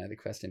you're going to know the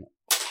question.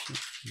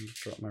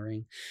 Drop my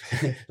ring.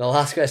 The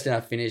last question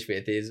I finish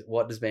with is,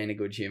 what does being a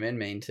good human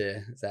mean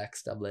to Zach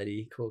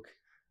Stubblety-Cook?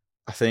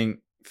 I think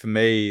for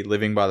me,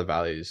 living by the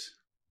values,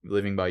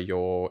 living by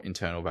your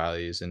internal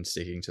values and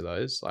sticking to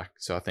those.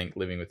 So I think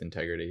living with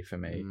integrity for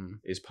me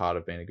is part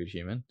of being a good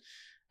human,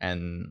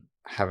 and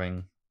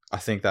I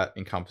think that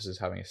encompasses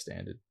having a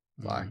standard.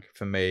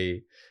 For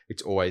me,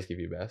 it's always give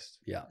your best.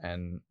 Yeah.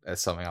 And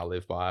that's something I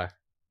live by,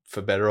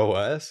 for better or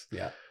worse.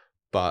 Yeah.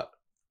 But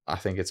I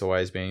think it's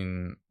always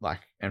been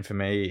and for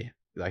me,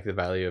 the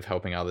value of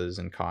helping others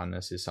and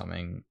kindness is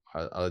something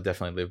I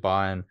definitely live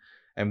by, and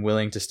am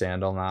willing to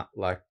stand on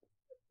that,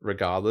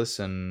 regardless.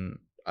 And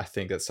I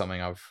think that's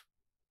something I've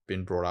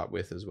been brought up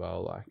with as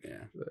well.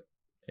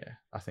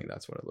 I think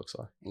that's what it looks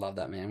like. Love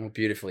that, man. Well,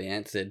 beautifully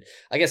answered.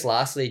 I guess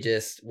lastly,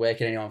 just where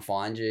can anyone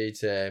find you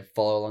to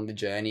follow along the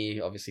journey?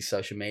 Obviously,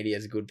 social media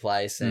is a good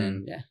place,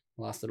 and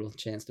last little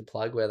chance to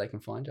plug where they can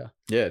find you.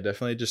 Yeah,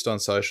 definitely. Just on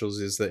socials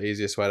is the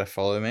easiest way to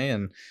follow me,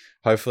 and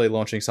hopefully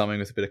launching something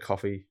with a bit of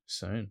coffee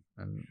soon.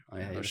 And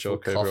I'm sure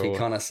coffee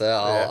connoisseur.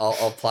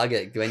 I'll plug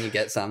it when you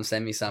get some.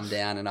 Send me some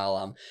down, and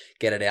I'll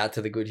get it out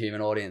to the Good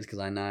Human audience, because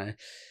I know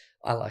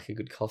I like a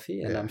good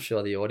coffee, and I'm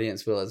sure the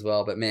audience will as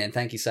well. But man,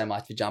 thank you so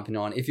much for jumping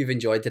on. If you've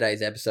enjoyed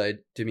today's episode,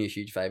 do me a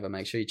huge favor.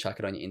 Make sure you chuck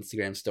it on your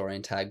Instagram story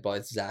and tag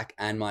both Zach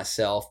and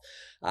myself.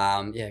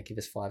 Give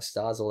us 5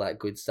 stars, all that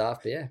good stuff.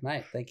 But yeah,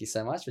 mate, thank you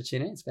so much for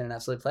tuning in. It's been an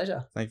absolute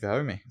pleasure. Thank you for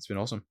having me. It's been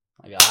awesome.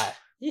 My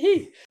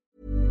guy.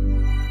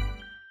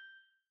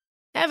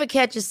 Ever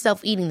catch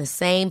yourself eating the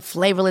same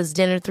flavorless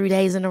dinner 3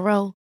 days in a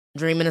row?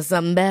 Dreaming of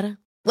something better?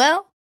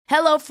 Well,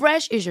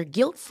 HelloFresh is your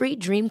guilt-free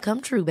dream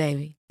come true,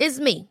 baby. It's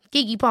me,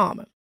 Keke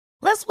Palmer.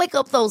 Let's wake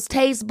up those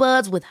taste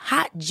buds with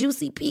hot,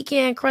 juicy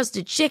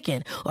pecan-crusted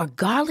chicken or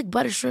garlic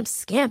butter shrimp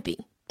scampi.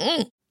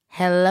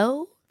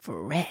 Hello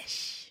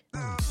Fresh.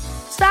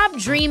 Stop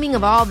dreaming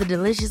of all the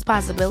delicious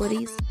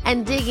possibilities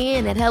and dig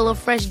in at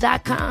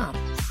HelloFresh.com.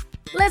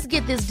 Let's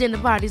get this dinner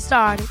party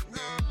started.